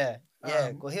 Yeah.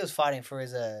 Well, he was fighting for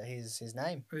his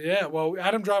name. Yeah, well,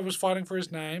 Adam Driver was fighting for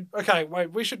his name. Okay,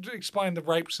 wait, we should explain the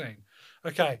rape scene.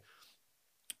 Okay,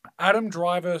 Adam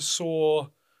Driver saw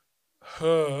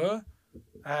her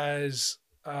as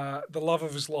the love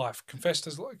of his life, confessed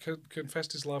his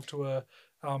love to her,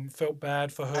 felt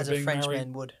bad for her as being a French married.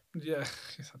 man would. Yeah,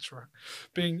 that's right.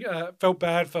 Felt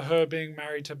bad for her being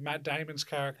married to Matt Damon's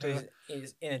character.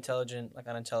 He's unintelligent,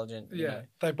 unintelligent. Yeah,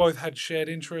 they both had shared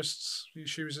interests.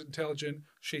 She was intelligent.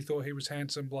 She thought he was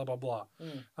handsome. Blah blah blah.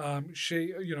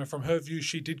 She, from her view,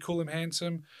 she did call him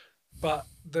handsome, but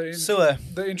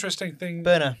the interesting thing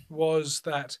was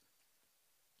that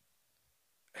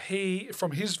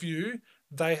from his view,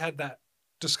 they had that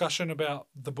discussion about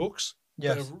the books,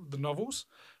 the novels.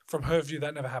 From her view,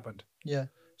 that never happened. Yeah.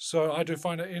 So I do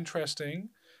find it interesting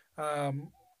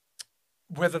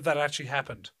whether that actually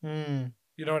happened. Mm.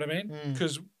 You know what I mean?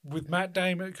 Because with Matt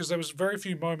Damon, because there was very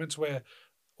few moments where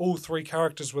all 3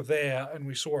 characters were there and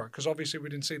we saw it. Because obviously we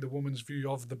didn't see the woman's view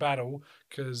of the battle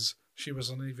because she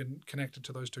wasn't even connected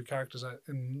to those 2 characters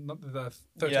in the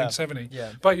 1370.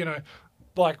 Yeah. But,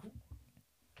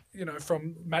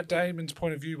 from Matt Damon's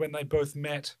point of view, when they both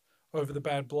met over the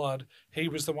bad blood, he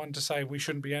was the one to say we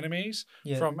shouldn't be enemies.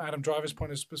 Yeah. From Adam Driver's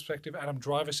point of perspective, Adam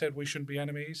Driver said we shouldn't be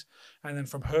enemies. And then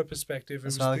from her perspective, it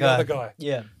was the other guy.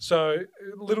 Yeah. So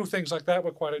little things like that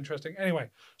were quite interesting. Anyway,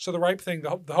 so the rape thing,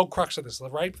 the whole crux of this,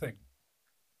 the rape thing.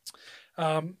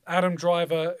 Adam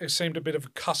Driver, it seemed a bit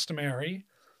of customary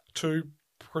to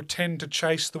pretend to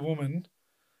chase the woman.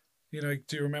 Do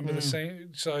you remember the scene?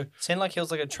 So it seemed like he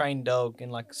was like a trained dog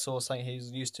and saw something he was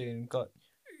used to and got...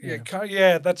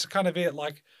 Yeah, that's kind of it.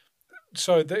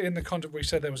 In the context we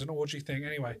said there was an orgy thing.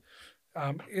 Anyway,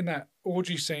 in that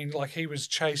orgy scene, he was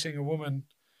chasing a woman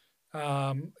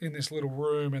in this little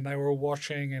room, and they were all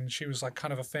watching, and she was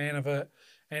kind of a fan of it.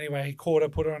 Anyway, he caught her,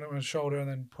 put her on his shoulder, and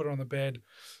then put her on the bed,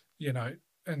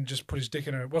 and just put his dick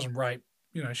in her. It wasn't rape,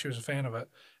 she was a fan of it.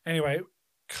 Anyway,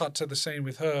 cut to the scene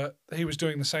with her. He was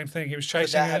doing the same thing. He was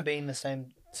chasing her. Could that have been the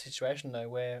same situation though,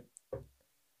 where?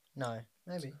 No,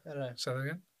 maybe I don't know. Say that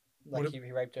again.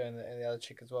 He raped her and the other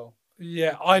chick as well.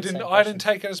 Yeah, I didn't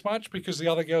take it as much because the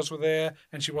other girls were there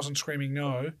and she wasn't screaming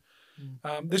no.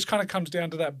 This kind of comes down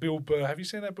to that Bill Burr. Have you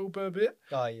seen that Bill Burr bit?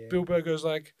 Oh yeah. Bill Burr goes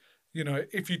you know,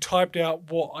 if you typed out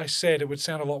what I said, it would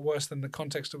sound a lot worse than the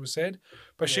context it was said.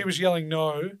 But she Yeah. was yelling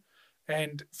no.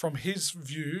 And from his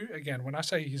view, again, when I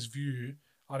say his view,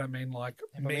 I don't mean like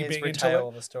For me me, it's being portrayal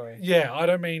of the story. Yeah, I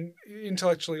don't mean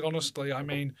intellectually, honestly. I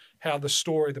mean how the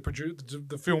story,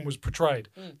 the film was portrayed.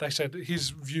 Mm. They said his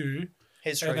view,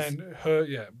 His and truth. then her,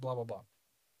 yeah, blah blah blah.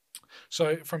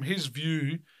 So from his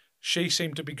view, she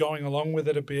seemed to be going along with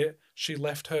it a bit. She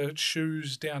left her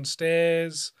shoes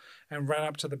downstairs and ran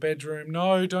up to the bedroom.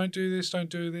 No, don't do this. Don't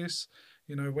do this.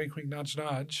 You know, wink, wink, nudge,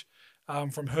 nudge.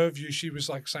 From her view, she was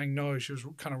like saying no. She was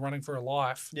kind of running for her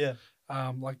life. Yeah.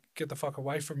 Like, get the fuck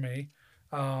away from me.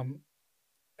 And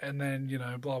then, you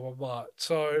know, blah, blah, blah.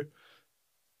 So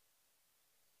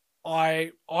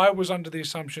I was under the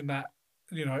assumption that,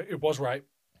 you know, it was rape.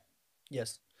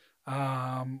 Yes.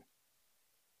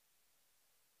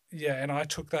 Yeah, and I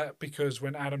took that because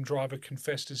when Adam Driver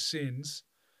confessed his sins,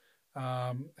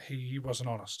 he wasn't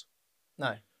honest.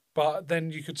 No. But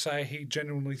then you could say he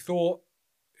genuinely thought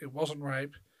it wasn't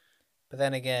rape. But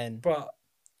then again, But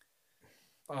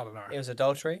I don't know. it was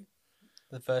adultery.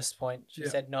 The first point, she Yeah.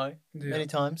 said no Yeah. many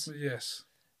times. Yes.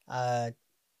 Uh,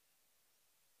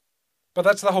 But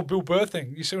that's the whole Bill Burr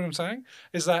thing. You see what I'm saying?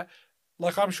 Is that,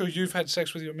 like, I'm sure you've had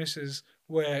sex with your missus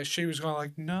where she was going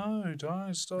like, no,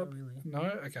 don't stop. Not really. No?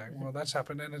 Okay. Well, that's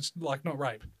happened. And it's, like, not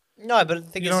rape. no, but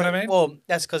the thing You is, know what I mean? well,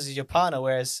 that's because he's your partner,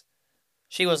 whereas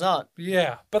she was not.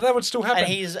 Yeah. But that would still happen. And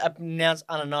he's announced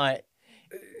unannounced,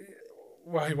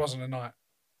 Well, he wasn't a night.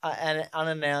 an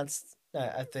unannounced, no,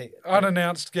 I think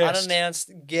Unannounced guest.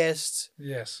 unannounced guest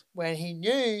Yes. when he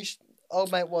knew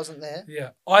old mate wasn't there.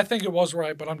 Yeah. I think it was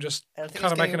rape, but I'm just And I think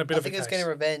kind of he's making a bit I of a think case. he's getting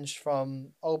revenge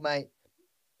from old mate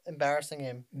embarrassing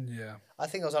him. Yeah. I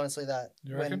think it was honestly that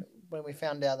You reckon? when we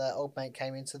found out that old mate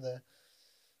came into the,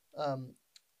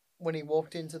 when he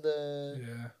walked into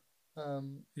the, Yeah.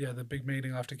 Yeah, the big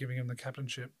meeting after giving him the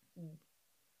captainship.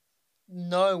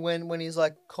 no, when he's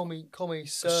like, call me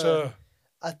sir. Sir.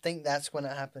 I think that's when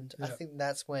it happened. I Yeah. think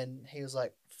that's when he was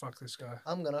like, Fuck this guy.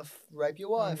 I'm gonna rape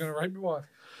your I'm wife. going to rape your wife.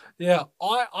 Yeah.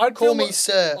 I'd Call feel me like-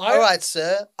 sir. I- All right,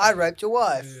 sir. I raped your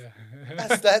wife. Yeah.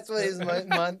 That's what his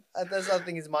mind. That's what I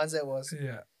think his mindset was.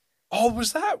 Yeah. Oh,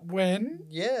 was that when?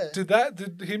 Yeah.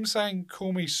 Did him saying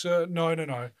 "call me sir"? No.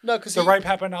 No, because The rape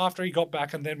happened after he got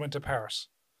back and then went to Paris.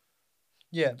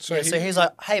 Yeah. So So, he- he's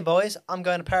like, "Hey boys, I'm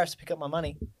going to Paris to pick up my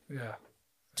money. Yeah.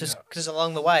 Just Yeah. because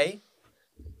along the way,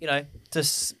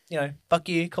 fuck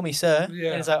you, call me sir." Yeah.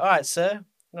 And he's like, "All right, sir,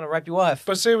 I'm gonna rape your wife."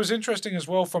 But see, it was interesting as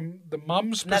well from the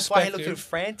mum's And that's why he perspective. looked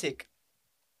frantic.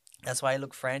 That's why he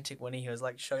looked frantic when he was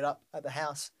like showed up at the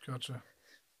house. Gotcha.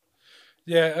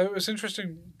 Yeah, it was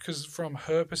interesting because from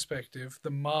her perspective,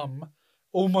 the mum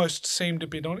almost seemed a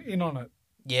bit in on it.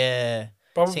 Yeah.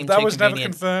 But Seemed that too was never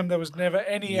convenient. confirmed. There was never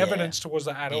any Yeah. evidence towards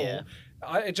that at Yeah.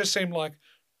 all. It just seemed like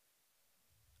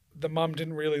the mum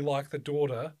didn't really like the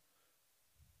daughter.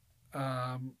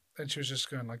 And she was just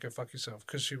going like, go fuck yourself.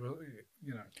 Because she was,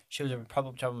 She was a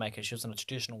troublemaker. She wasn't a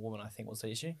traditional woman, I think, was the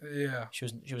issue. yeah. She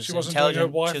was She wasn't doing her intelligent. She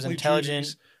was wifely intelligent.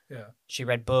 duties. Yeah. She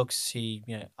read books. She,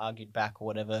 argued back or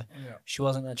whatever. Yeah. She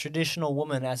wasn't a traditional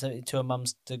woman to a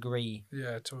mum's degree.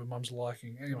 Yeah, to her mum's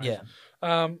liking. Anyway.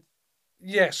 Yeah.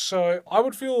 Yes, so I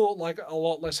would feel like a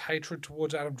lot less hatred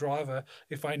towards Adam Driver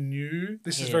if I knew,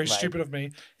 this He is didn't very rape. stupid of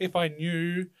me, if I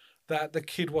knew that the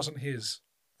kid wasn't his.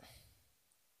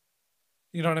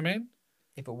 You know what I mean?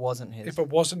 If it wasn't his. If it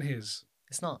wasn't his.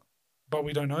 It's not. But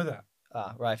we don't know that.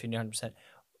 Right, if you knew 100%.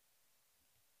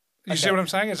 You see Okay. what I'm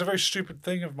saying? It's a very stupid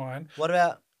thing of mine. What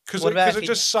about... Because What about if it he-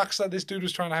 just sucks that this dude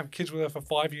was trying to have kids with her for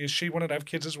 5 years. She wanted to have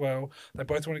kids as well. They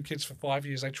both wanted kids for 5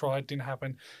 years. They tried, didn't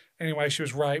happen. Anyway, she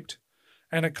was raped.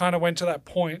 And it kind of went to that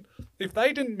point. If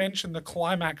they didn't mention the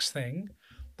climax thing,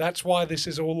 that's why this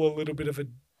is all a little bit of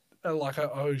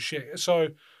oh shit. So,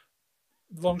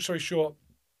 long story short,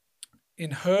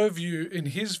 in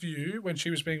his view, when she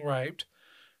was being raped,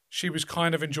 she was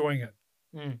kind of enjoying it.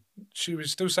 Mm. She was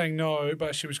still saying no,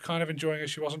 but she was kind of enjoying it.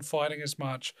 She wasn't fighting as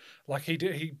much. Like he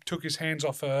took his hands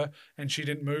off her and she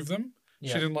didn't move them.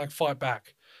 Yeah. She didn't fight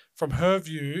back. From her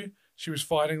view, she was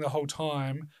fighting the whole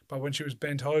time, but when she was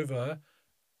bent over,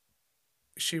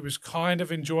 she was kind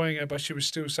of enjoying it, but she was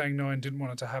still saying no and didn't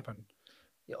want it to happen.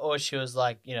 Or she was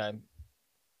like, I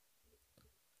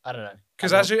don't know.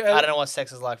 'Cause I as don't you- know- I don't know what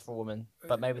sex is like for a woman,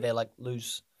 but maybe they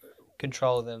lose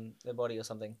control of their body or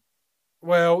something.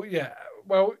 Well, yeah.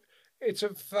 Well, it's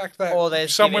a fact that Or they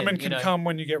some give in, women can come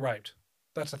when you get raped.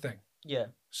 That's the thing. Yeah.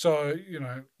 So,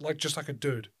 just like a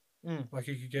dude. Mm. Like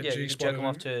you could get Yeah, you could G-spotted jerk them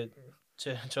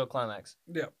off to a climax.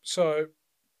 Yeah. So,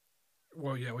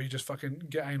 well, yeah, you just fucking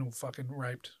get anal fucking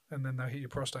raped and then they hit your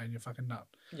prostate and you're fucking nut.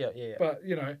 Yeah. But,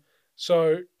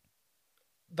 so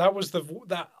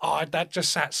that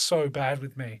just sat so bad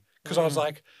with me because I was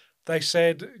like, they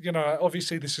said,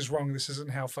 obviously this is wrong. This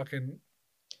isn't how fucking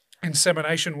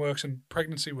insemination works and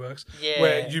pregnancy works. Yeah.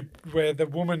 Where the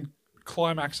woman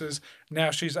climaxes,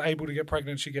 now she's able to get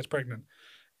pregnant, she gets pregnant.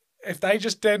 If they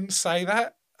just didn't say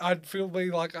that, I'd feel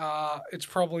like, it's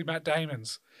probably Matt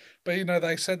Damon's. But,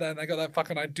 they said that and they got that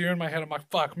fucking idea in my head. I'm like,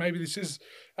 fuck, maybe this is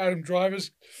Adam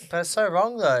Driver's. But it's so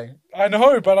wrong, though. I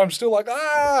know, but I'm still like,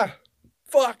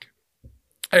 fuck.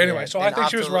 Anyway, Yeah, so then I think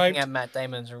she was after looking raped. at Matt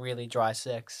Damon's really dry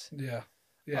sex. Yeah.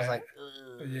 I was like,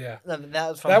 ugh. Yeah. No, that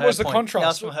was from That her was the point. contrast. That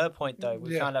was from her point, though.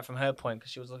 We Yeah. found out from her point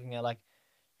because she was looking at,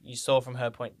 you saw from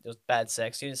her point, it was bad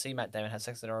sex. You didn't see Matt Damon have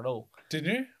sex with her at all.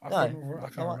 Didn't you? I No,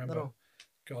 can't not remember. at all.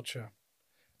 Gotcha.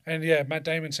 And yeah, Matt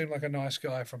Damon seemed like a nice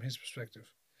guy from his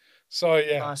perspective. So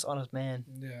yeah. Nice, honest man.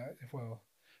 Yeah, well.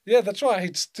 Yeah, that's right.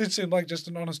 He did seem like just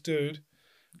an honest dude.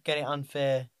 Getting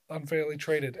Unfairly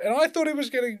treated. And I thought he was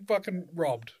getting fucking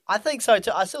robbed. I think so,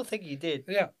 too. I still think you did.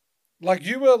 Yeah. Like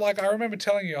you were I remember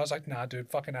telling you, I was like, nah,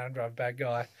 dude, fucking Adam Driver, bad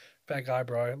guy. Bad guy,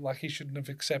 bro. Like he shouldn't have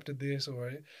accepted this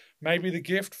or maybe the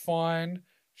gift, fine.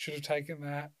 Should have taken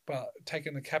that, but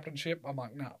taking the captainship, I'm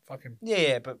like, nah, fuck him.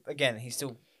 Yeah, but again, he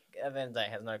still, at the end of the day,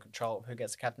 has no control of who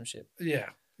gets the captainship. Yeah,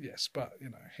 yes, but, he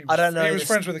was, I don't know he was this-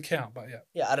 friends with the Count, but yeah.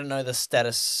 Yeah, I don't know the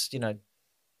status,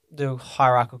 the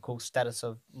hierarchical status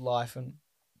of life and,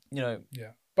 Yeah.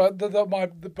 But but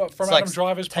from It's Adam like,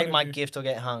 Driver's take point my of view, gift or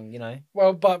get hung,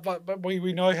 well, but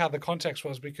we know how the context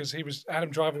was because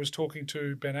Adam Driver was talking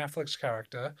to Ben Affleck's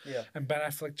character, Yeah. and Ben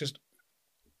Affleck just,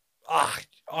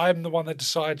 I'm the one that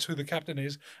decides who the captain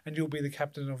is, and you'll be the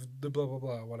captain of the blah blah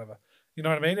blah or whatever. You know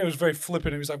what I mean? It was very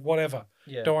flippant. It was like, whatever,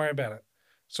 Yeah. don't worry about it.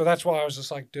 So that's why I was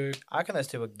just like, dude, I reckon those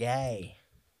two were gay.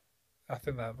 I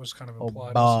think that was kind of Oh,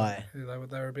 implied. bye. Yeah,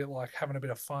 they were a bit like having a bit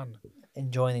of fun,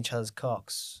 Enjoying each other's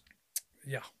cocks.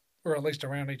 yeah, or at least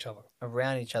around each other.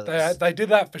 Around each other. They did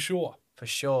that for sure. For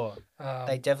sure.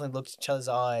 They definitely looked each other's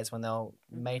eyes when they were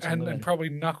mating women. and probably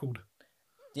knuckled.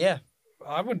 Yeah.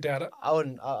 I wouldn't doubt it. I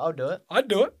wouldn't. I'll do it. I'd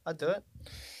do it. I'd do it.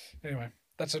 Anyway,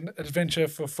 that's an adventure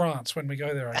for France when we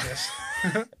go there, I guess.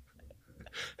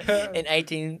 In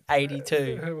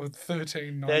 1882. With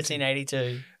 1390.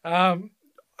 1382.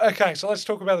 Okay, so let's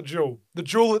talk about the duel. The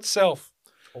duel itself.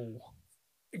 Oh.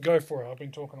 Go for it. I've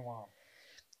been talking a while.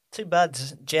 Two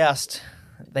buds joust.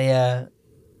 They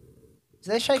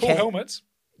did they shake Cool hands? helmets.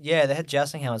 Yeah, they had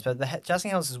jousting helmets, but the jousting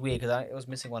helmets is weird because it was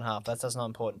missing one half. That's not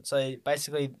important. So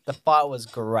basically, the fight was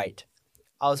great.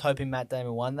 I was hoping Matt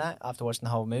Damon won that after watching the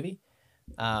whole movie.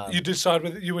 You decide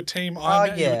whether you were team Iron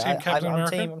Man, you were team Captain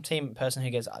America. I'm team person who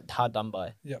gets hard done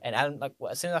by. Yep. And Adam,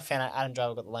 as soon as I found out Adam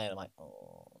Driver got the land, I'm like,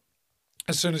 oh.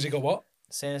 As soon as he got what?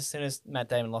 As soon as Matt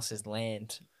Damon lost his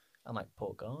land, I'm like,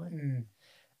 poor guy.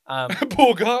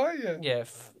 Poor guy. Yeah. Yeah,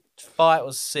 fight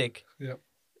was sick. Yep.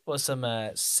 Was some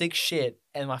sick shit,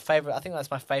 and my favorite. I think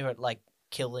that's my favorite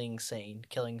killing scene,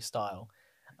 killing style.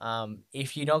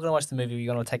 If you're not gonna watch the movie,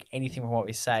 you're gonna take anything from what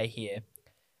we say here.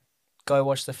 Go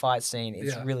watch the fight scene.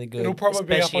 It's really good. It'll probably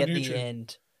especially be up on at the YouTube.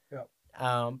 end. Yep.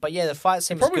 But yeah, the fight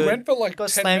scene was Probably good. went for like Got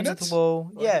 10 slammed minutes. at the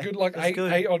wall. Yeah, Good, it was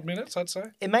good. eight odd minutes, I'd say.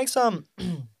 It makes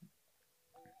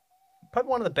probably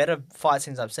one of the better fight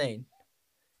scenes I've seen,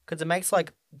 because it makes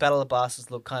Battle of the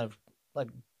Bastards look kind of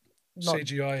not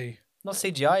CGI. not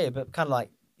CGI, but kind of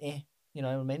you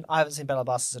know what I mean? I haven't seen Battle of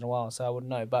the Bastards in a while, so I wouldn't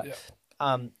know. But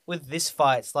with this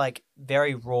fight, it's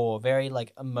very raw, very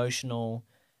emotional.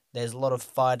 There's a lot of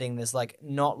fighting. There's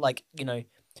not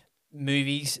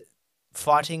movies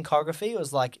fighting choreography. It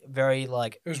was very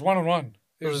It was one-on-one.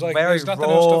 It was very there's nothing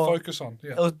raw. else to focus on.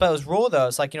 Yeah. But it was raw though.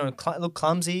 It's it looked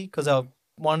clumsy because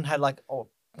one had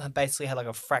basically had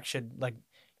a fractured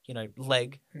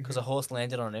leg because a horse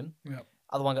landed on him. Yeah.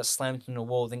 Other one got slammed into a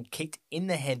wall, then kicked in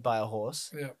the head by a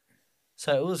horse. Yeah.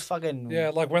 So it was fucking Yeah,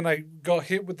 when they got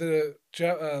hit with the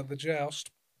joust,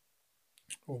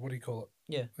 or what do you call it?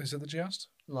 Yeah. Is it the joust?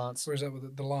 Lance. Or is that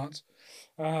with the lance?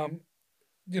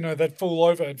 They'd fall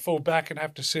over and fall back and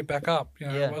have to sit back up.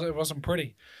 It wasn't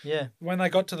pretty. Yeah. When they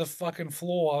got to the fucking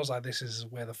floor, I was like, this is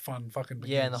where the fun fucking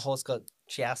begins. Yeah, and the horse got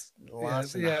joust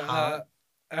Lance in the heart.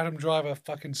 Adam Driver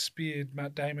fucking speared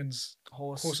Matt Damon's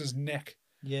horse's neck.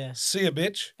 Yeah. See ya,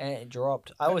 bitch. And it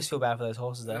dropped. I always feel bad for those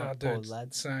horses though. Ah, Poor dude,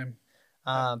 lads. Same.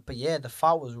 But yeah, the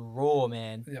fight was raw,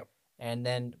 man. Yep. And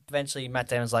then eventually Matt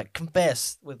Damon's like,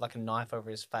 confess, with a knife over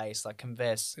his face,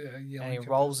 confess. Yeah, And he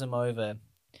rolls him over.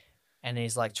 And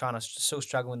he's trying to still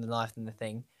struggling with the knife and the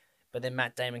thing. But then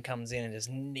Matt Damon comes in and just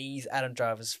knees Adam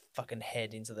Driver's fucking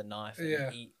head into the knife. And Yeah.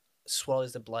 he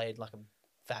swallows the blade like a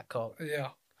fat cock. Yeah.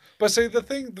 But see,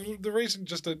 the reason,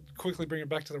 just to quickly bring it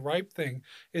back to the rape thing,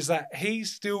 is that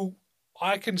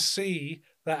I can see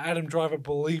that Adam Driver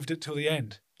believed it till the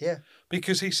end. Yeah.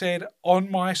 Because he said, "On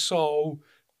my soul,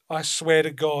 I swear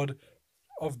to God,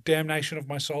 of damnation of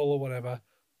my soul or whatever,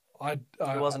 It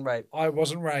wasn't rape. I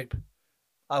wasn't rape."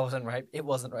 I wasn't rape. It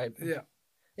wasn't rape. Yeah.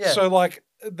 Yeah. So like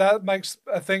that makes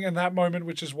a thing in that moment,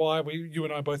 which is why you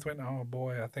and I both went, "Oh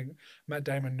boy, I think Matt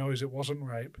Damon knows it wasn't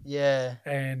rape," Yeah.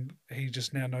 and he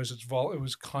just now knows it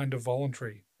was kind of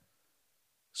voluntary.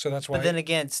 So that's why. But then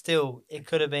again, still, it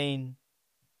could have been.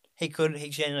 He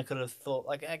genuinely could have thought,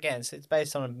 like, again, it's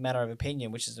based on a matter of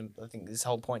opinion, which is, I think, this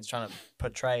whole point is trying to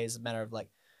portray as a matter of, like,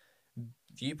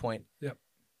 viewpoint. Yep.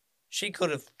 She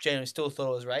could have genuinely still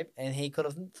thought it was rape, and he could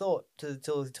have thought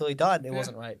till he died it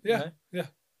wasn't rape. Yeah. You know? Yeah.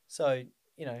 So,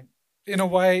 you know. In a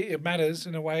way, it matters.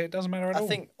 In a way, it doesn't matter at all. I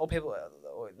think all people,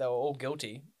 they were all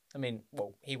guilty. I mean,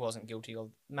 well, he wasn't guilty. Or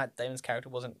Matt Damon's character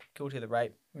wasn't guilty of the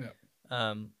rape.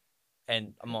 Yeah.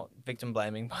 And I'm not victim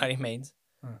blaming by any means.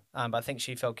 But I think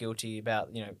she felt guilty about,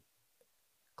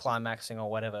 climaxing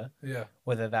or whatever. Yeah.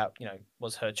 Whether that,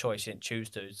 was her choice. She didn't choose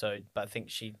to. So, but I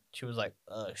think she was like,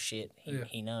 oh, shit,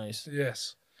 he knows.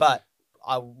 Yes. But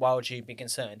why would she be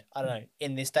concerned? I don't know.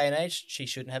 In this day and age, she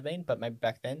shouldn't have been. But maybe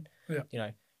back then,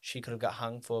 she could have got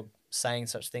hung for saying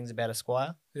such things about a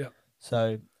squire. Yeah.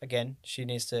 So, again,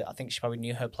 I think she probably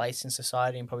knew her place in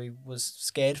society and probably was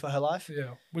scared for her life.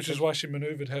 Yeah. Which is why she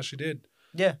maneuvered how she did.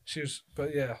 Yeah.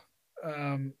 But yeah.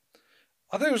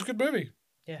 I think it was a good movie.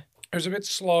 Yeah. It was a bit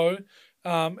slow.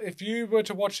 If you were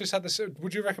to watch this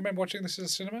would you recommend watching this at the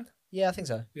cinema? Yeah, I think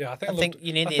so. Yeah, I think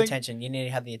you need the attention. You need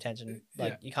to have the attention.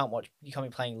 Like, Yeah. you can't be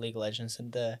playing League of Legends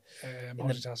and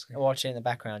multitasking. watch it in the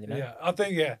background, Yeah, I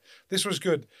think, this was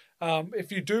good.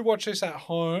 If you do watch this at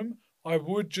home, I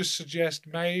would just suggest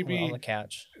maybe... on the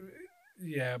couch.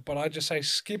 Yeah, but I'd just say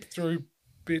skip through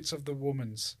bits of the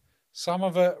woman's. Some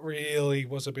of it really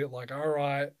was a bit like, all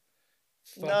right.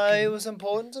 No, it was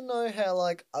important to know how,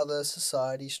 like, other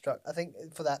society I think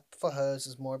for hers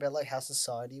is more about, like, how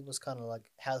society was kind of like,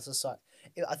 I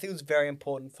think it was very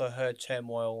important for her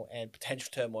turmoil and potential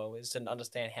turmoil is to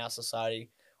understand how society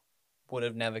would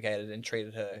have navigated and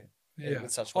treated her. Yeah,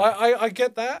 with such I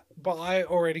get that, but I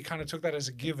already kind of took that as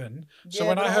a given. So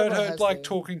when I heard her like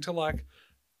talking to like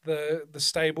the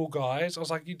stable guys, I was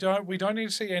like, we don't need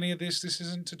to see any of this. This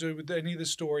isn't to do with any of the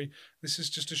story. This is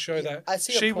just to show that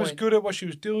she was good at what she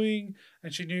was doing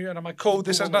and she knew. And I'm like, cool.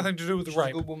 This has nothing to do with the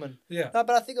rape. A good woman. Yeah. No,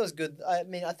 but I think it was good. I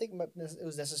mean, I think it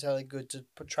was necessarily good to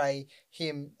portray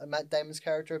Matt Damon's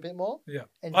character a bit more. Yeah.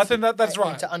 And I think that's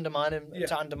right. And to undermine him,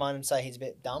 and say he's a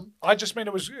bit dumb. I just mean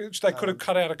they could have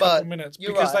cut out a couple of minutes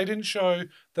because they didn't show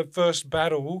the first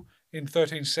battle in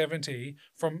 1370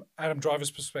 from Adam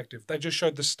Driver's perspective. They just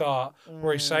showed the start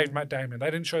where he saved Matt Damon. They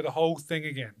didn't show the whole thing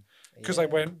again because they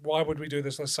went, why would we do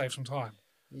this? Let's save some time.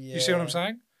 Yeah. You see what I'm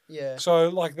saying? Yeah. So,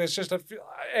 like, there's just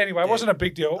anyway, it wasn't a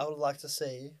big deal. I would like to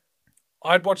see.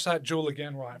 I'd watch that duel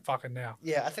again right fucking now.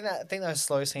 Yeah, I think those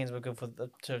slow scenes were good for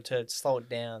to slow it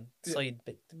down, so you'd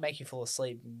make you fall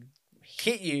asleep, and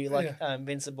hit you like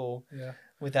Invincible. Yeah.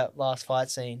 With that last fight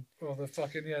scene. Well,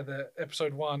 the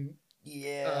episode 1.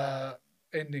 Yeah.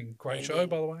 Ending. Great show,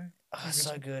 by the way. Oh,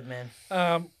 so good, man.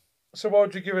 So what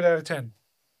would you give it out of 10?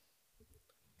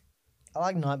 I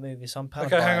like night movies, so I'm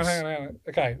part of hang on.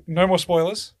 Okay, no more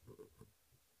spoilers.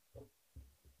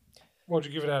 What would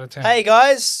you give it out of 10? Hey,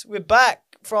 guys, we're back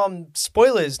from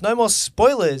spoilers. No more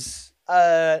spoilers.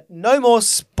 No more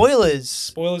spoilers.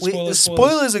 Spoilers. The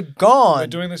spoilers are gone. We're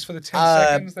doing this for the 10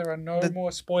 seconds. There are no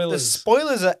more spoilers. The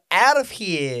spoilers are out of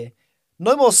here.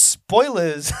 No more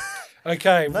spoilers.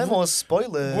 Okay. No more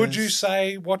spoilers. Would you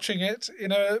say watching it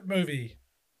in a movie?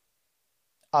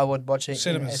 I would watch it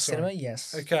in a cinema,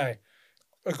 yes. Okay.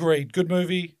 Agreed. Good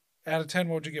movie. Out of 10,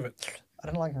 what would you give it? I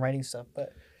don't like rating stuff,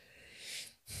 but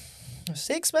a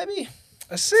 6 maybe?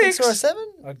 A 6? 6 or a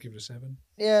 7? I'd give it a 7.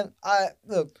 Yeah,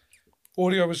 look.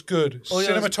 Audio was good.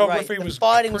 Cinematography was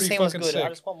fighting pretty scene fucking was good. sick. I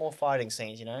just want more fighting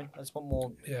scenes, I just want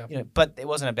more. Yeah. But it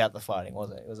wasn't about the fighting,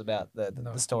 was it? It was about the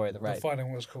story of the rape. The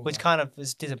fighting was cool. Which kind of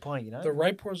is disappointing, The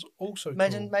rape was also cool.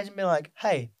 Imagine being like,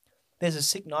 hey, there's a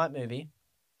sick night movie,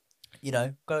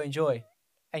 go enjoy.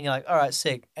 And you're like, all right,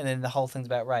 sick. And then the whole thing's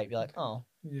about rape. You're like, oh.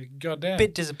 Yeah, goddamn.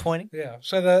 Bit disappointing. Yeah.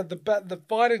 So the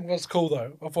fighting was cool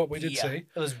though, of what we did see.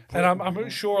 It was and I'm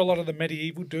sure a lot of the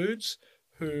medieval dudes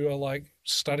who are like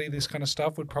study this kind of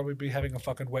stuff would probably be having a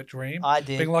fucking wet dream. I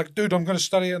did. Being like, dude, I'm going to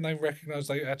study it, and they recognize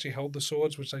they actually held the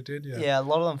swords, which they did. Yeah. Yeah, a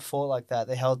lot of them fought like that.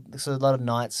 So a lot of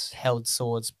knights held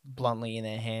swords bluntly in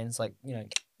their hands, like Yeah,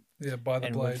 by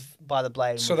the blade. By the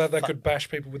blade. So that they could bash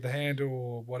people with the hand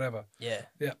or whatever. Yeah.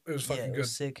 Yeah, it was fucking it good.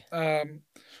 Was sick. Yeah,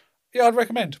 I'd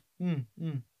recommend. Okay,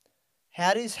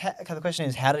 the question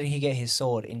is, how did he get his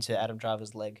sword into Adam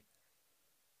Driver's leg?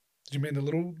 Did you mean the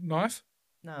little knife?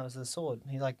 No, it was the sword.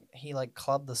 He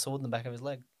clubbed the sword in the back of his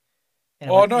leg. And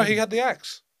it Oh, went no, in. he had the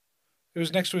axe. It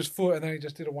was next to his foot, and then he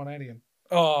just did a 180. And,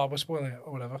 oh, we're spoiling it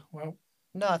or whatever. Well,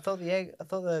 No, I thought the egg. I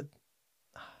thought the.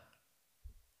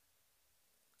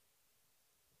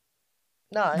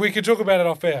 No. we could talk about it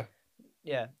off air.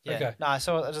 Yeah. Okay. No, I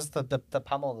saw just the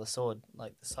pummel of the sword,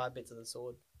 like the side bits of the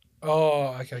sword.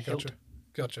 Oh, okay, The hilt.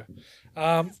 gotcha.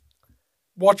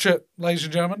 Watch it, ladies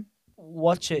and gentlemen.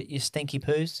 Watch it, you stinky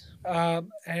poos.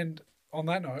 And on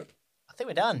that note, I think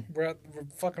we're done. we're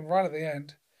fucking right at the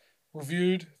end.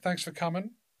 Reviewed. Thanks for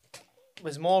coming.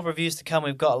 There's more reviews to come.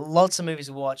 We've got lots of movies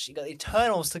to watch. You've got the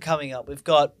Eternals to coming up. We've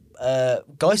got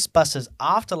Ghostbusters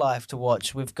Afterlife to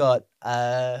watch. We've got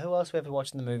who else we have to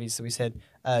watch in the movies? So we said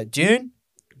June.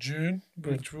 June,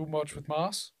 which we'll watch with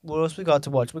Mars. What else we got to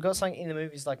watch? We got something in the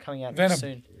movies like coming out Venom.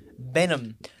 soon.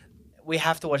 Venom. We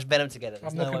have to watch Venom together.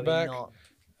 There's I'm no looking way back.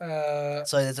 we're not.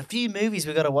 So there's a few movies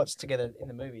we got to watch together in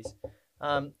the movies.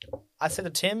 I said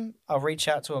to Tim, I'll reach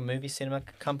out to a movie cinema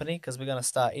company because we're going to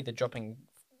start either dropping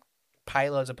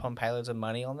payloads upon payloads of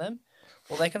money on them,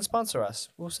 or they can sponsor us.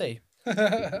 We'll see.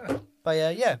 But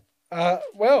yeah.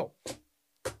 Well,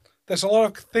 there's a lot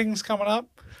of things coming up.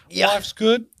 Yeah. Life's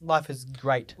good. Life is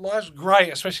great. Life's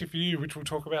great, especially for you, which we'll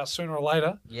talk about sooner or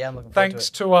later. Yeah, I'm looking forward Thanks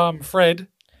to to Fred. it.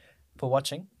 For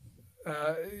watching.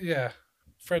 Yeah,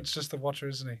 Fred's just the watcher,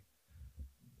 isn't he?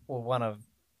 Well, one of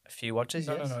a few watchers,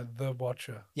 yes. No, the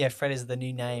watcher. Yeah, Fred is the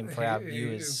new name for our He is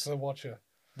viewers. the watcher.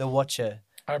 The Watcher.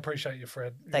 I appreciate you,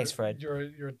 Fred. Thanks, Fred.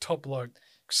 You're a top bloke.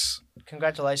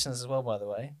 Congratulations as well, by the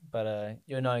way. But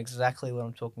you'll know exactly what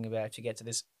I'm talking about if you get to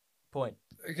this point.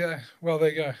 Okay, well there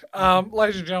you go.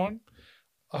 Ladies and gentlemen,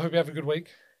 I hope you have a good week.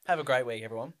 Have a great week,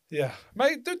 everyone. Yeah,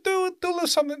 mate, do a little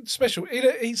something special.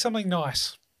 Eat something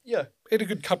nice. Yeah. Eat a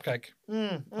good cupcake.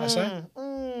 I say.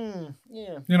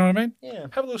 Yeah. You know what I mean? Yeah.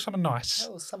 Have a little something nice.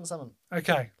 That was something.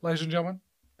 Okay, ladies and gentlemen,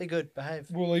 Be good. Behave.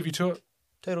 we'll leave you to it.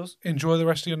 Toodles. Enjoy the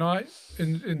rest of your night.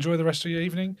 Enjoy the rest of your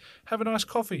evening. Have a nice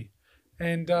coffee.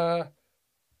 And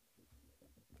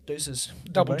Deuces.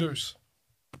 double Goodbye. deuce.